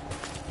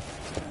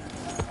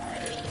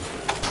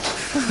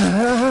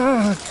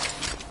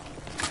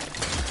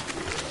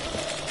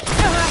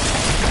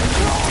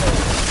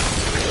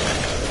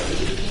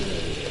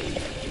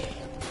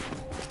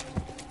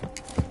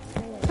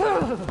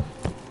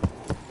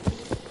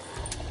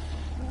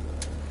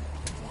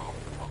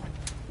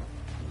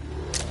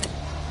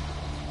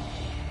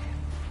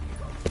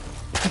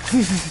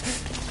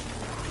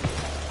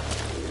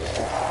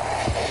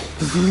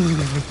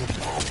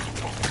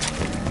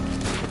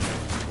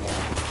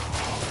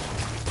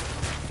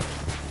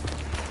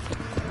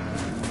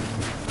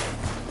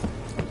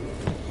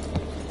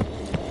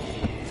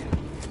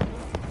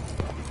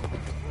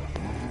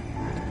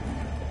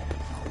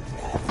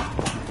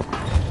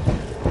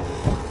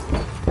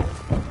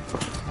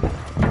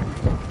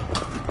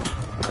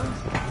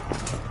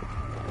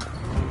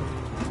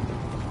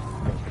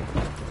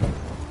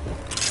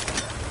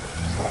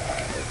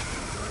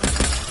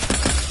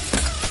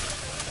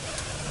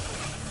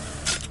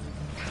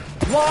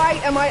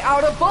 Why am I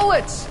out of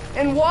bullets?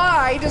 And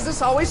why does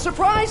this always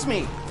surprise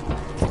me?